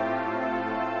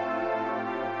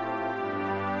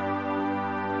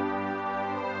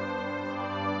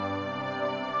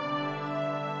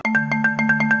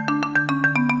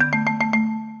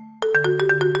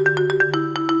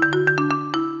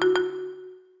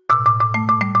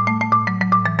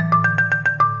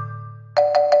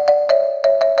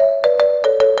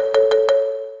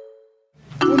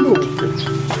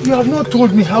 You have not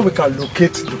told me how we can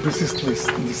locate the princess place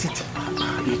in the city.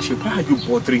 Ichi, why are you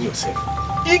bothering yourself?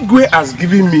 Igwe has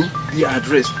given me the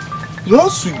address.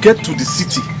 Once we get to the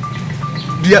city,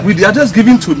 with the address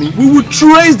given to me, we will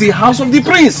trace the house of the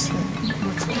prince.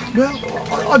 Well,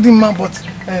 all the man, but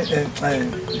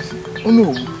oh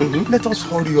no, let us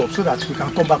hurry up so that we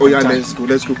can come back. Oh yeah, let's go,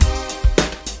 let's go.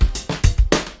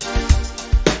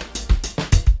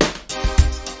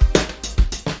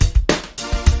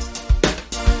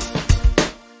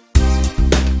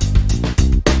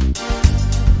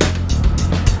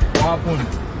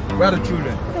 Where are the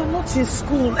children? They're not in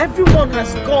school. Everyone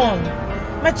has gone.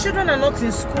 My children are not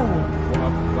in school.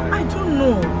 I don't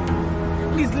know.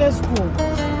 Please, let's go.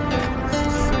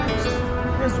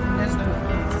 Let's go, let's go.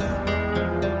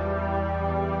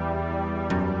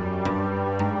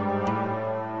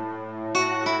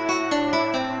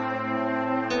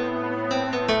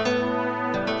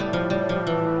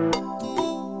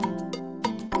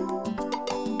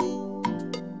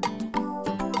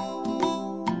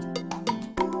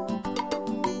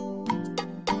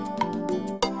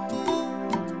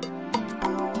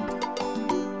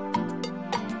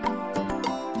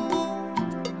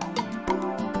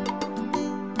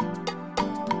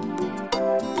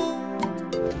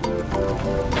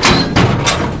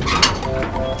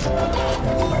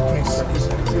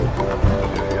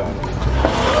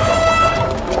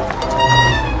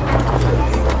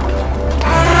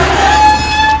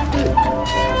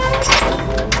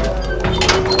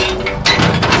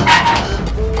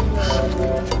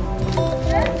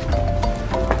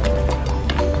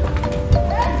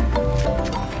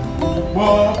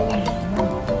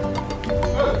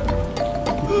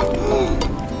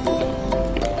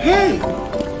 Hey!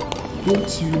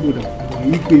 Don't you know that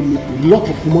we paid me a lot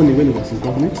of money when he was in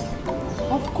government?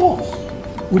 Of course.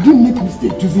 We didn't make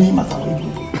mistake choosing him as our leader.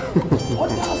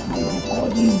 What else do you call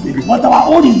this baby? What our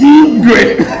own is he?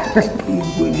 Great!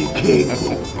 He's going to cake.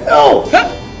 No!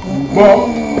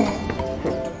 Mom!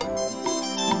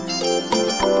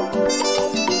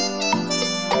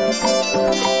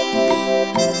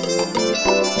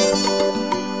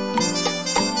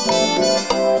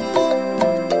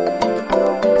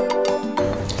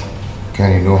 Can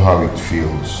you know how it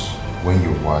feels when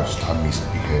your wife starts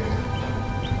misbehaving.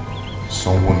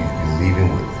 Someone you've been living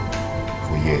with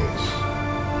for years.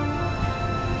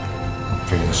 I'm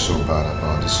feeling so bad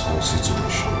about this whole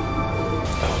situation. I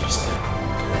understand.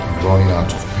 I'm running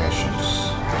out of patience.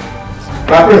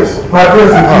 My prince,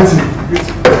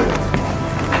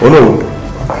 Oh no.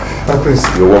 My prince.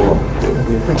 You're welcome.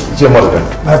 It's your mother.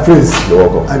 My prince. You're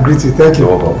welcome. I greet you. Thank you.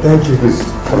 You're welcome. Thank you. Please,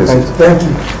 Thank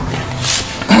you.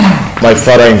 My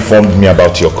father informed me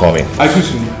about your coming. I greet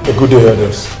you. A good day,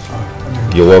 elders.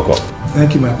 You're welcome.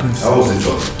 Thank you, my prince. How was the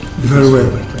job? Very well,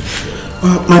 my prince.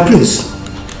 My prince.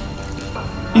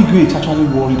 Igwe is actually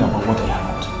worried about what he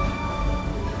heard.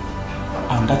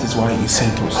 And that is why he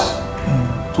sent us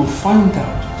to find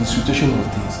out the situation of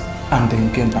things and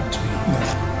then get back to him.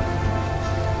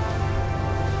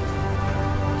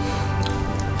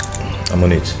 I'm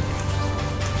on it.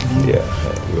 Yeah,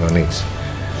 we're on it.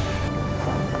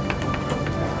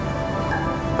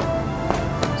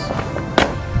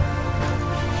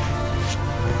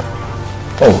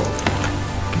 Oh,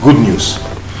 good news.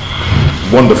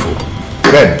 Wonderful.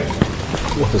 Ben.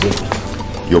 What is it?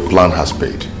 Your plan has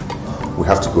paid. We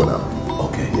have to go now.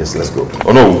 Okay. Yes, let's go.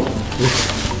 Oh no.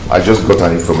 I just got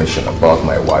an information about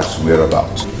my wife's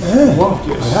whereabouts. Wow,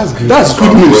 yes. That's good. That's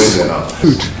good news.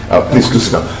 Good. Please do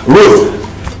sit down. Ruth!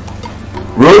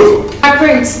 My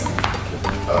prince.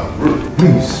 Ruth,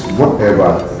 please,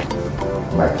 whatever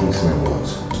my kinsman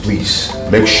wants, please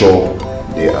make sure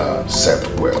they are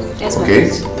served well. Yes, okay?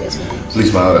 Yes,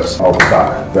 please, my others. I'll be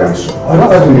back very soon.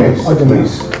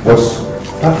 Please. What's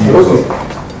okay?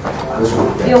 Let's go.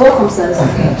 You're welcome, sir.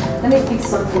 Okay. Let me fix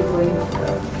something for you.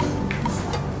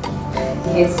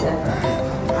 Yes, sir.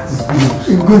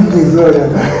 Good news,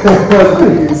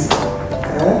 good news.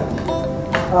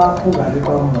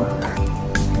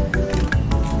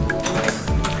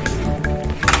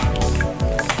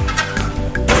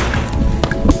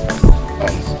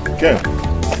 Ken,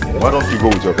 why don't you go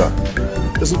with your car?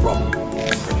 There's no problem.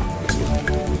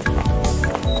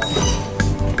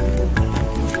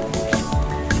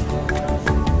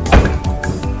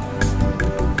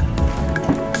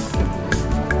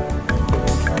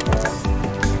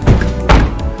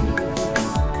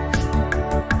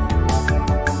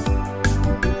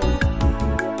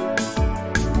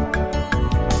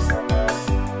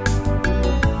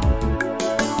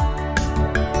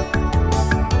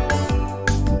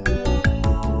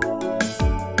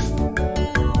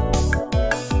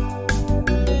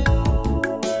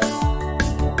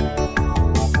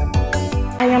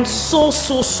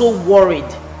 So worried.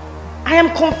 I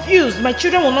am confused. My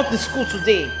children will not be in school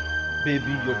today.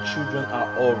 Baby, your children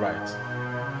are all right.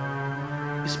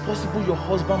 It's possible your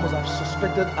husband must have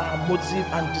suspected our motive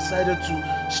and decided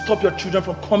to stop your children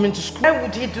from coming to school. Why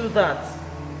would he do that?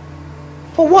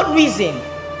 For what reason?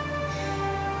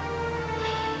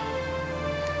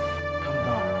 Calm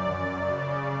down.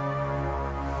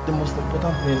 The most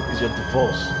important thing is your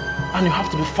divorce. And you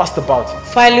have to be fast about it.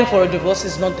 Filing for a divorce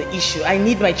is not the issue. I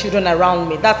need my children around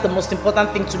me. That's the most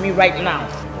important thing to me right now.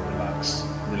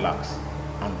 Relax,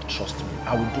 and trust me.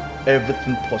 I will do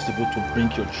everything possible to bring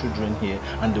your children here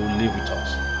and they will live with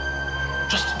us.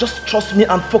 Just trust me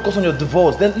and focus on your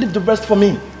divorce. Then leave the rest for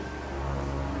me.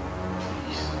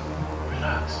 Please,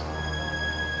 relax.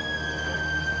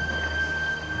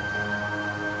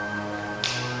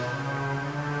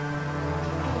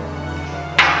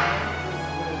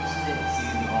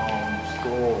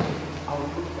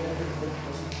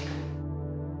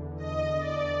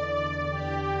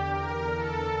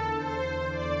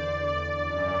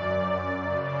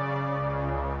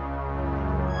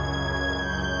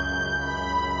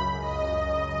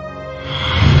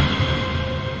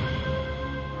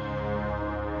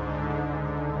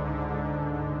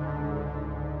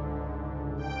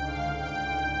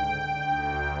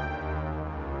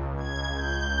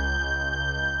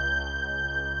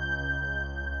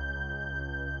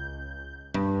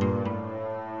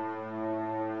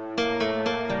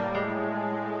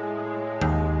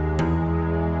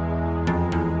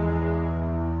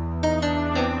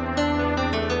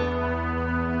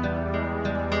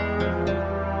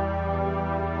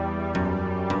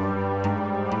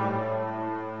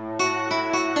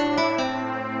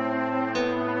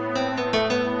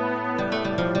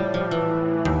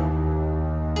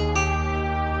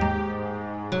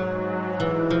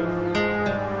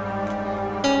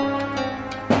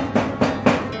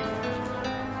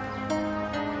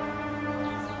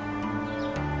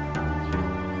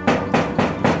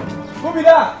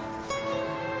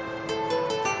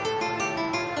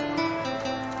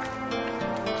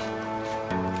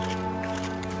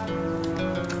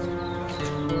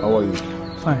 How are you?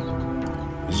 Fine.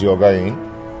 Is your guy in?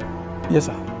 Yes,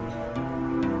 sir.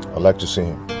 I'd like to see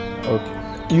him.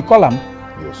 Okay. You call him?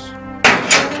 Yes.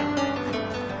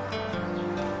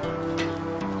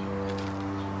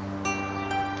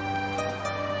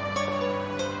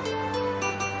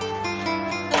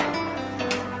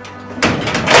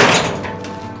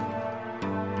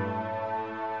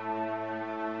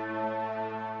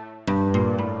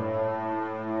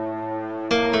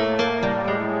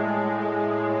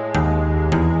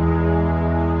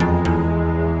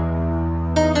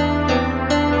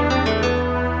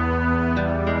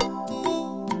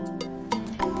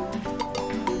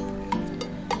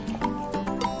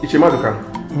 Chioma,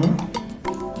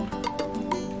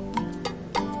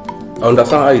 I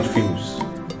understand how it feels,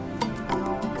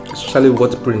 especially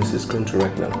what Prince is going through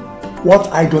right now.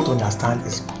 What I don't understand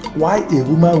is why a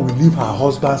woman will leave her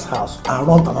husband's house and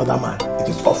run to another man. It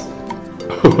is awful.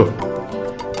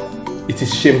 It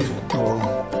is shameful.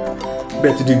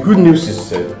 But the good news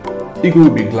is Igwe will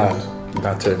be glad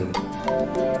that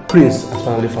Prince has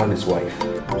finally found his wife.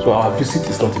 So our visit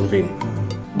is not in vain.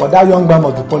 But that young man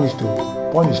must be punished too.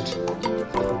 Punished.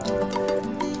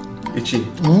 Ichi,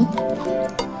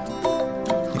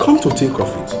 come to think of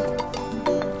it,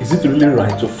 is it really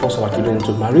right to force our children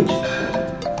into marriage?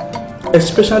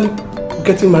 Especially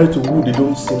getting married to who they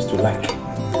don't seem to like.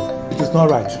 It is not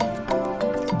right.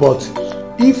 But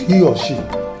if he or she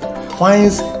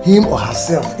finds him or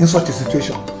herself in such a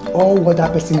situation, all what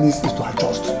that person needs is to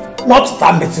adjust. Not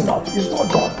start messing up. It's not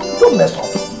done. Don't mess up.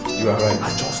 You are right.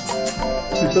 Adjust.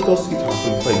 Please let us eat our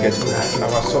food before it gets married.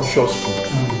 Our sumptuous food.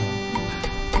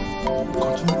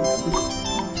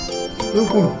 It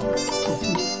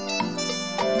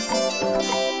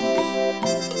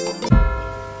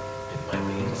might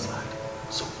be inside.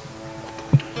 So,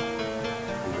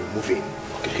 we will move in,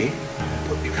 okay?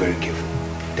 But be very careful.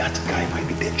 That guy might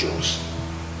be dangerous.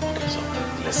 Okay, so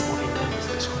let's move in then.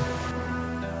 Let's go.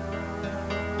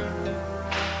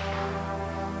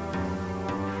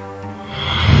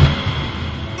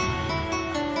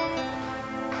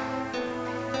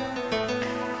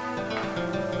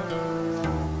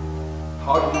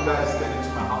 How did you guys get into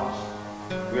my house?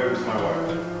 Where is my wife?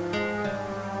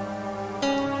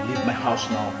 Leave my house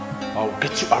now. I'll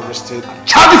get you arrested and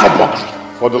charge you for burglary.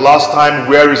 For the last time,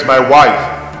 where is my wife?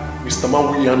 Mr.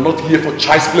 Man, we are not here for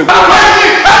child's play. What's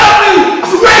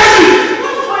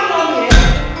going on here?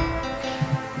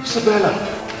 Isabella.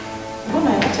 What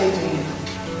are you doing?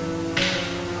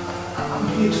 I'm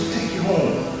here to take you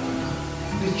home.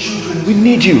 The children, we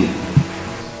need you.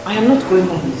 I am not going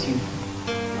home with you.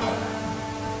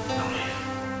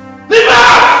 Leave my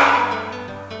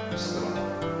house! Isabella,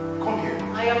 come here.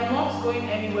 I am not going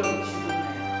anywhere with you.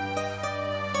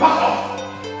 Back off!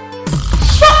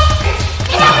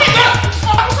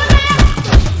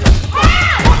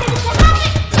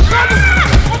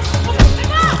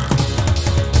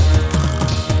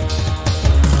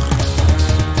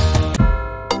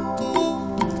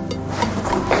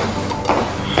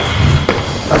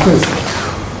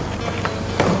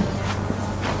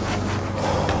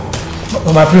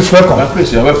 My prince, welcome. My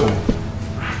prince, you're welcome.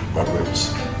 My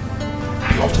prince,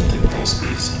 you have to take things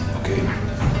easy, okay?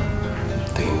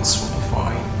 Things will be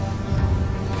fine.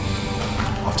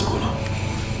 I have to go now.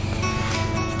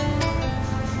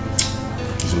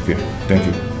 It's okay. Thank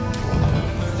you.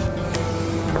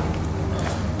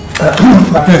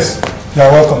 My prince, you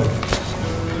are welcome.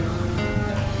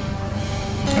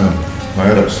 My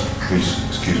elders, please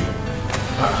excuse me.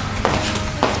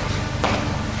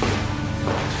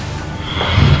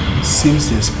 Seems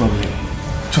there's a problem.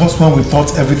 Just when we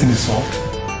thought everything is solved.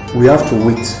 We have to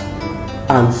wait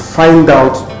and find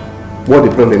out what the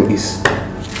problem is.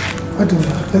 Why don't we?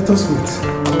 Let us wait.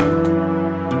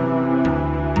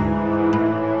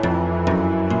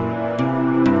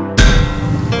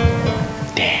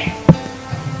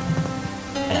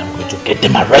 And I'm going to get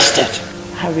them arrested.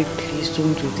 Harry, please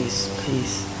don't do this,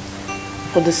 please.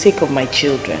 For the sake of my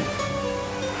children.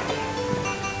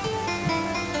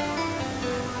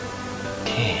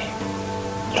 Okay.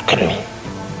 Look at me.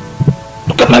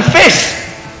 Look at my face.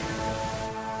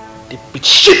 They beat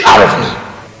shit out of me.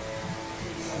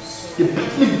 They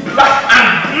beat me black and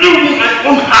blue in my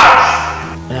own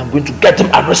house. And I'm going to get them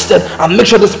arrested and make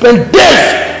sure they spend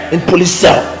days in police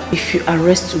cell. If you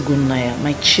arrest Ugunaya,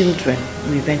 my children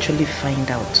will eventually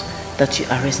find out that you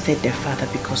arrested their father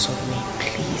because of me.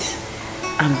 Please,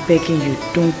 I'm begging you,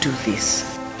 don't do this.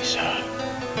 Sir,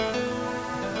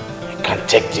 I can't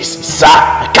take this. Sir,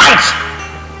 I can't.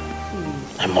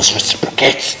 I must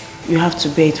reciprocate. You have to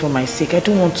bear it for my sake. I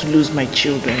don't want to lose my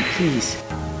children, please.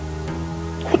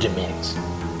 What do you mean?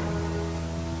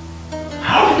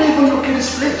 How did they even locate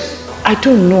this place? I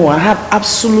don't know. I have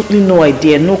absolutely no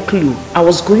idea, no clue. I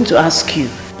was going to ask you.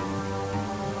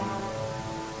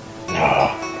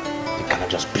 No, you cannot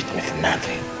just beat me for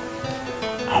nothing.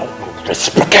 I will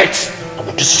reciprocate. I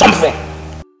will do something.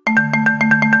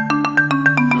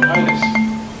 Your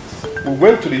Highness, we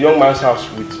went to the young man's house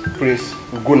with Prince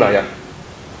Ugonaya,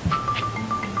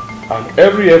 and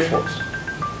every effort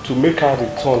to make her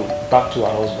return back to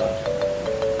her husband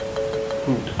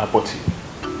proved abortive.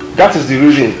 That is the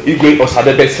reason Igwe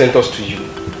Osadebe sent us to you,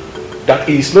 that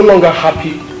he is no longer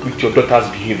happy with your daughter's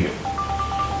behavior.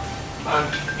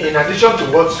 And in addition to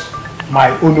what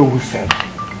my Onowu said,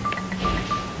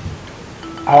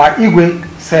 our Igwe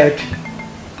said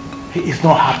he is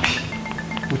not happy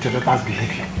with your daughter's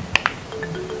behavior.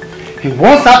 He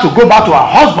wants her to go back to her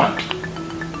husband.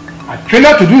 And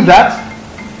failure to do that,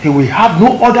 he will have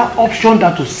no other option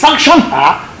than to sanction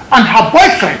her and her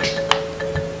boyfriend.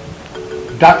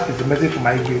 That is the message from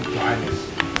my Igwe, Your Highness.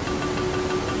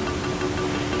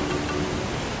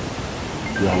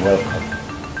 You are welcome.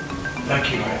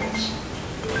 Thank you, Your Highness.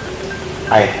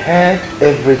 I heard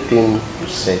everything you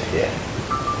said here.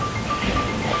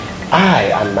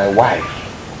 I and my wife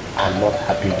are not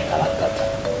happy with our daughter.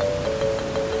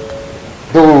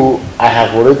 Though I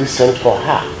have already sent for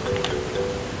her.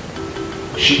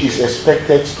 She is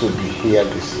expected to be here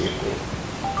this evening.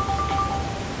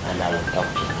 And I will talk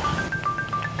to her.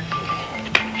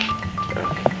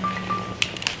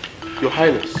 Your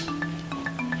Highness,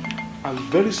 I'm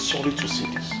very sorry to see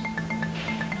this.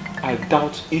 I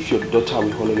doubt if your daughter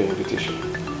will honor your invitation.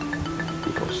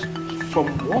 Because from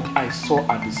what I saw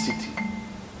at the city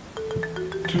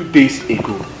 2 days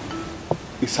ago,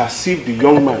 it's as if the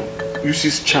young man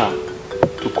uses charm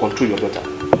to control your daughter.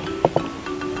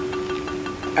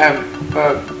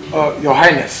 Your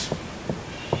Highness,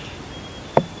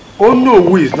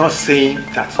 Onowu is not saying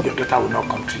that your daughter will not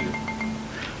come to you.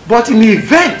 But in the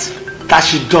event that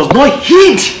she does not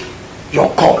heed your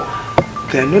call,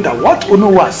 then know that what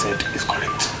Onowu has said is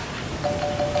correct.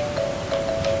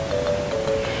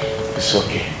 It's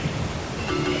okay.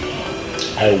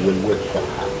 I will wait for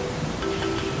her.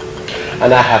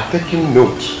 And I have taken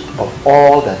note of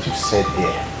all that you said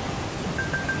here.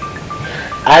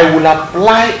 I will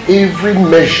apply every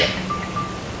measure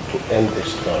to end the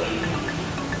story.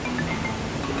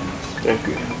 Thank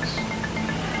you, Highness.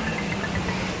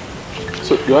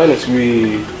 So, Your Highness,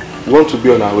 we want to be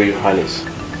on our way, Your Highness.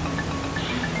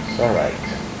 It's alright.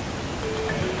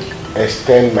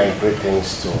 Extend my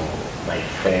greetings to my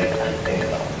friend and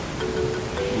in-law.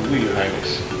 We, Your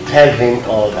Highness. Tell him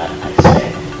all that I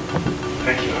said.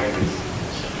 Thank you, Highness.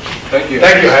 Thank you,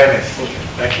 Thank you, Highness.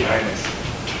 Thank you, Highness.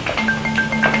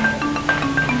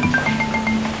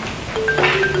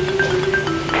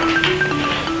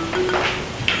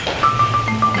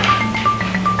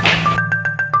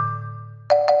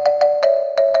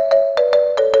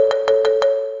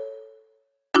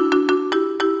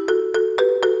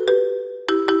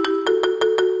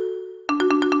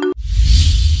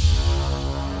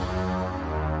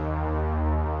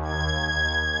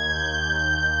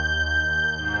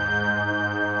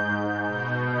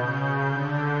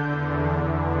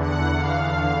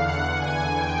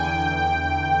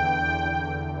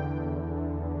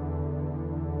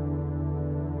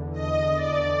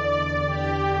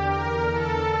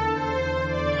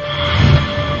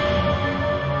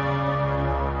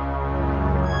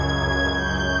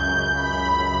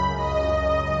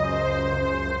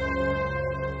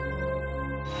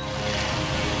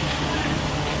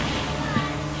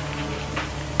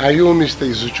 Are you Mr.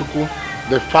 Izuchukwu,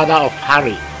 the father of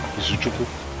Harry Izuchukwu?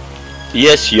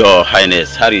 Yes, Your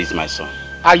Highness. Harry is my son.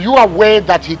 Are you aware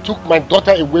that he took my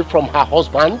daughter away from her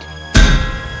husband?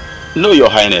 No, Your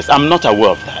Highness. I'm not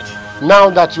aware of that. Now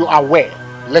that you are aware,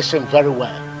 listen very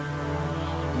well.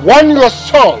 Warn your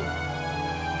son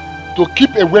to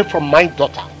keep away from my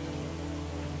daughter.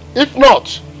 If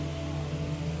not,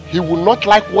 he will not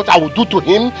like what I will do to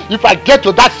him if I get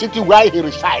to that city where he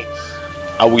resides.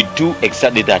 I will do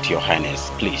exactly that, Your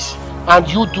Highness, please. And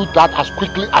you do that as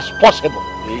quickly as possible.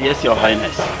 Yes, Your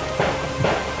Highness.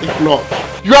 If not,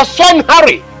 your son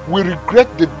Harry will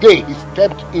regret the day he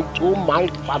stepped into my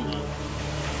family.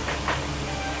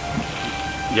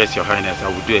 Yes, Your Highness, I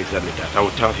will do exactly that. I will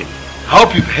tell him. I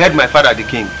hope you've heard my father, the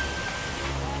king.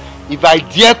 If I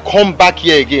dare come back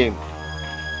here again,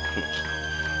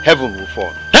 heaven will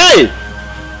fall. Hey!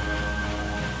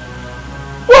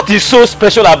 What is so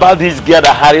special about this girl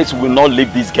that Harris will not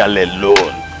leave this girl alone?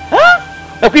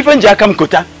 Huh? Even Jakam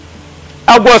Kota.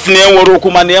 I was near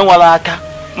Warokuma near Walaka.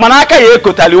 Manaka ye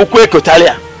Kotali, Ukwe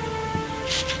Kotalia.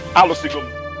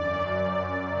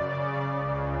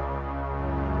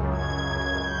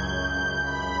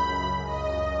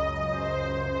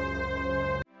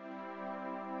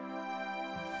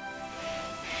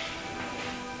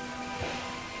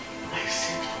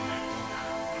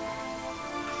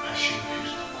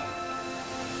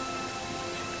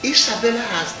 Isabella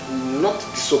has not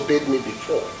disobeyed me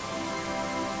before.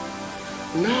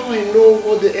 Now I know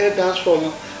what the elders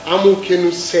from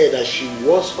Amukenu said that she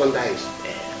was under his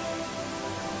spell.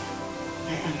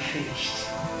 I am finished.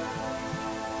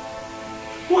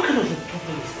 What kind of a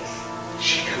problem is this?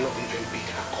 She cannot even beat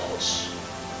her cause.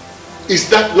 Is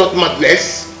that not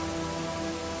madness?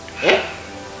 Eh?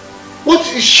 What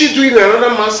is she doing in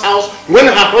another man's house when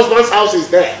her husband's house is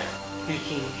there? My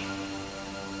king,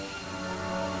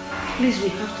 please, we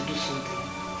have to do something.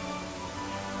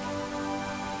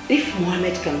 If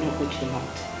Muhammad cannot go to the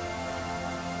mountain,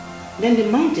 then the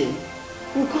mountain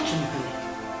will go to Muhammad.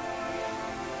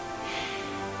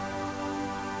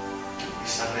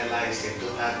 Isabella is a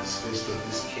daughter disgraced to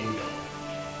this kingdom.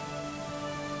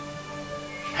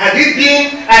 Had it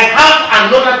been I have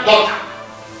another daughter,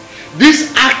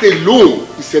 this act alone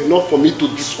is enough for me to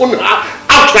disown her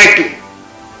outrightly.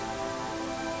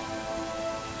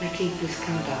 My king, please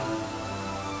calm down.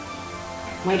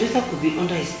 My daughter could be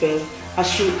under his spell,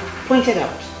 as you pointed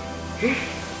out.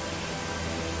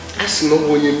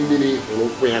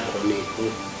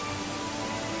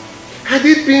 Had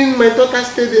it been my daughter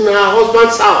stayed in her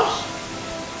husband's house,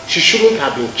 she shouldn't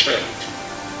have been charmed.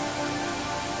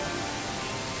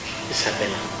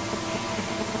 Isabella,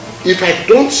 if I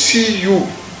don't see you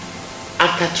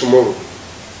after tomorrow,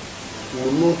 you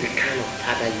will know the kind of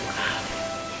father you have.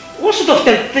 What sort of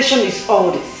temptation is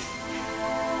all this?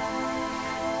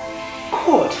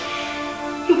 God,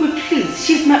 you will please.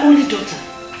 She's my only daughter.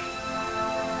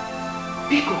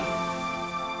 Biko.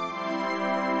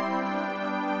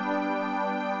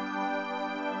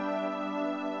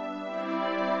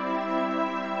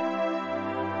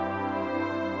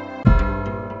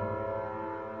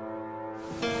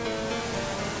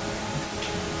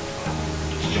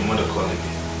 Did your mother call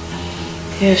again?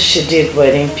 Yes, she did, but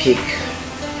I didn't pick.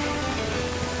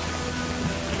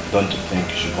 Don't you think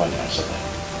you should go and answer them?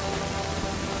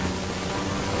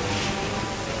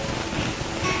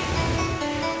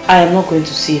 I am not going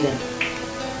to see them.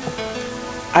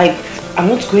 I'm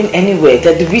not going anywhere.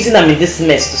 They're the reason I'm in this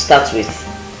mess to start with.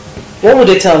 What would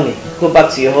they tell me? Go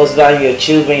back to your husband, your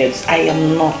children, I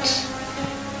am not.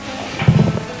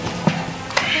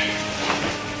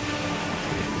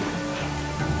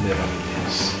 Never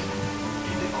yes.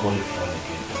 If they call you phone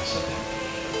again, answer them.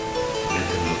 Let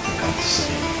them not think I'm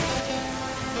deceiving you.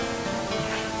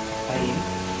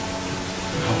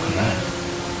 How can I?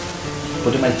 But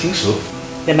they might think so.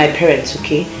 They're my parents,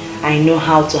 okay? I know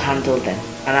how to handle them.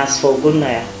 And as for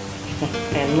Gunaya,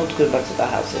 I am not going back to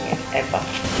that house again, ever.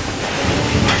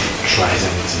 Tries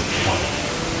anything funny,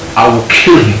 I will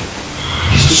kill him.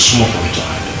 He's too small for me to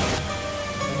handle.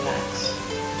 Relax.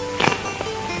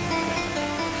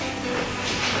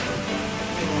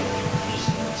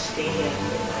 Just stay here and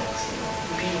relax.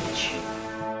 Be with you.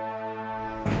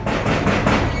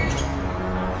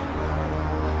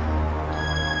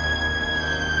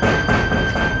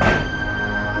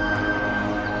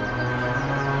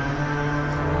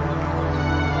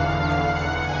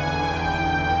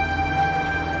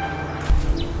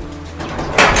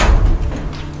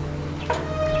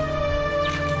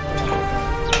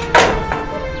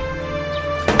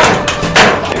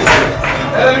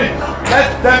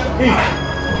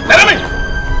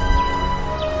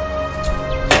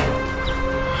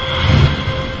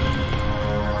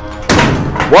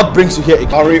 What brings you here,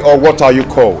 Harry, or what are you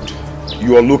called?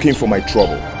 You are looking for my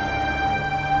trouble.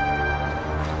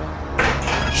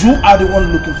 You are the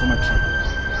one looking for my trouble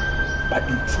by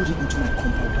intruding into my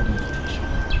compound without invitation.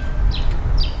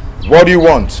 What do you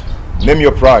want? Name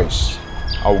your price.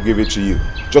 I will give it to you,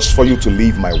 just for you to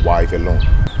leave my wife alone.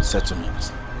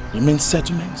 Settlements. You mean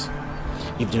settlements?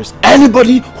 If there's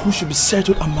anybody who should be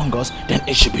settled among us, then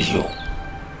it should be you.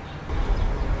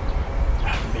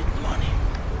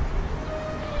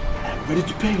 Ready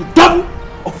to pay you double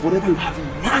of whatever you have in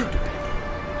mind to pay.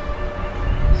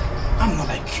 I'm not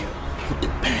like you, who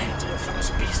depends on your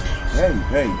father's business.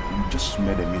 Hey, you just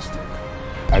made a mistake.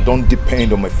 I don't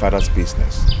depend on my father's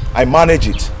business. I manage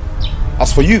it.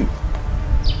 As for you,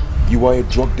 you are a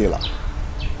drug dealer.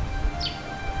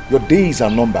 Your days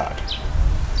are numbered.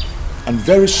 And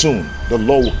very soon, the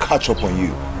law will catch up on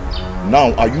you.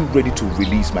 Now, are you ready to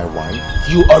release my wife?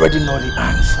 You already know the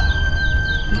answer.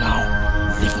 Now,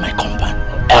 leave my compound.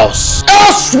 Else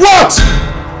what?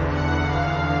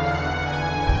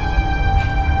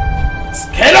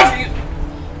 Scared of you?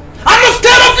 I'm not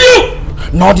scared of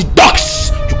you! Nor the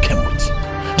dogs you came with.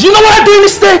 Do you know what I do in the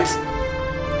States?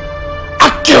 I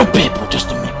kill people just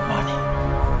to make money.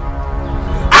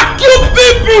 I kill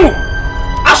people!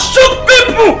 I shoot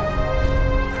people!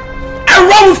 I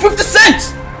run with 50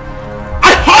 cents!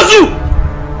 I hustle!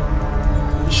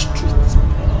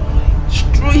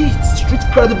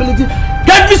 credibility,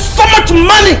 gave me so much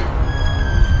money.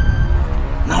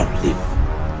 Now leave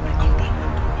my compound.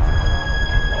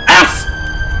 Else!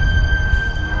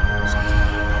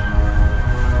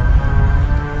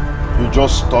 You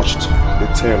just touched the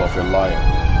tail of a lion.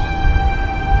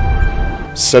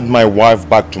 Send my wife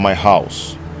back to my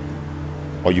house,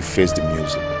 or you face the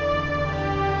music.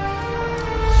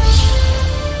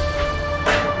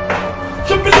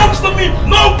 She belongs to me.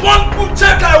 No one will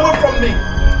take her away from me.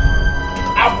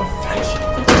 I will fight you.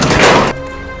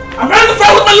 I'm ready to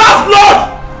fight with my last blood.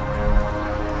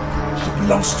 She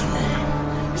belongs to me.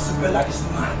 Isabella is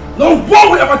mine. No one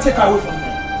will ever take her away from me.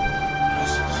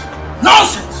 Nonsense.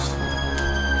 Nonsense.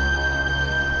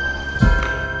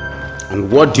 And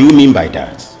what do you mean by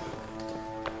that?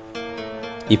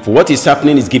 If what is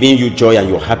happening is giving you joy and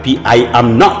you're happy, I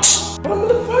am not. But I'm going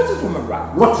to fight it for my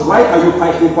right. What right are you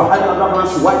fighting for having another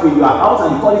man's wife in your house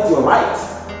and you call it your right?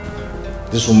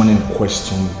 This woman in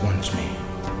question wants me.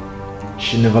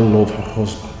 She never loved her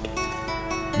husband.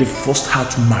 They forced her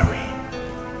to marry.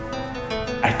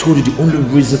 I told you the only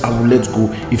reason I will let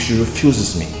go if she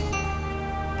refuses me.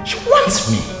 She wants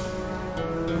me.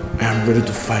 I am ready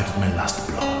to fight with my last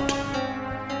blood.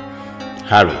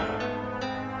 Harry,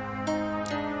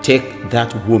 take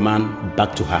that woman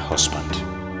back to her husband.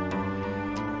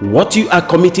 What you are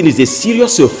committing is a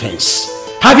serious offense.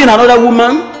 Having another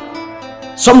woman,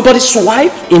 somebody's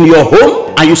wife in your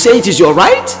home, and you say it is your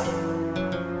right?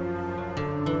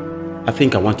 I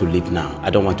think I want to leave now. I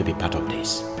don't want to be part of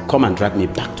this. Come and drag me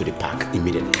back to the park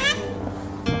immediately.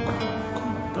 Come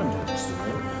on, don't do this to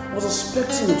me. I was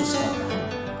expecting you to stop.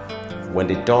 When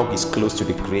the dog is close to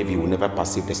the grave, he will never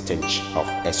perceive the stench of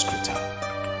excreta.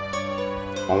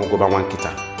 I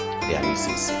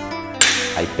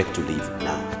beg to leave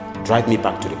now. Drive me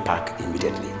back to the park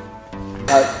immediately.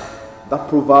 That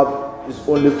proverb is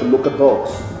only for local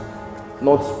dogs,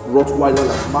 not Rottweiler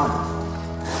like mine.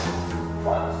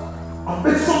 I'm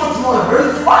being so much more than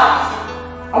very fight.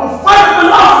 I will fight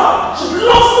with my last one. She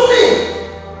belongs to me.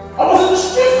 I was in the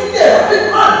street with her, a big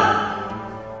man.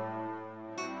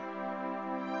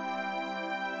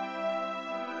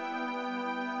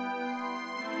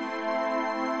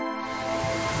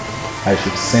 I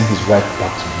should send his wife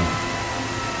back to him,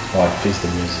 or I face the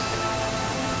music.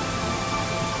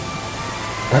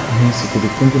 That means he could be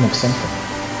thinking of something.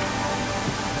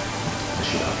 I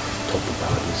should have talked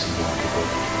about this long ago.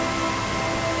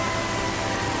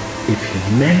 If he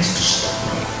meant to stop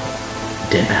me,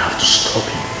 then I have to stop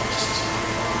him first.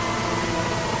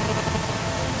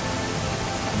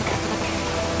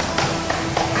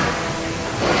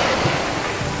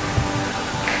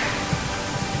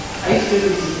 Are you still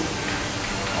busy?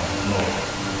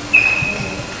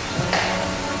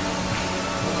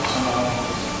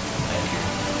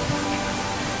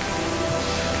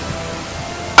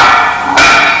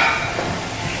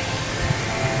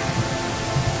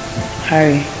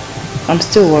 Harry, I'm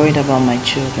still worried about my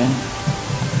children.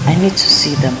 I need to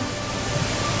see them.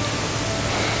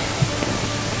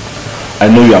 I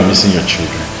know you are missing your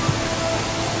children,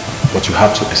 but you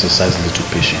have to exercise a little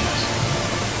patience.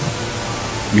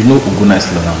 You know Uguna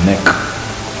is on our neck.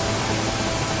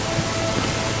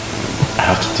 I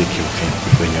have to take care of him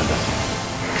before any other thing.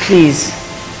 Please,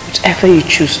 whatever you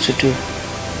choose to do,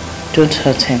 don't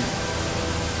hurt him.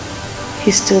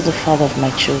 He's still the father of my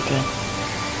children.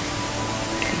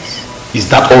 Is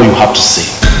that all you have to say?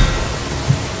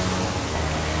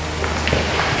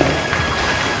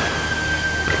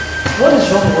 What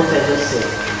is wrong with what I just said?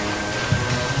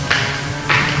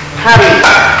 Harry!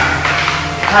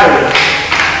 Harry!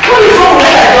 What is wrong with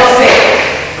what I just said?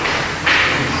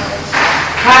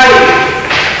 Harry!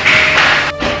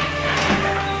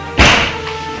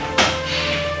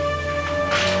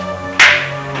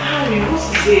 Harry, what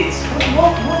is it?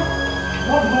 What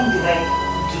wrong did I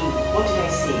do? What did I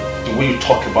say? The way you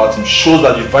talk about him shows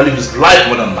that you value his life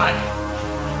more than mine.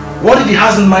 What if he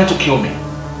has in mind to kill me?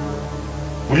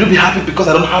 Will you be happy because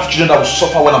I don't have children that will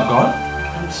suffer when I'm gone?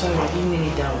 I'm sorry, I didn't mean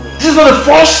it that way. This is not the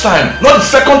first time, not the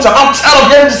second time. I'm tired of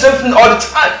hearing the same thing all the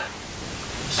time.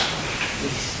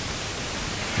 Please.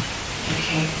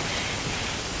 Okay?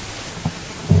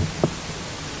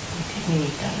 I didn't mean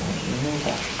it that way, you know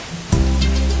that.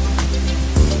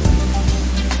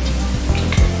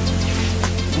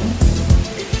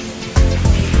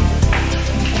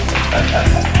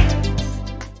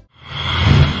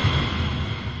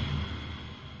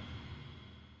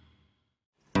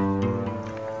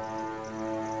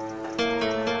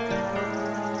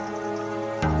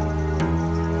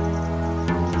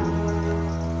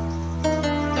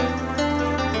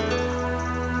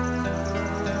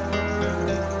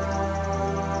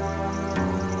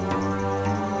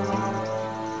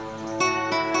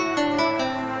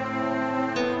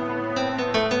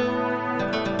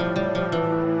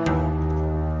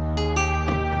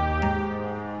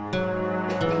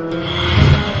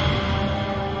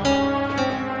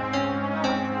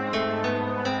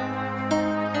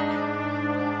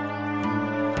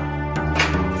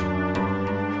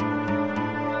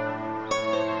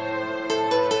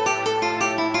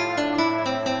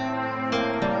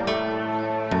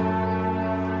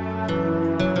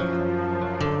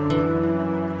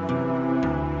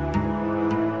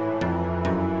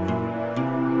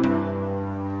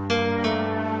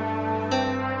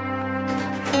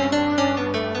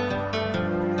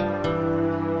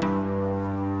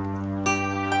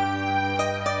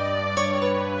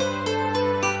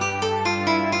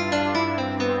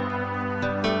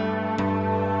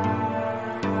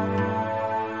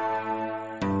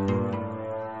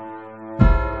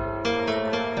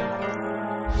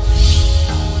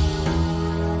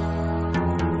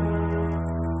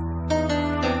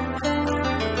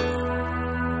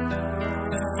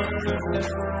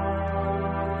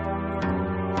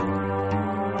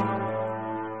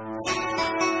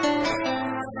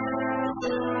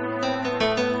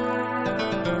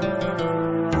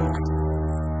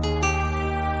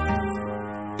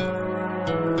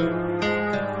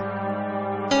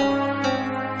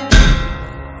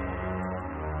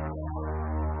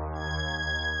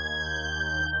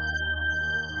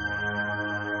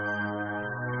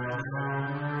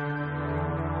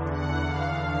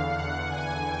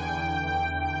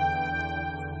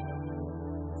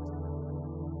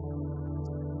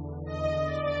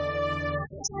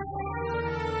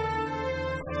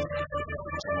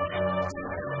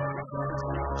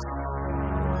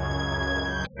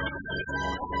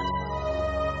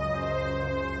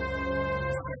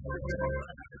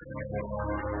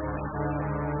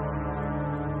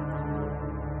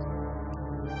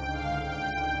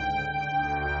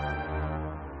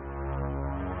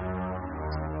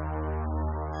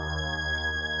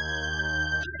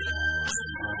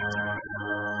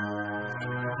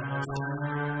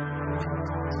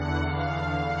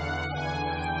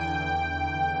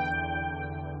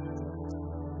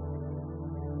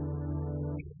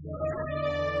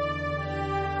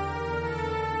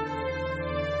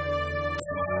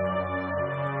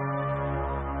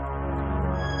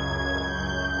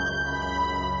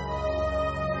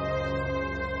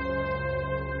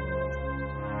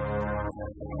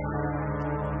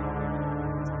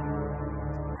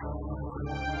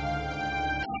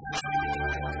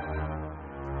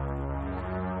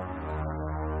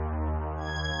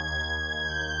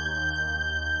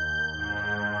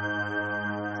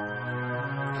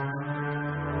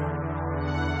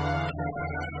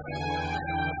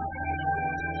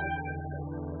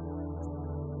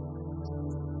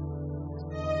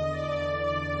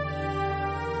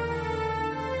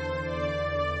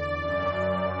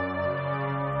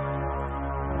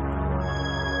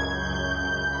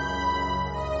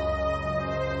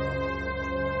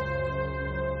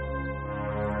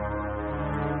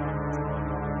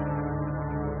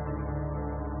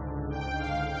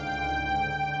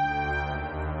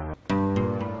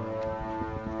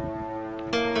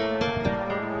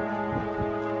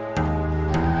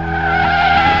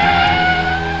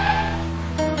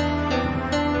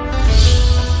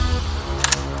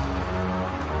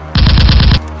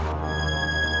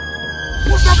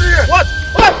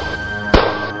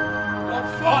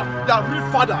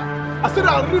 Father. I said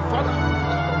I'll read Father.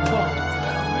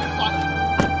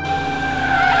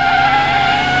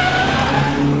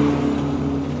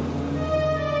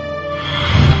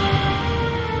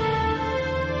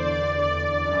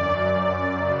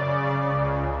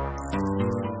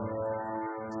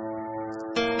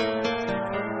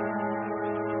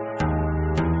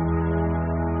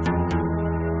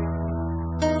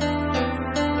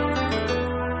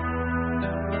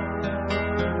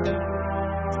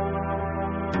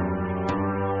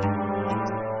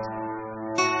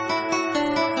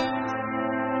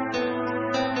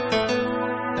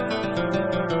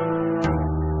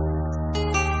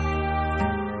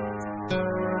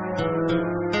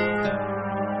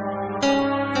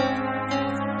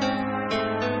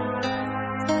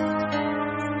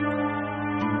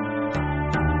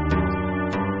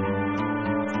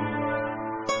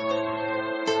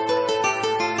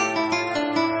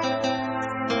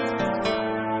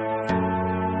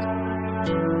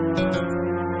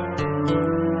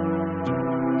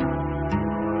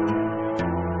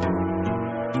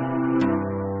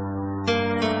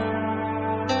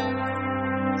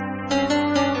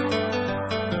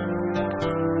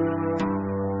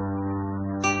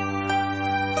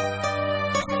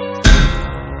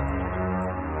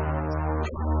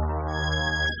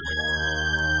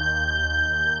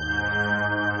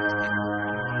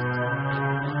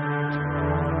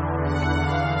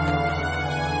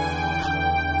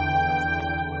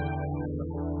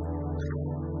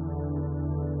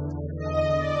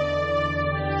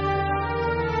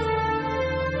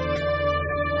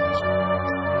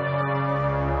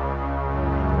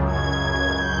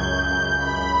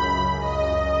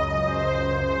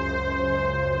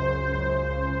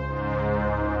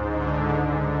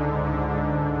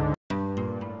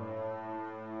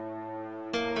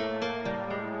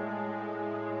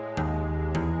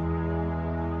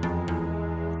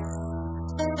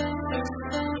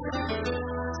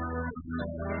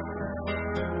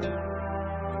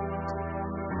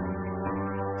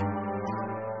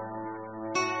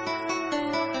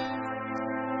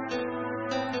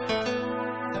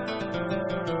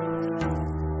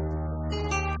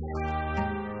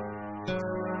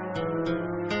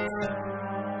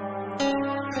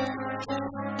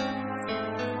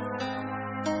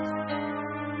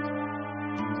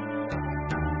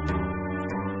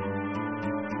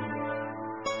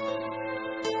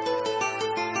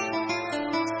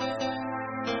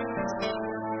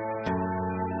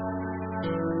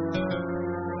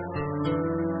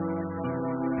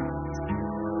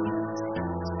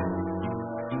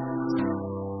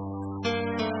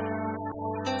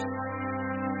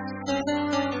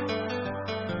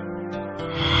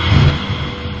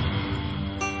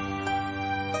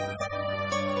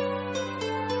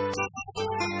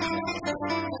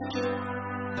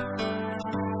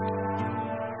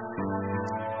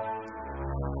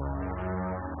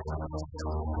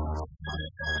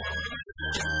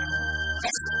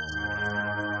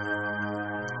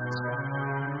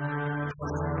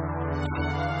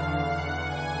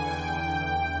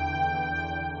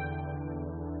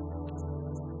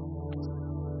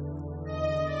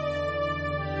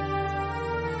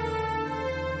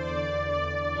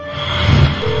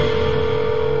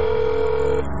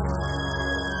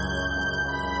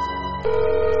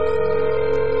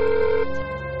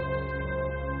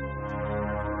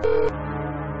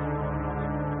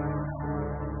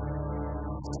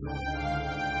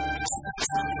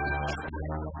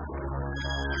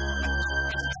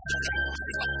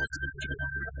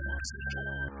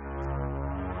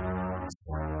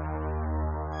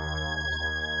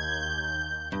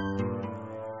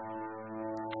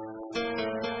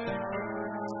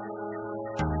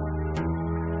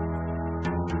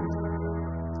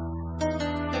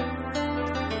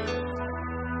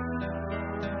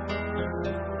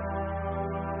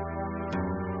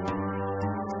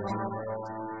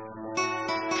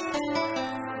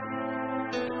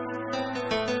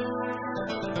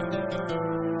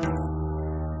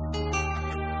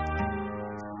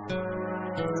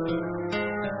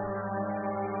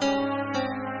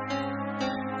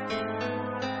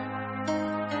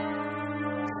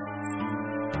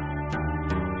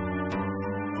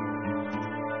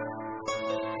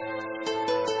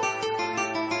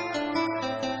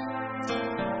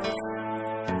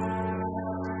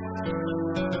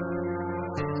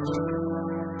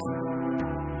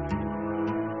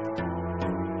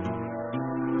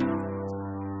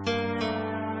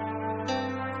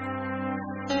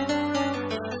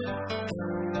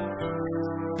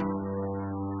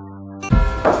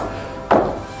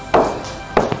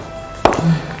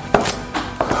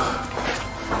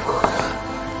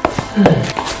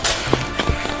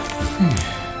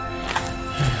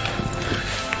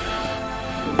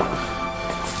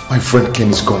 My friend Ken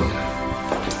is gone.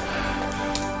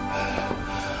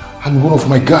 And one of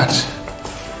my guards.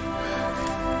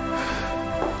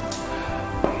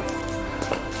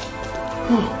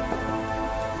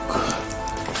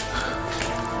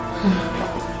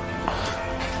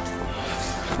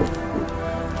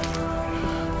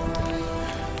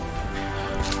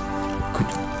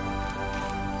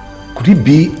 Could it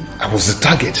be I was the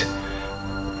target?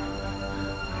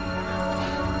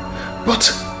 But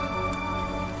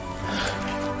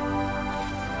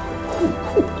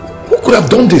who could have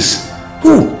done this?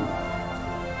 Who?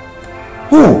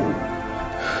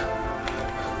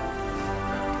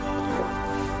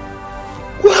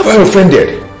 Who have I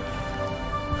offended?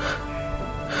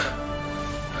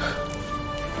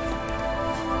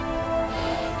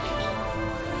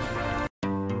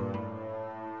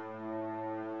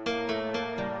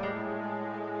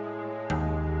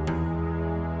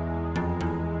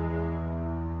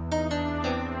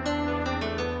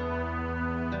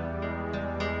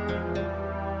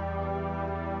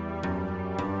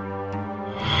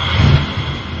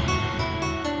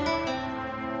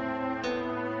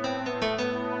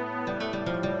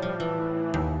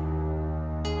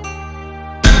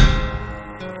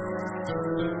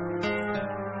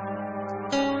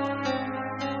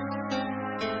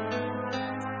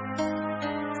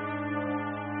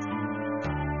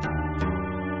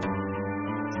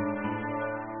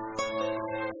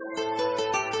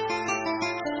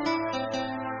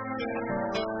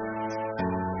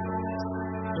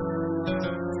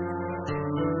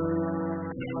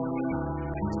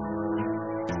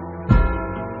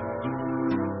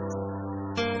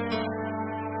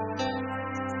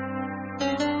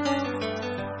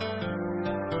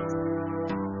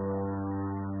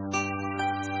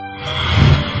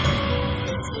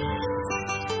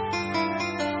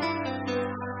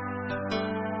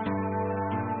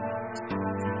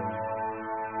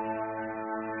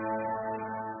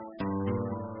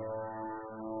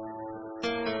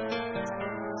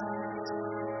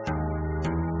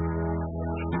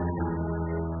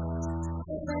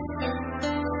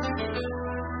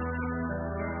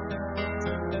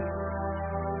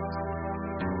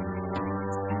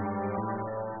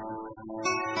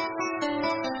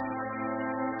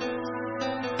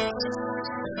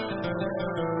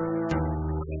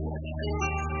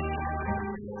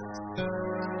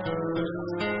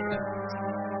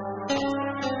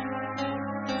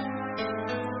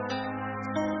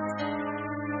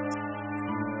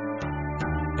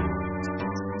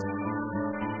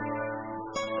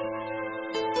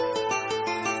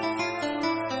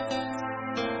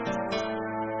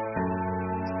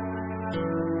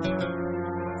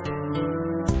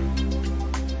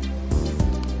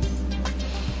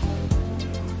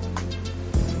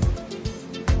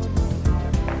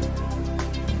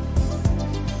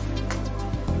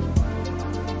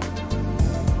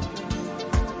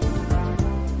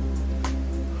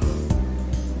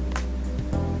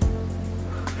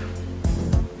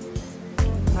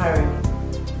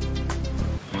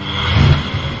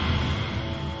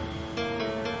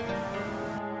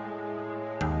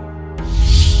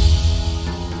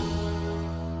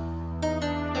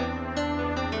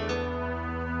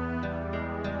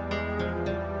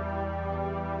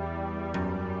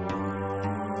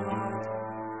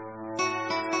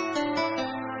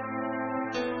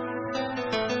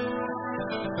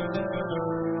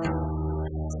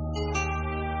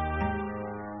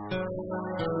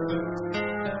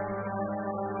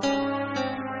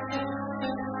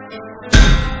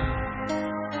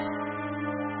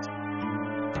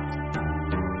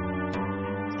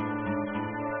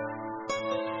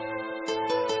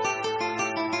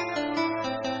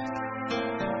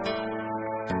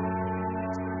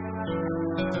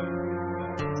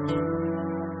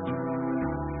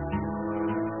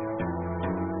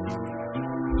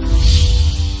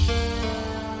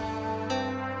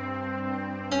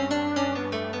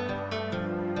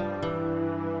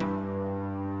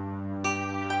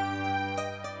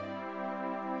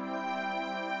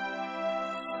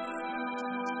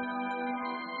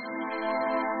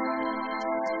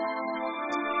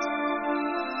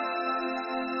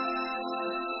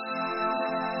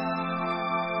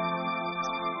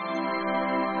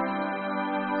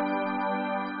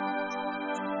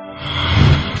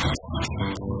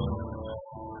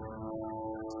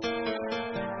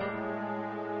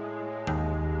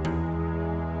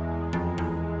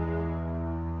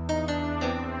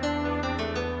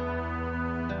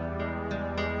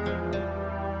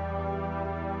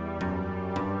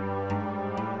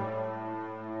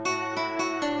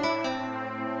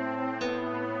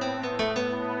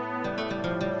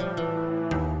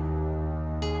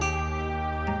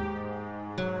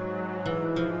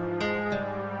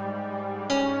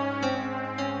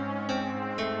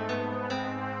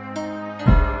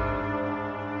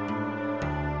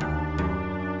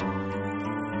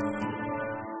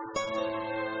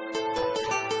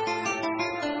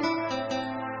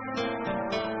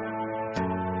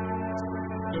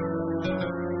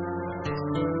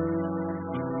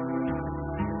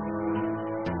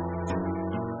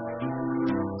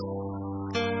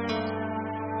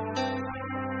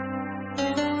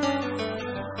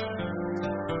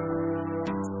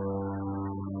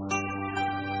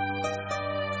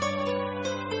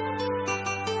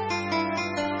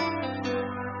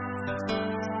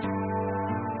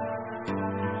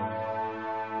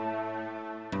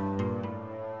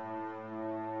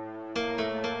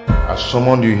 I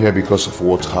summoned you here because of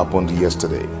what happened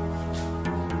yesterday.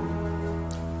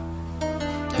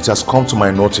 It has come to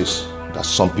my notice that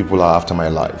some people are after my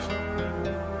life.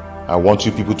 I want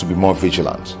you people to be more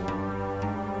vigilant.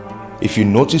 If you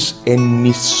notice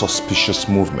any suspicious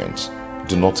movement,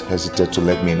 do not hesitate to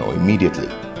let me know immediately.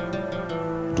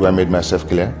 Do I make myself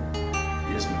clear?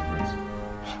 Yes, my prince.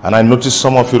 And I notice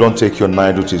some of you don't take your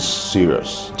night duties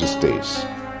serious these days.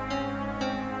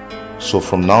 So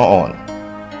from now on,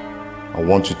 I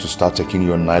want you to start taking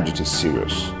your night duties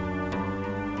serious.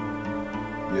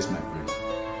 Yes, my prince.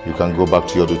 You can go back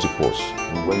to your duty post.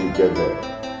 And when you get there,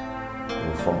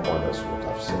 inform others what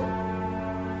I've said.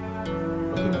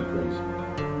 Okay, my prince.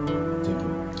 Thank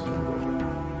you.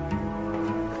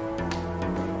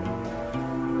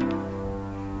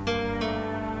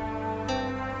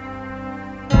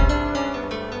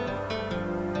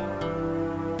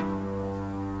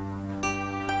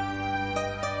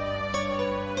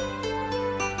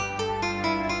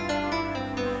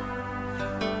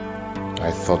 I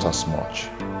thought as much.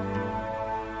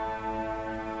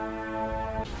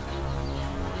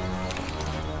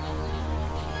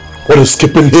 What is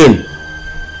keeping him?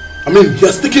 I mean, he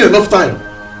has taken enough time.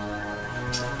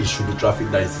 It should be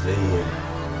traffic that is delaying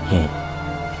him.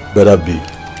 Better be.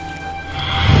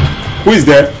 Who is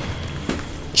there?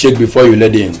 Check before you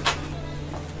let in.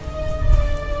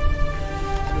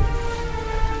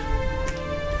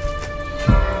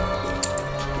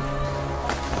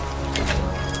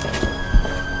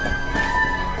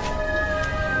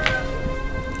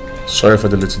 Sorry for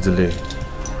the little delay.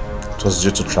 It was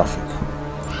due to traffic.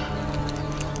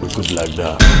 We could like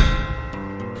that.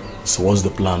 So what's the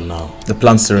plan now? The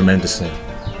plan still remains the same.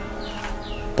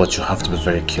 But you have to be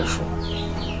very careful.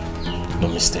 No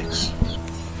mistakes.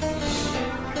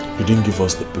 You didn't give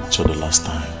us the picture the last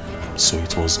time, so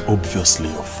it was obviously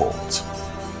your fault.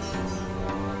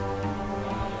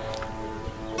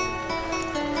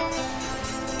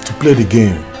 To play the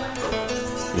game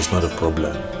is not a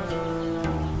problem.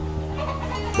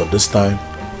 But this time,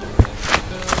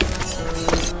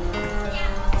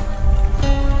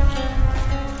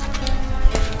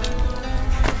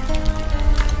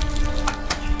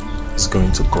 it's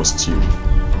going to cost you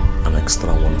an extra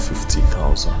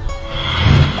 150,000.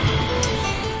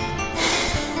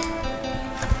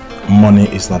 Money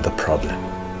is not the problem.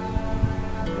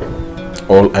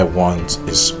 All I want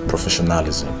is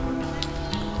professionalism.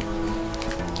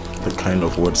 The kind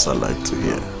of words I like to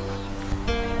hear.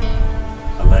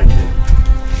 I like it.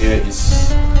 Here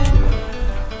is...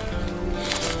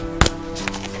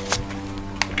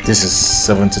 This is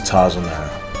 70,000 naira.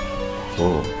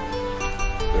 Oh.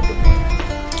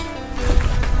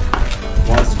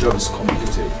 Once the job is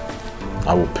completed,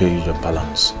 I will pay you your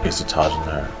balance, 80,000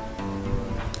 naira.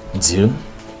 Deal?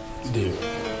 Deal.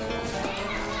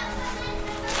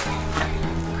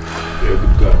 You're a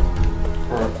good guy.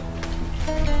 Alright.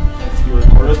 You're a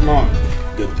correct man.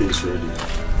 Get things ready.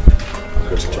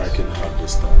 We're striking hard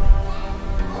this time.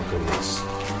 Okay, yes.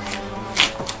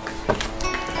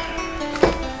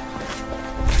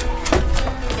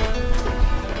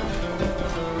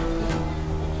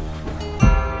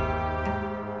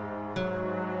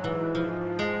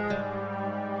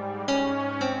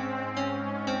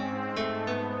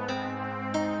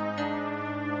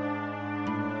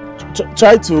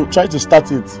 Try to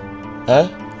start it. Eh?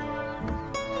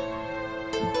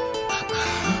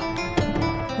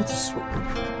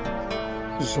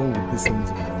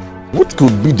 What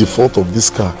could be the fault of this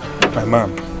car? My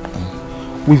man,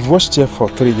 We've watched here for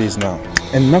 3 days now,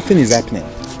 and nothing is happening.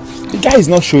 The guy is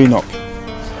not showing up.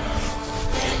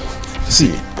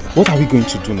 See, what are we going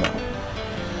to do now?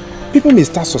 People may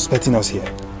start suspecting us here.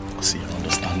 See, I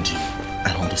understand you.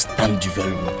 I understand you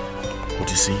very well. But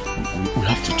you see, we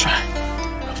have to try.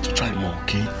 We have to try more,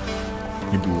 okay?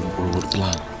 Maybe we'll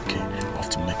plan, okay? We have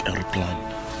to make every plan.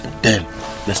 But then,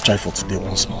 let's try for today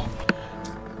once more.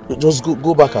 Just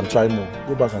go back and try more.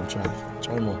 Go back and try.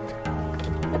 Try more.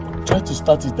 Try to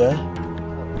start it, eh?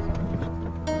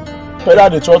 Pedal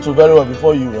the throttle very well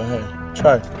before you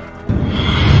try.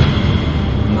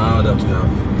 Now that we have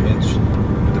met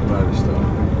with the barrister,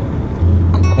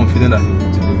 I'm confident that he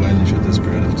will deliver in the shortest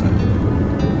period of time.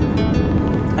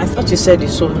 I thought you said you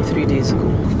saw him 3 days ago.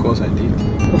 Of course I did.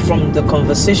 But from the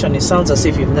conversation, it sounds as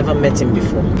if you've never met him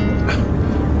before.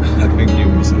 I think you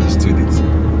misunderstood it.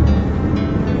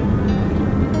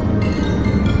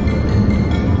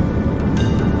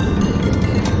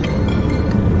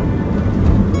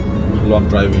 Hello, I'm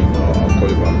driving. I'll call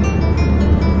you back.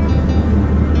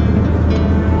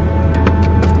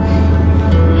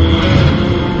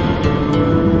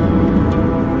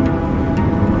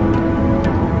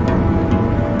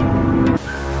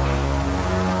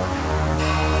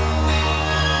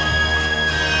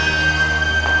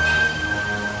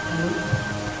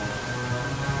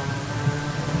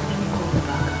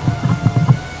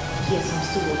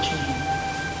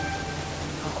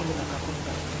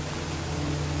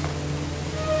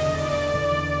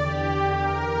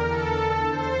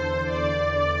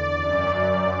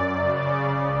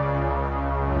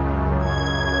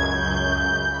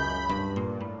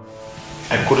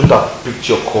 I couldn't have picked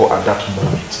your call at that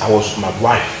moment. I was with my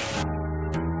wife.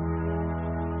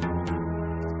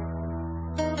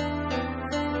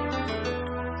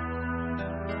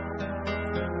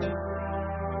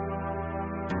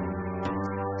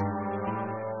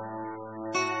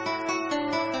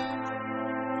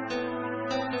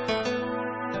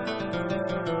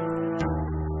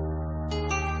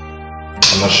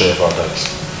 I'm not sure about that.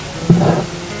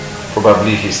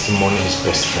 Probably he's still mourning his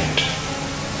best friend.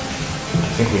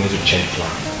 I think we need to change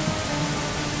plan.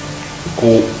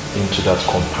 Go into that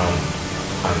compound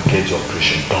and get the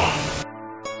operation done.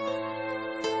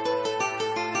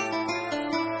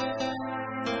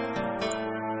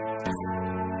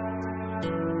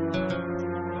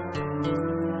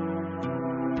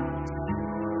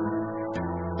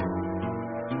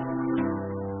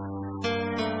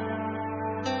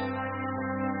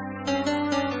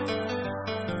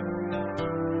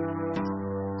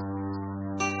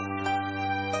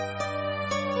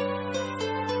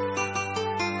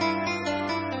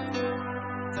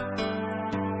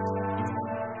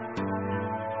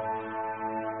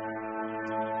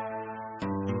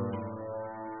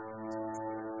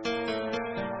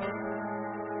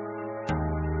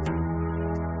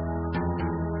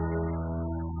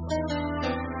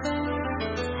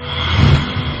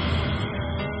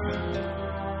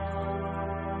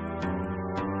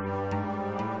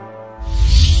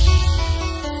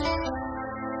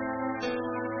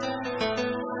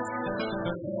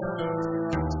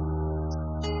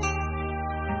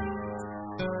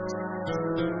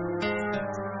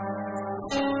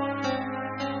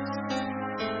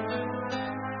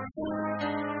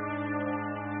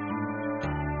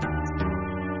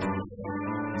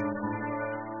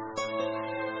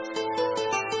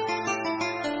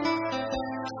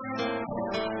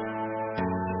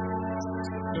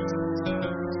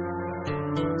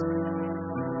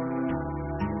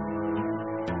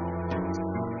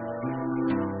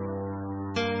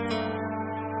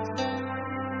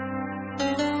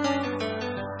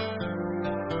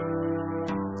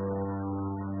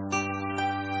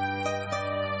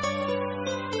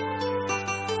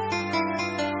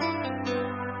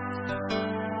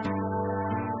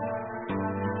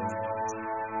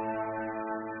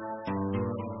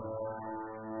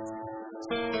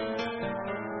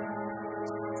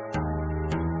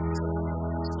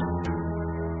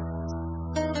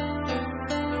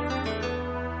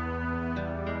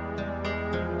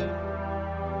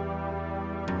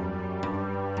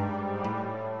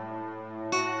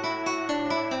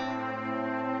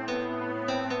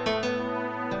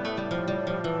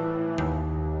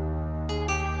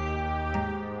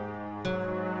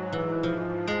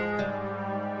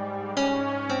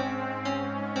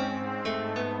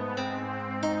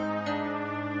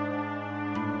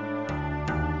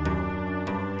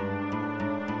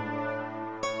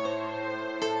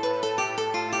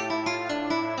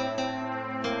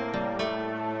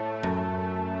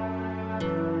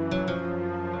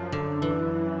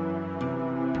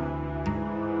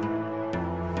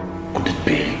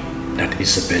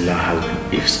 Isabella has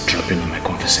been eavesdropping on my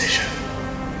conversation.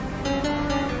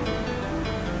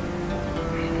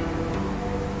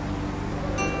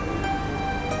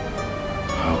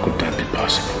 How could that be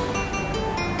possible?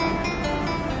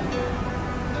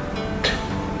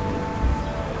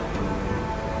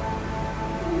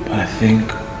 But I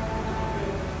think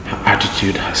her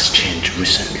attitude has changed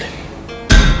recently.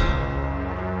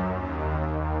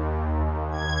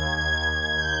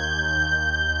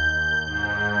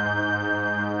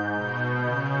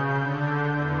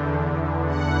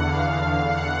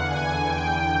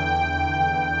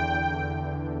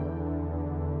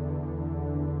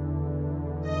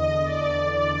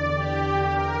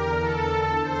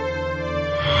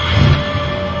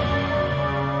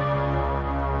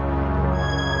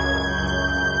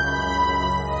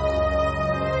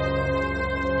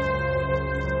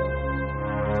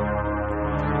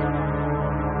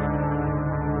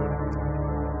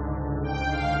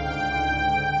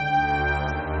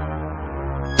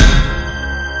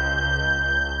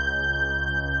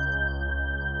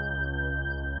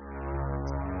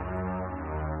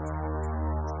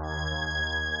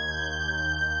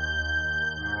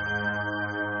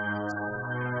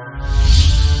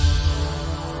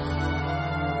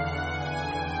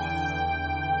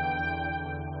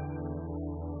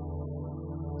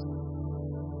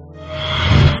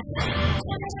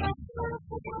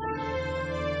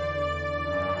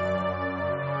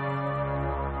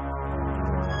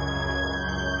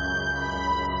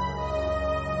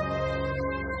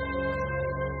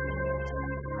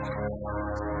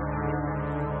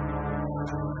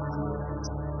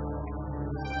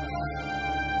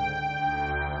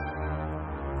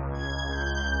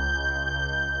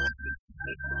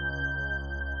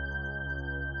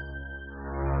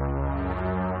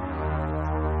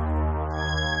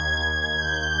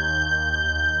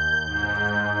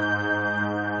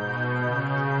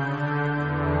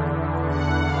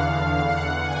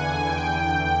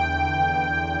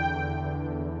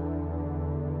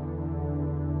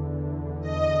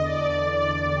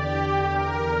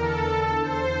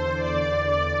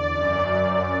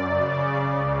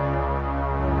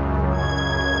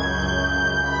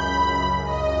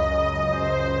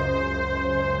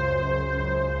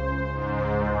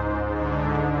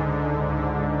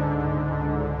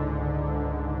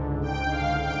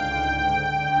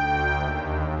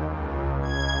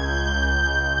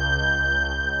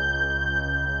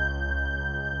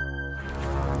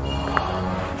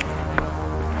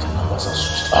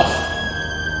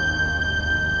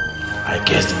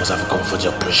 Have come for the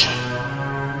operation.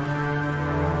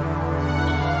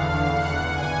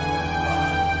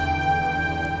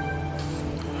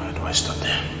 How do I stop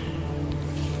them?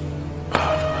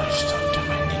 How do I stop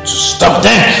them? I need to stop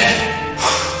them!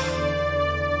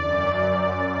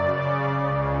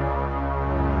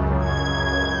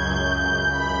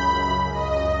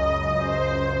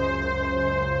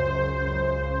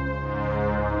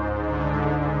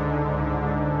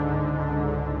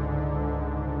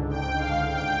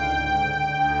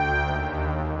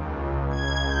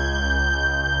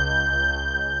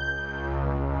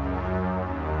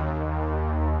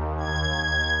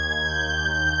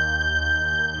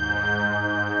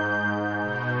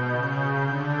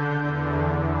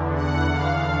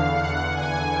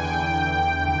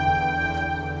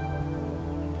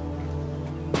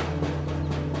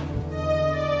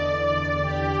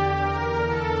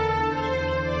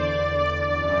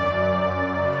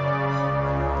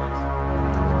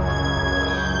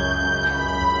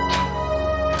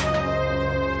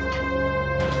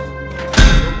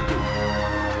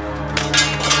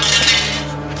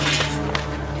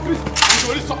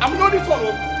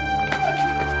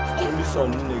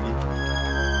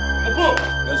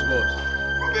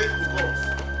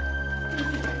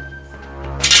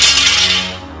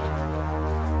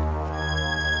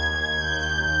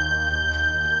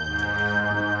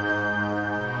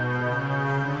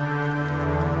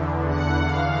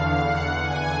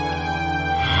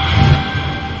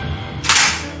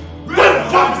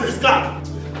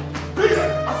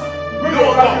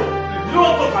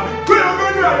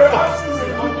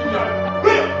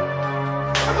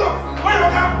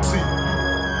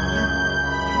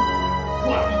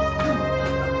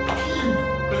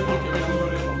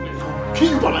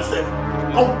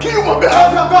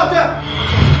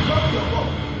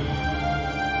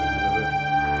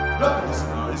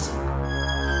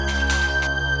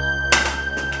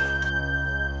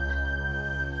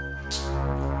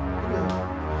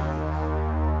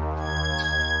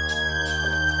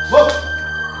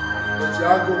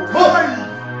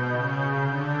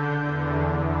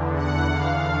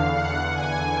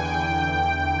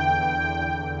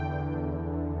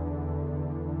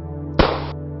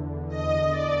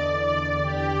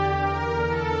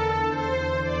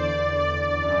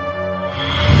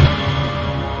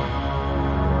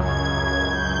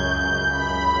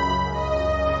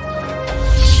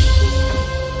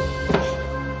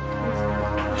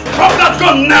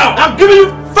 gun now. I'm giving you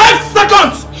 5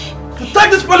 seconds to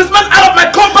take this policeman out of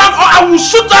my compound or I will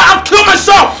shoot her and kill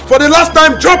myself. For the last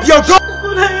time, drop your gun.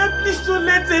 Please don't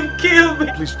let him kill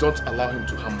me. Please don't allow him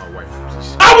to harm my wife,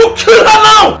 please. I will kill her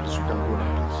now. So you can go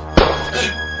now,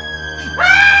 please.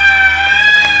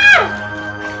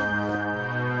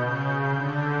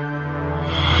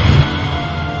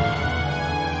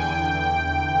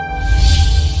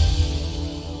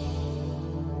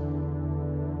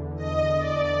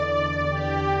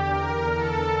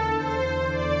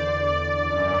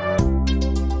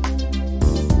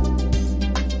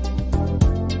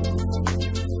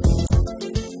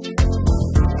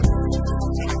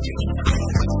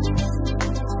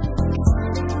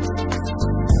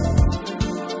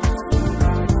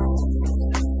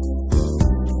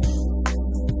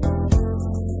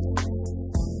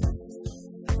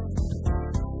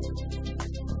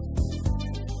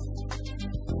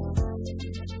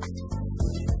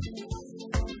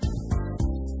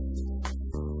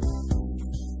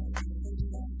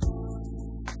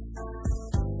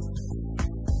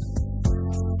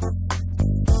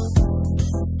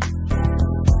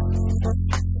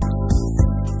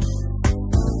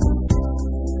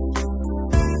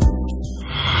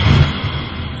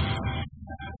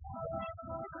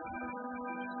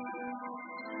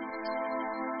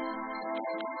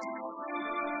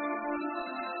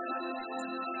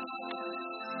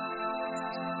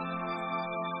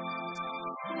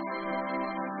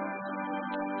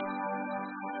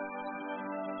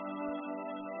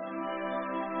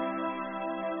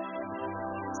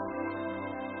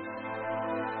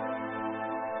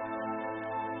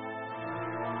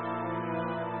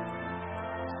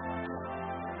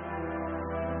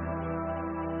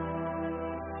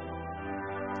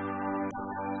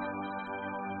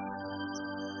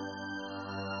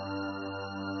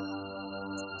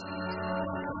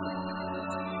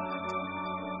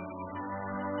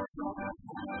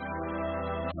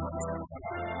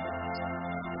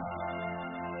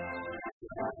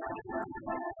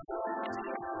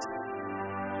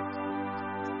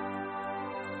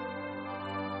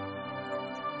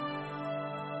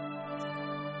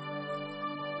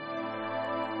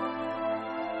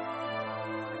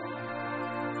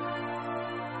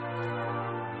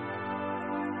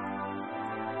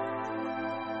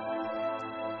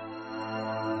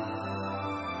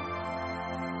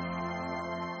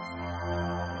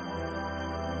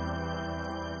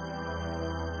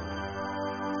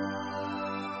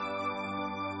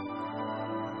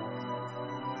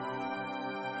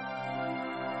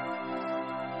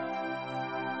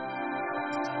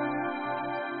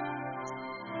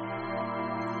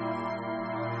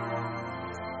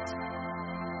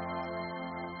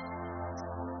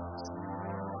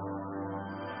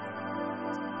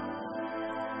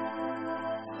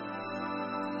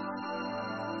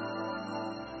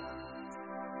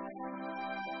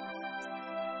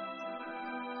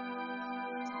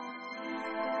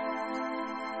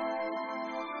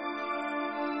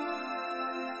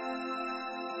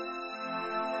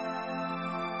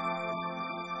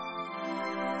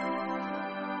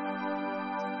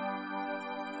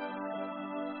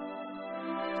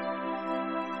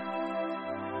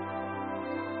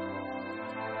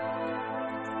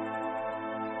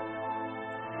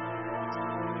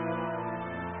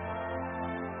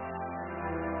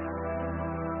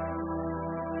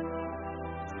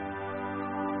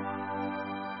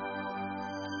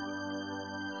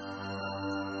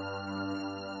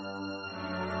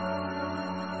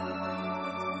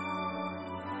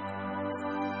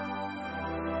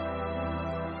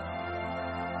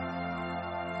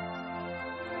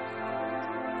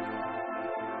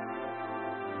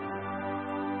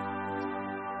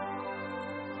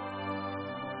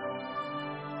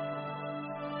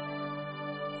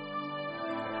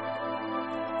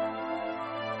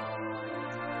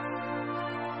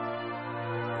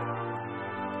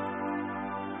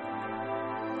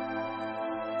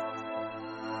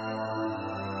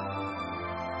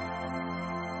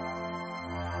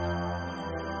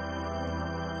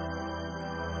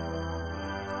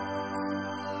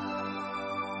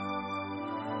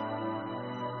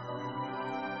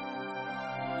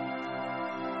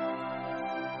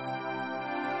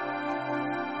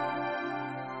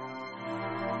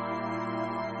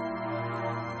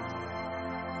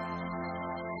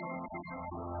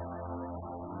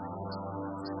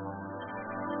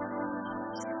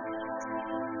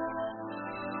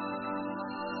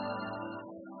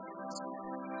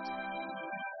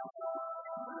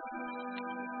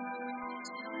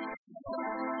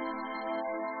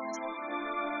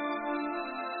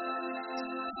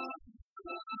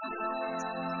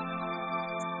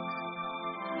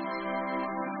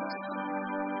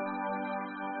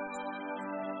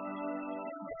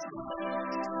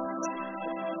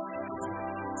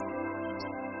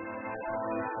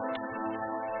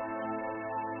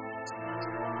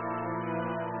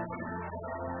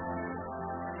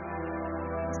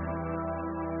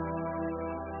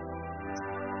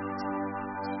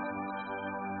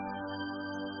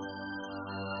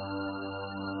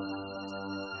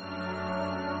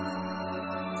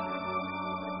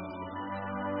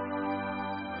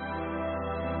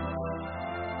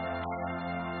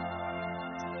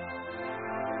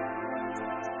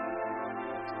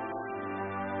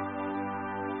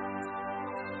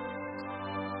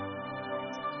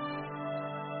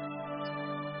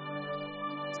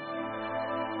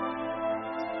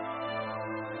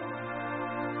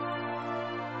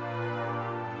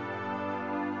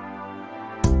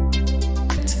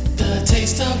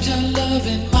 of your love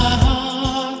in